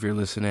 DM us if you're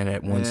listening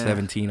at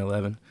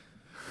 11711.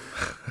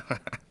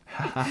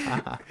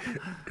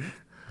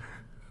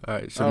 All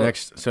right,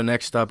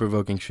 next stop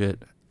provoking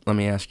shit. Let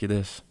me ask you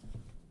this.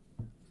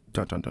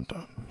 Dun, dun, dun,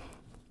 dun.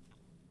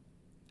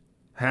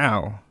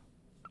 How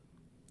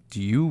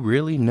do you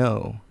really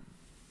know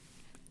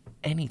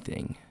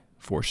anything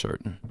for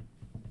certain?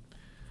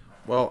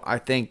 Well, I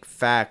think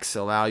facts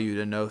allow you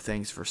to know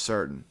things for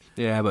certain.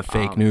 Yeah, but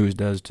fake news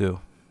does too.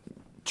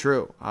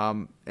 True.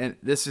 And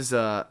this is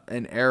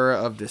an era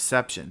of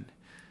deception.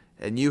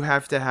 And you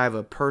have to have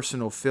a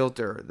personal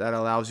filter that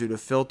allows you to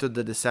filter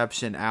the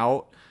deception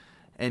out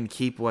and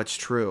keep what's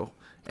true.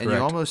 And Correct.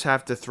 You almost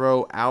have to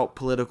throw out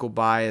political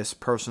bias,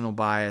 personal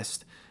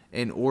bias,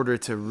 in order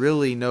to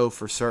really know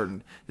for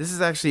certain. This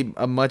is actually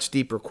a much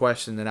deeper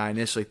question than I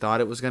initially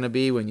thought it was going to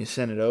be when you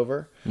sent it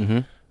over.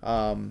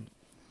 Mm-hmm.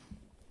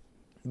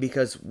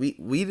 Because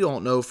we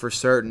don't know for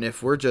certain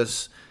if we're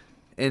just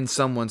in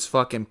someone's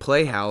fucking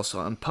playhouse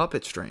on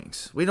puppet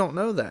strings. We don't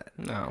know that.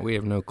 No, we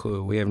have no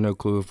clue. We have no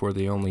clue if we're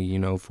the only,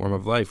 form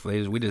of life.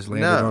 We just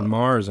landed on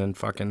Mars, and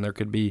fucking there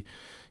could be,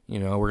 we're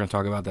going to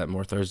talk about that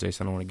more Thursday,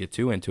 so I don't want to get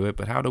too into it,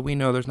 but how do we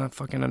know there's not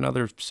fucking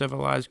another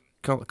civilized,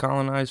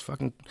 colonized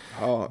fucking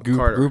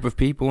group of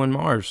people in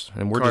Mars,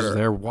 and we're just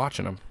there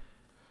watching them?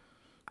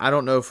 I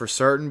don't know for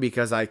certain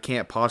because I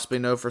can't possibly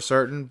know for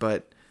certain,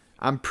 but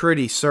I'm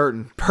pretty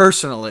certain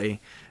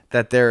personally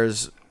that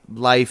there's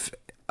life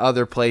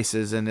other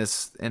places in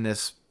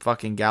this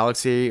fucking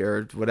galaxy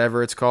or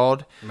whatever it's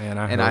called. Man,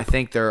 I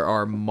think there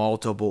are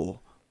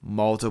multiple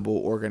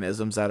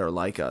organisms that are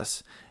like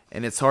us.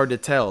 And it's hard to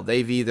tell.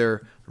 They've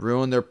either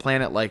ruined their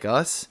planet like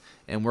us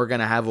and we're going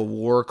to have a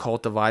war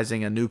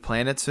cultivating a new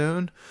planet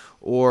soon,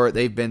 or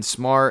they've been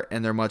smart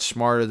and they're much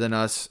smarter than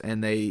us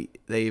and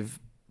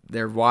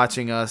they're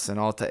watching us and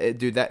all.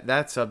 Dude,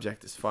 that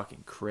subject is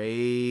fucking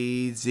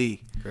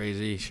crazy.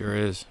 Crazy, sure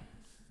is.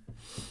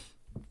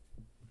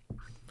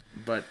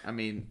 But I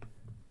mean,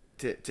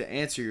 to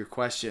answer your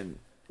question,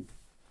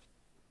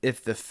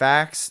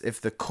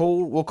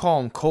 we'll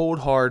call them cold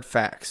hard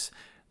facts.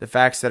 The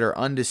facts that are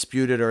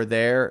undisputed are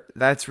there.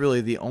 That's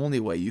really the only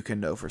way you can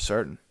know for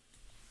certain.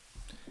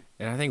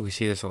 And I think we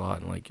see this a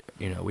lot. And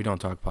we don't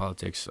talk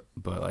politics,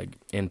 but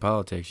in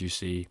politics, you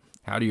see,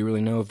 how do you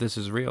really know if this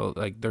is real?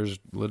 There's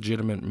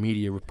legitimate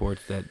media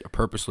reports that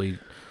purposely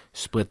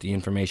split the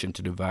information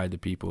to divide the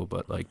people,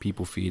 but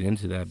people feed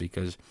into that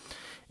because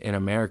in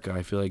America,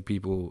 I feel like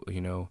people,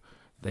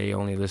 they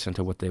only listen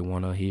to what they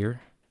want to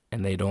hear.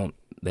 and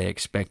they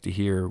expect to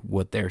hear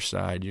what their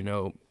side,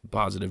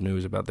 positive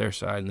news about their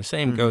side. And the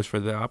same goes for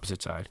the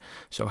opposite side.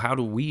 So how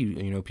do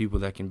we, people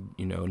that can,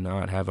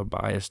 not have a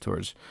bias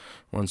towards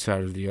one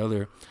side or the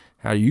other,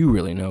 how do you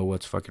really know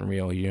what's fucking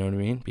real? You know what I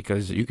mean?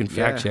 Because you can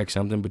fact check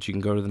something, but you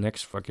can go to the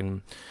next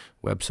fucking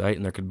website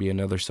and there could be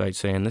another site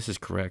saying this is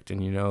correct.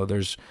 And,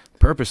 there's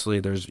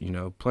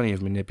plenty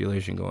of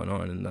manipulation going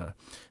on in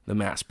the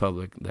mass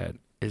public that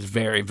is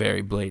very,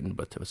 very blatant,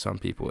 but to some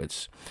people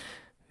it's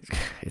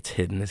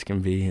hidden as can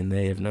be, and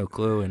they have no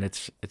clue. And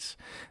it's.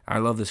 I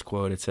love this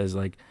quote. It says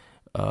like,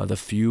 the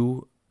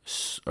few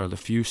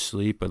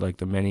sleep, but like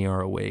the many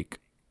are awake,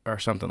 or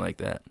something like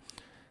that.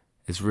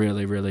 It's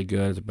really, really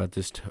good. It's about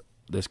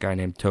this guy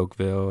named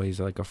Tocqueville.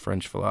 He's like a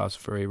French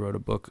philosopher. He wrote a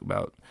book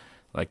about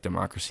like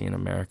democracy in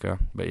America.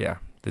 But yeah,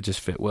 they just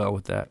fit well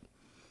with that.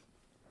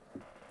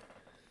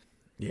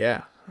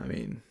 Yeah, I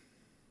mean,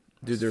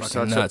 dude, there's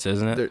fucking nuts,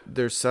 isn't it?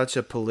 There's such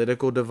a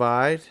political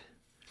divide.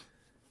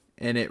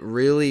 And it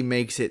really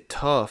makes it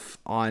tough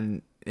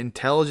on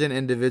intelligent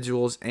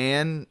individuals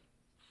and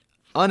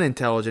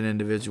unintelligent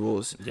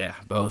individuals. Yeah,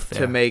 both.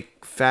 To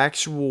make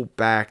factual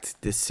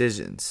backed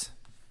decisions.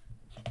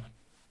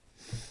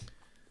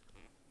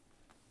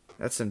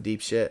 That's some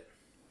deep shit.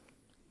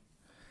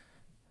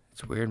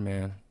 It's weird,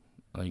 man.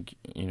 Like,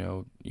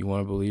 you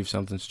want to believe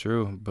something's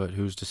true, but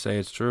who's to say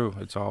it's true?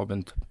 It's all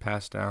been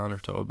passed down or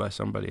told by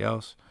somebody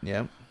else.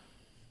 Yeah.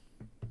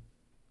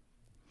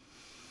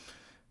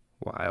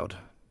 Wild.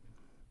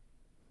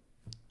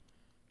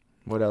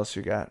 What else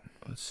you got?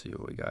 Let's see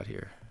what we got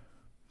here.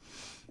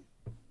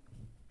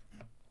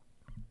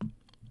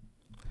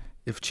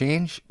 If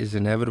change is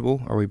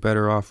inevitable, are we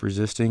better off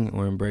resisting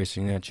or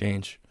embracing that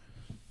change?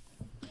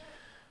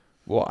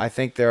 Well, I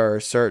think there are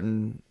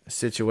certain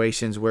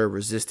situations where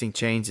resisting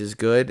change is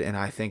good, and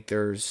I think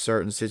there's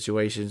certain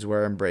situations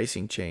where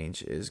embracing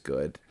change is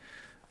good.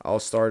 I'll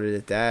start it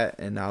at that,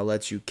 and I'll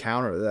let you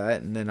counter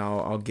that, and then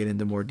I'll get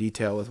into more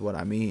detail with what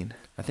I mean.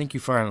 I think you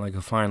find like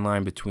a fine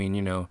line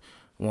between,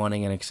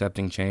 wanting and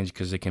accepting change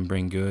because it can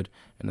bring good,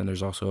 and then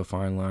there's also a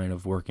fine line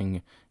of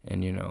working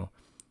and,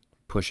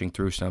 pushing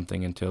through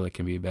something until it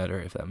can be better,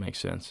 if that makes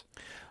sense.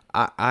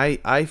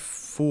 I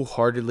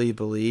full-heartedly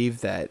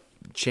believe that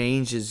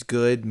change is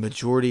good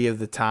majority of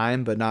the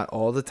time, but not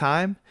all the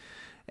time.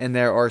 And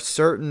there are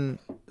certain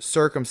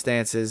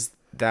circumstances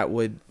that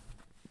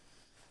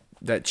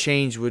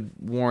change would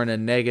warrant a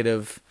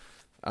negative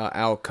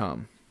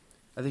outcome.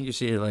 I think you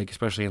see it like,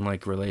 especially in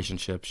like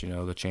relationships,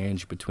 the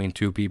change between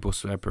two people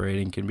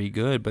separating can be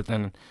good, but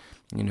then,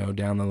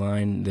 down the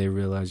line they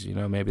realize,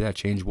 maybe that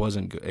change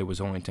wasn't good. It was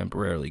only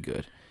temporarily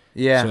good.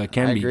 Yeah. So it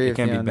can be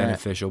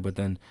beneficial, but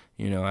then,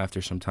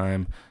 after some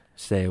time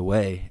stay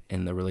away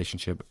in the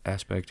relationship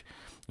aspect,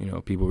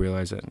 people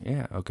realize that,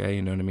 yeah, okay,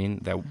 you know what I mean?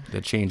 That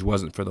the change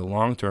wasn't for the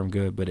long-term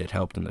good, but it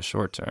helped in the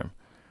short term,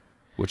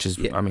 which is,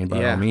 by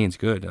all means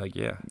good. Like,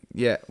 yeah.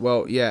 Yeah.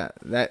 Well, yeah,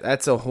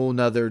 that's a whole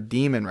nother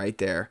demon right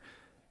there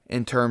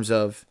in terms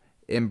of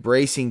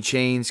embracing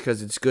change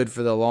because it's good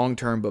for the long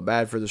term, but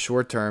bad for the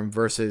short term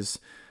versus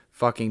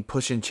fucking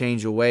pushing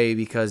change away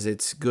because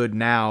it's good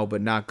now,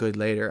 but not good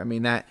later. I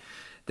mean,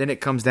 then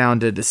it comes down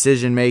to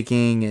decision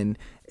making, and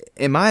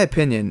in my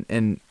opinion,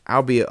 and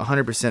I'll be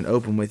 100%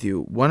 open with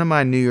you, one of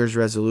my New Year's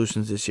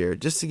resolutions this year,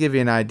 just to give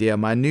you an idea,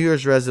 my New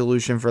Year's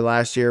resolution for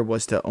last year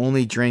was to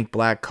only drink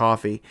black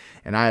coffee,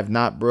 and I have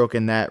not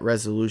broken that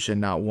resolution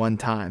not one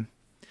time.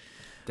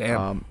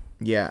 Damn.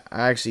 Yeah,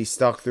 I actually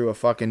stuck through a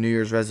fucking New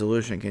Year's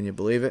resolution. Can you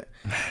believe it?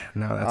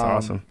 No, that's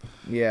awesome.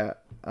 Yeah.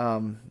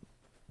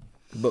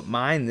 But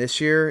mine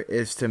this year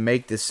is to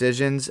make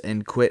decisions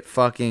and quit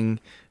fucking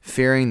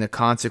fearing the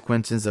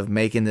consequences of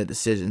making the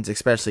decisions,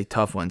 especially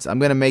tough ones. I'm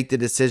going to make the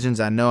decisions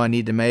I know I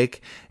need to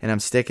make, and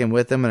I'm sticking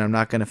with them, and I'm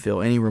not going to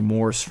feel any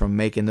remorse from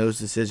making those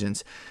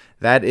decisions.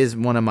 That is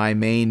one of my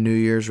main New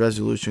Year's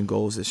resolution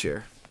goals this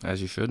year. As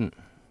you shouldn't.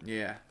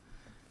 Yeah.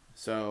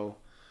 So,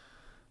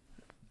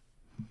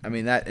 I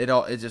mean,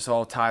 it just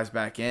all ties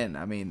back in.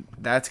 I mean,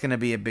 that's going to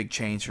be a big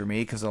change for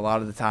me because a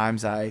lot of the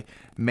times I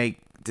make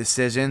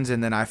decisions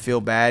and then I feel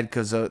bad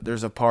because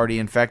there's a party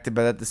infected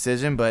by that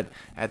decision. But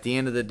at the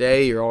end of the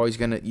day, you're always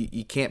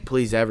you can't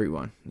please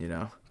everyone,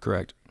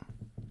 Correct.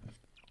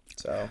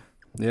 So.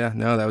 Yeah,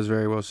 no, that was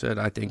very well said.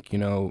 I think,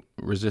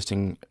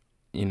 resisting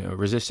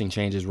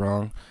change is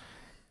wrong,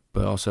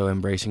 but also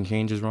embracing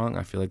change is wrong.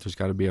 I feel like there's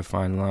got to be a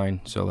fine line.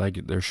 So,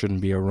 like, there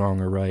shouldn't be a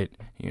wrong or right.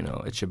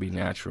 It should be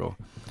natural.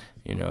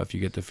 If you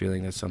get the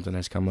feeling that something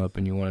has come up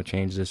and you want to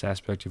change this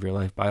aspect of your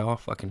life, by all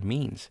fucking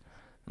means.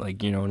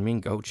 Like, you know what I mean?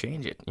 Go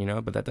change it,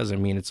 But that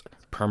doesn't mean it's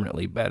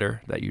permanently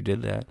better that you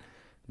did that.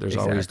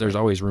 There's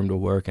always room to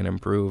work and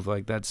improve.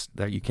 Like, that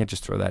you can't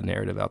just throw that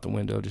narrative out the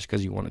window just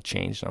because you want to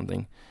change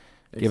something.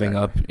 Exactly. Giving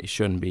up, it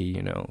shouldn't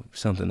be,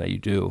 something that you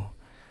do.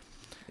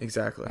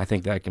 Exactly. I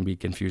think that can be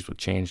confused with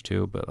change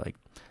too, but like,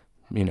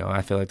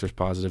 I feel like there's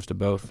positives to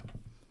both.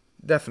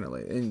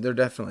 Definitely. And there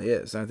definitely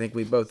is. I think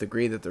we both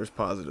agree that there's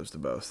positives to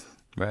both.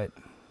 Right.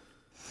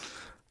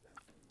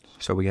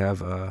 So we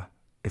have,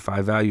 if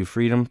I value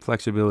freedom,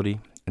 flexibility,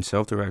 and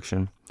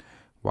self-direction,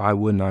 Why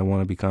wouldn't I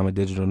want to become a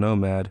digital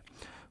nomad?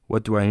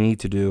 What do I need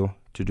to do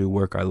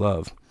work I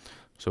love?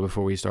 So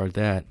before we start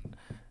that,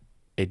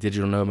 a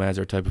digital nomads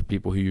are a type of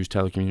people who use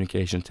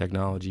telecommunication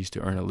technologies to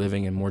earn a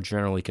living and more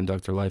generally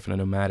conduct their life in a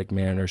nomadic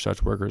manner.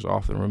 Such workers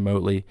often work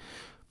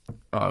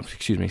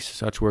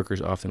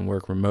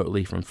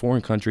remotely from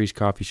foreign countries,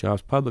 coffee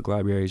shops, public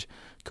libraries,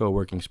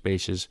 co-working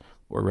spaces,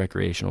 or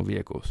recreational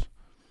vehicles.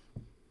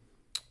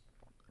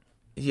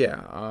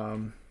 Yeah,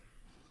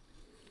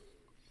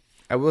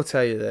 I will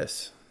tell you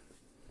this.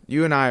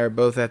 You and I are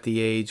both at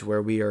the age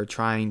where we are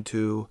trying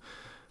to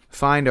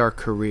find our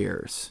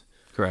careers.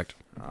 Correct.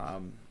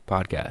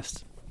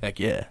 Podcasts. Heck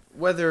yeah.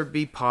 Whether it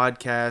be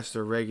podcasts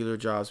or regular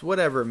jobs,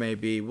 whatever it may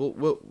be,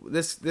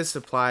 this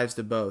applies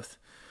to both.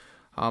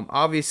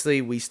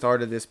 Obviously, we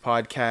started this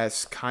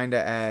podcast kind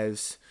of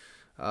as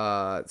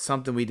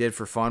something we did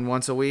for fun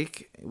once a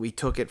week. We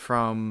took it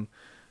from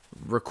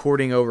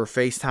recording over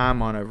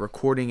FaceTime on a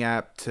recording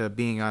app to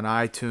being on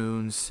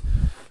iTunes.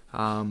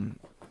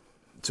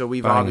 So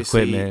we've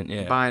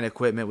buying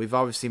equipment. We've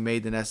obviously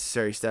made the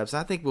necessary steps.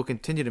 I think we'll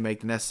continue to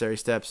make the necessary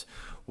steps.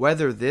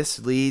 Whether this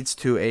leads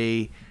to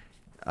a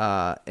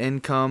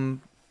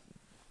income,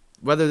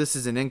 whether this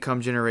is an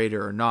income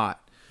generator or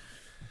not,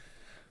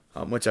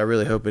 which I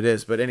really hope it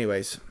is. But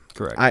anyways,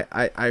 correct.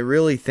 I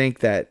really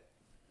think that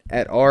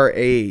at our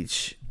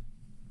age,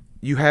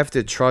 you have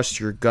to trust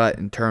your gut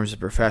in terms of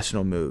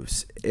professional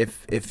moves.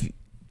 If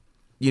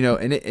you know,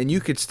 and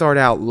you could start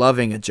out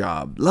loving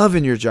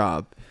your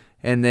job,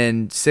 and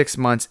then 6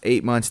 months,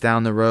 8 months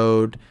down the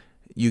road,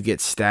 you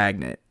get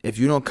stagnant. If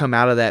you don't come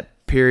out of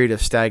that period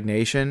of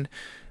stagnation,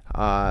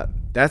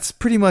 that's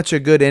pretty much a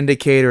good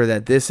indicator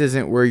that this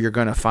isn't where you're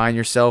going to find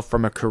yourself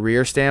from a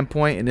career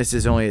standpoint, and this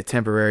is only a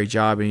temporary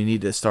job, and you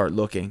need to start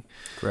looking.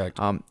 Correct.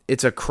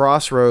 It's a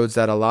crossroads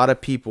that a lot of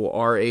people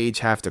our age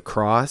have to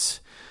cross,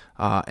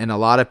 and a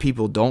lot of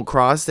people don't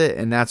cross it,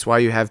 and that's why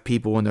you have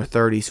people in their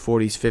 30s,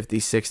 40s, 50s,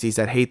 60s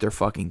that hate their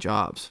fucking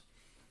jobs.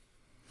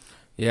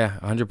 Yeah,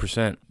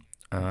 100%.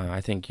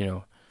 I think,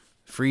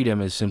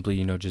 freedom is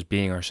simply, just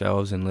being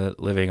ourselves and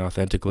living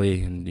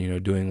authentically and,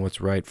 doing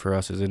what's right for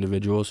us as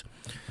individuals.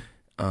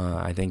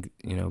 I think,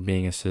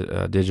 being a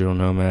digital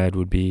nomad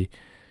would be,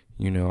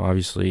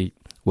 obviously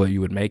what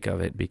you would make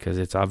of it, because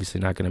it's obviously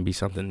not going to be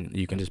something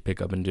you can just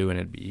pick up and do and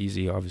it'd be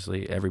easy.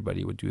 Obviously,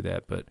 everybody would do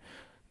that, but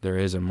there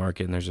is a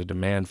market and there's a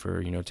demand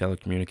for,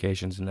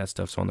 telecommunications, and that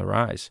stuff's on the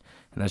rise.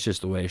 And that's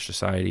just the way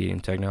society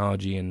and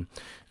technology and,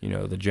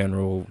 the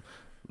general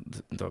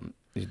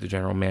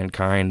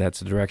mankind,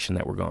 that's the direction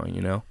that we're going,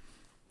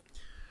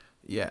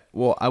 Yeah.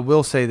 Well, I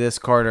will say this,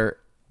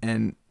 Carter,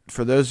 and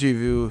for those of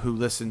you who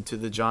listened to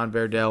the John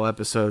Bardell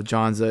episode,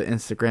 John's an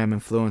Instagram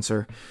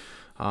influencer.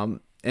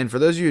 And for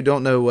those of you who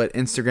don't know what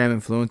Instagram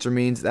influencer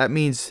means, that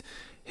means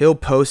he'll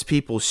post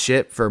people's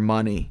shit for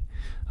money.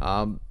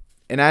 And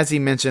as he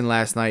mentioned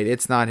last night,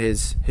 it's not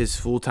his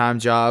full-time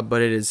job,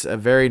 but it is a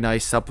very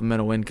nice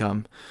supplemental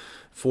income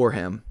for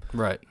him.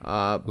 Right.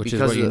 Which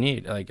is what you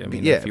need. Like, I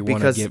mean, if you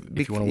want to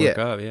work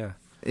up, yeah.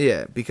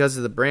 Yeah, because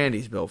of the brand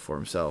he's built for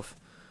himself.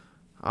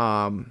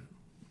 But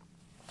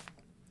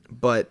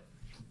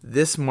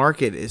this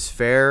market is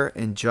fair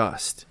and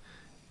just.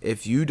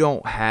 If you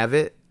don't have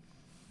it,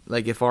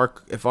 like if our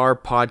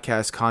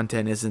podcast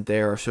content isn't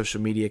there, our social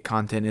media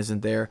content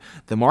isn't there,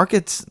 the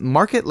market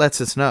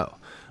lets us know.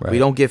 Right. We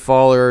don't get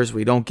followers,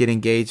 we don't get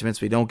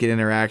engagements, we don't get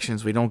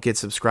interactions, we don't get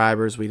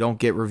subscribers, we don't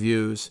get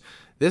reviews.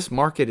 This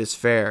market is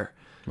fair.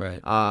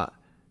 Right.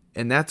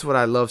 And that's what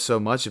I love so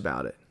much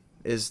about it,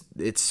 is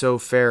it's so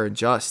fair and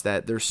just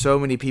that there's so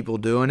many people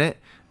doing it,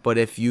 but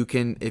if you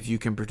can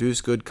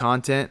produce good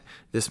content,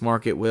 this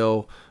market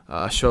will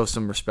show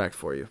some respect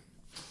for you.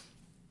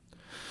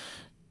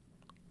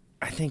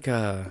 I think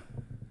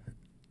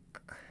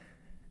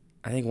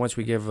once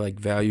we give like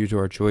value to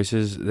our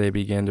choices, they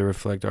begin to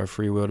reflect our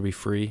free will to be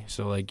free.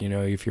 So like,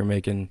 if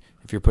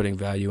you're putting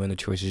value in the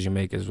choices you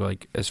make,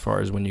 as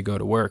far as when you go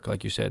to work,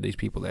 like you said, these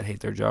people that hate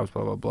their jobs,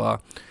 blah, blah, blah.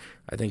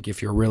 I think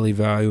if you're really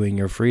valuing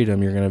your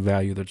freedom, you're going to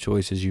value the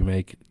choices you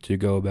make to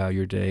go about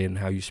your day and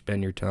how you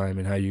spend your time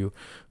and how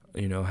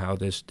how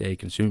this day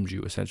consumes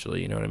you,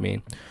 essentially. You know what I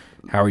mean?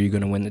 How are you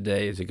going to win the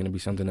day? Is it going to be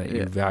something that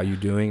you value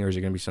doing, or is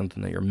it going to be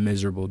something that you're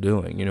miserable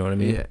doing? You know what I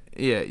mean?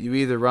 Yeah. You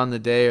either run the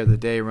day or the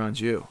day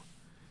runs you.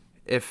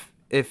 If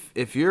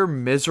you're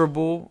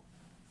miserable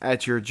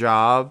at your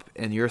job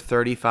and you're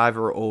 35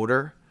 or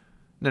older,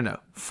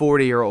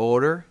 40 or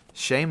older,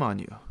 shame on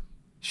you.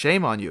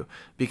 Shame on you,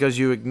 because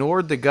you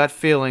ignored the gut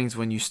feelings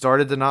when you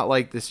started to not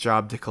like this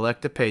job to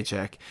collect a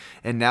paycheck,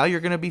 and now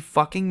you're going to be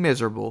fucking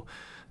miserable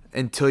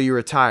until you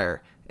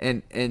retire.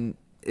 And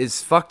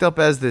as fucked up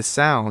as this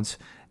sounds,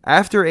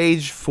 after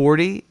age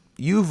 40,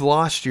 you've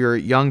lost your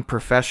young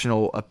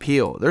professional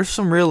appeal. There's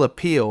some real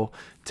appeal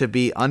to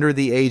be under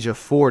the age of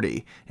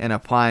 40 and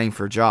applying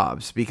for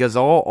jobs, because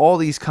all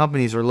these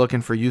companies are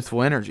looking for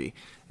youthful energy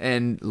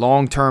and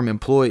long-term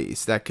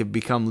employees that could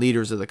become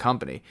leaders of the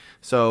company.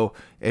 So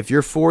if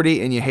you're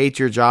 40 and you hate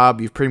your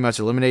job, you've pretty much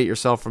eliminated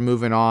yourself from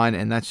moving on,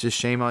 and that's just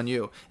shame on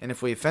you. And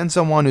if we offend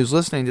someone who's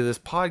listening to this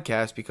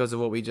podcast because of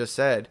what we just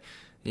said,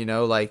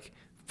 like,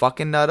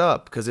 fucking nut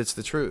up, because it's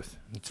the truth.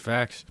 It's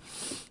facts.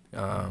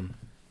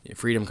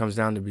 Freedom comes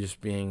down to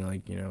just being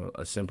like,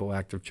 a simple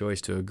act of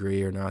choice to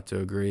agree or not to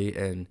agree.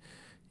 And,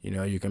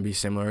 you can be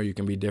similar, you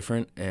can be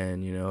different.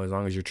 And, as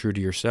long as you're true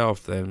to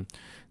yourself, then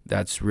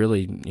that's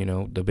really,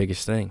 the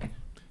biggest thing.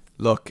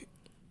 Look,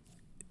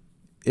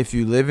 if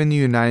you live in the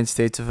United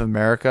States of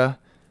America,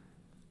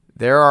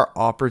 there are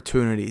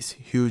opportunities,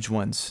 huge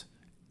ones,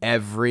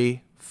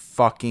 every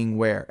fucking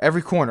where.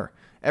 Every corner,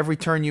 every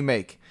turn you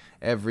make.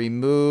 Every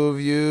move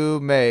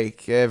you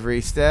make, every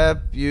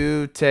step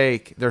you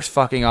take, there's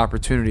fucking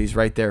opportunities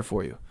right there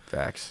for you.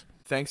 Facts.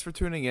 Thanks for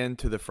tuning in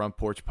to the Front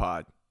Porch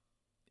Pod.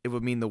 It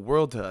would mean the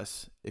world to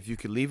us if you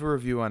could leave a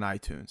review on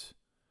iTunes.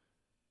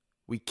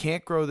 We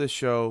can't grow this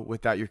show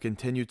without your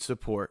continued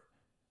support,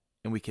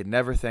 and we can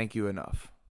never thank you enough.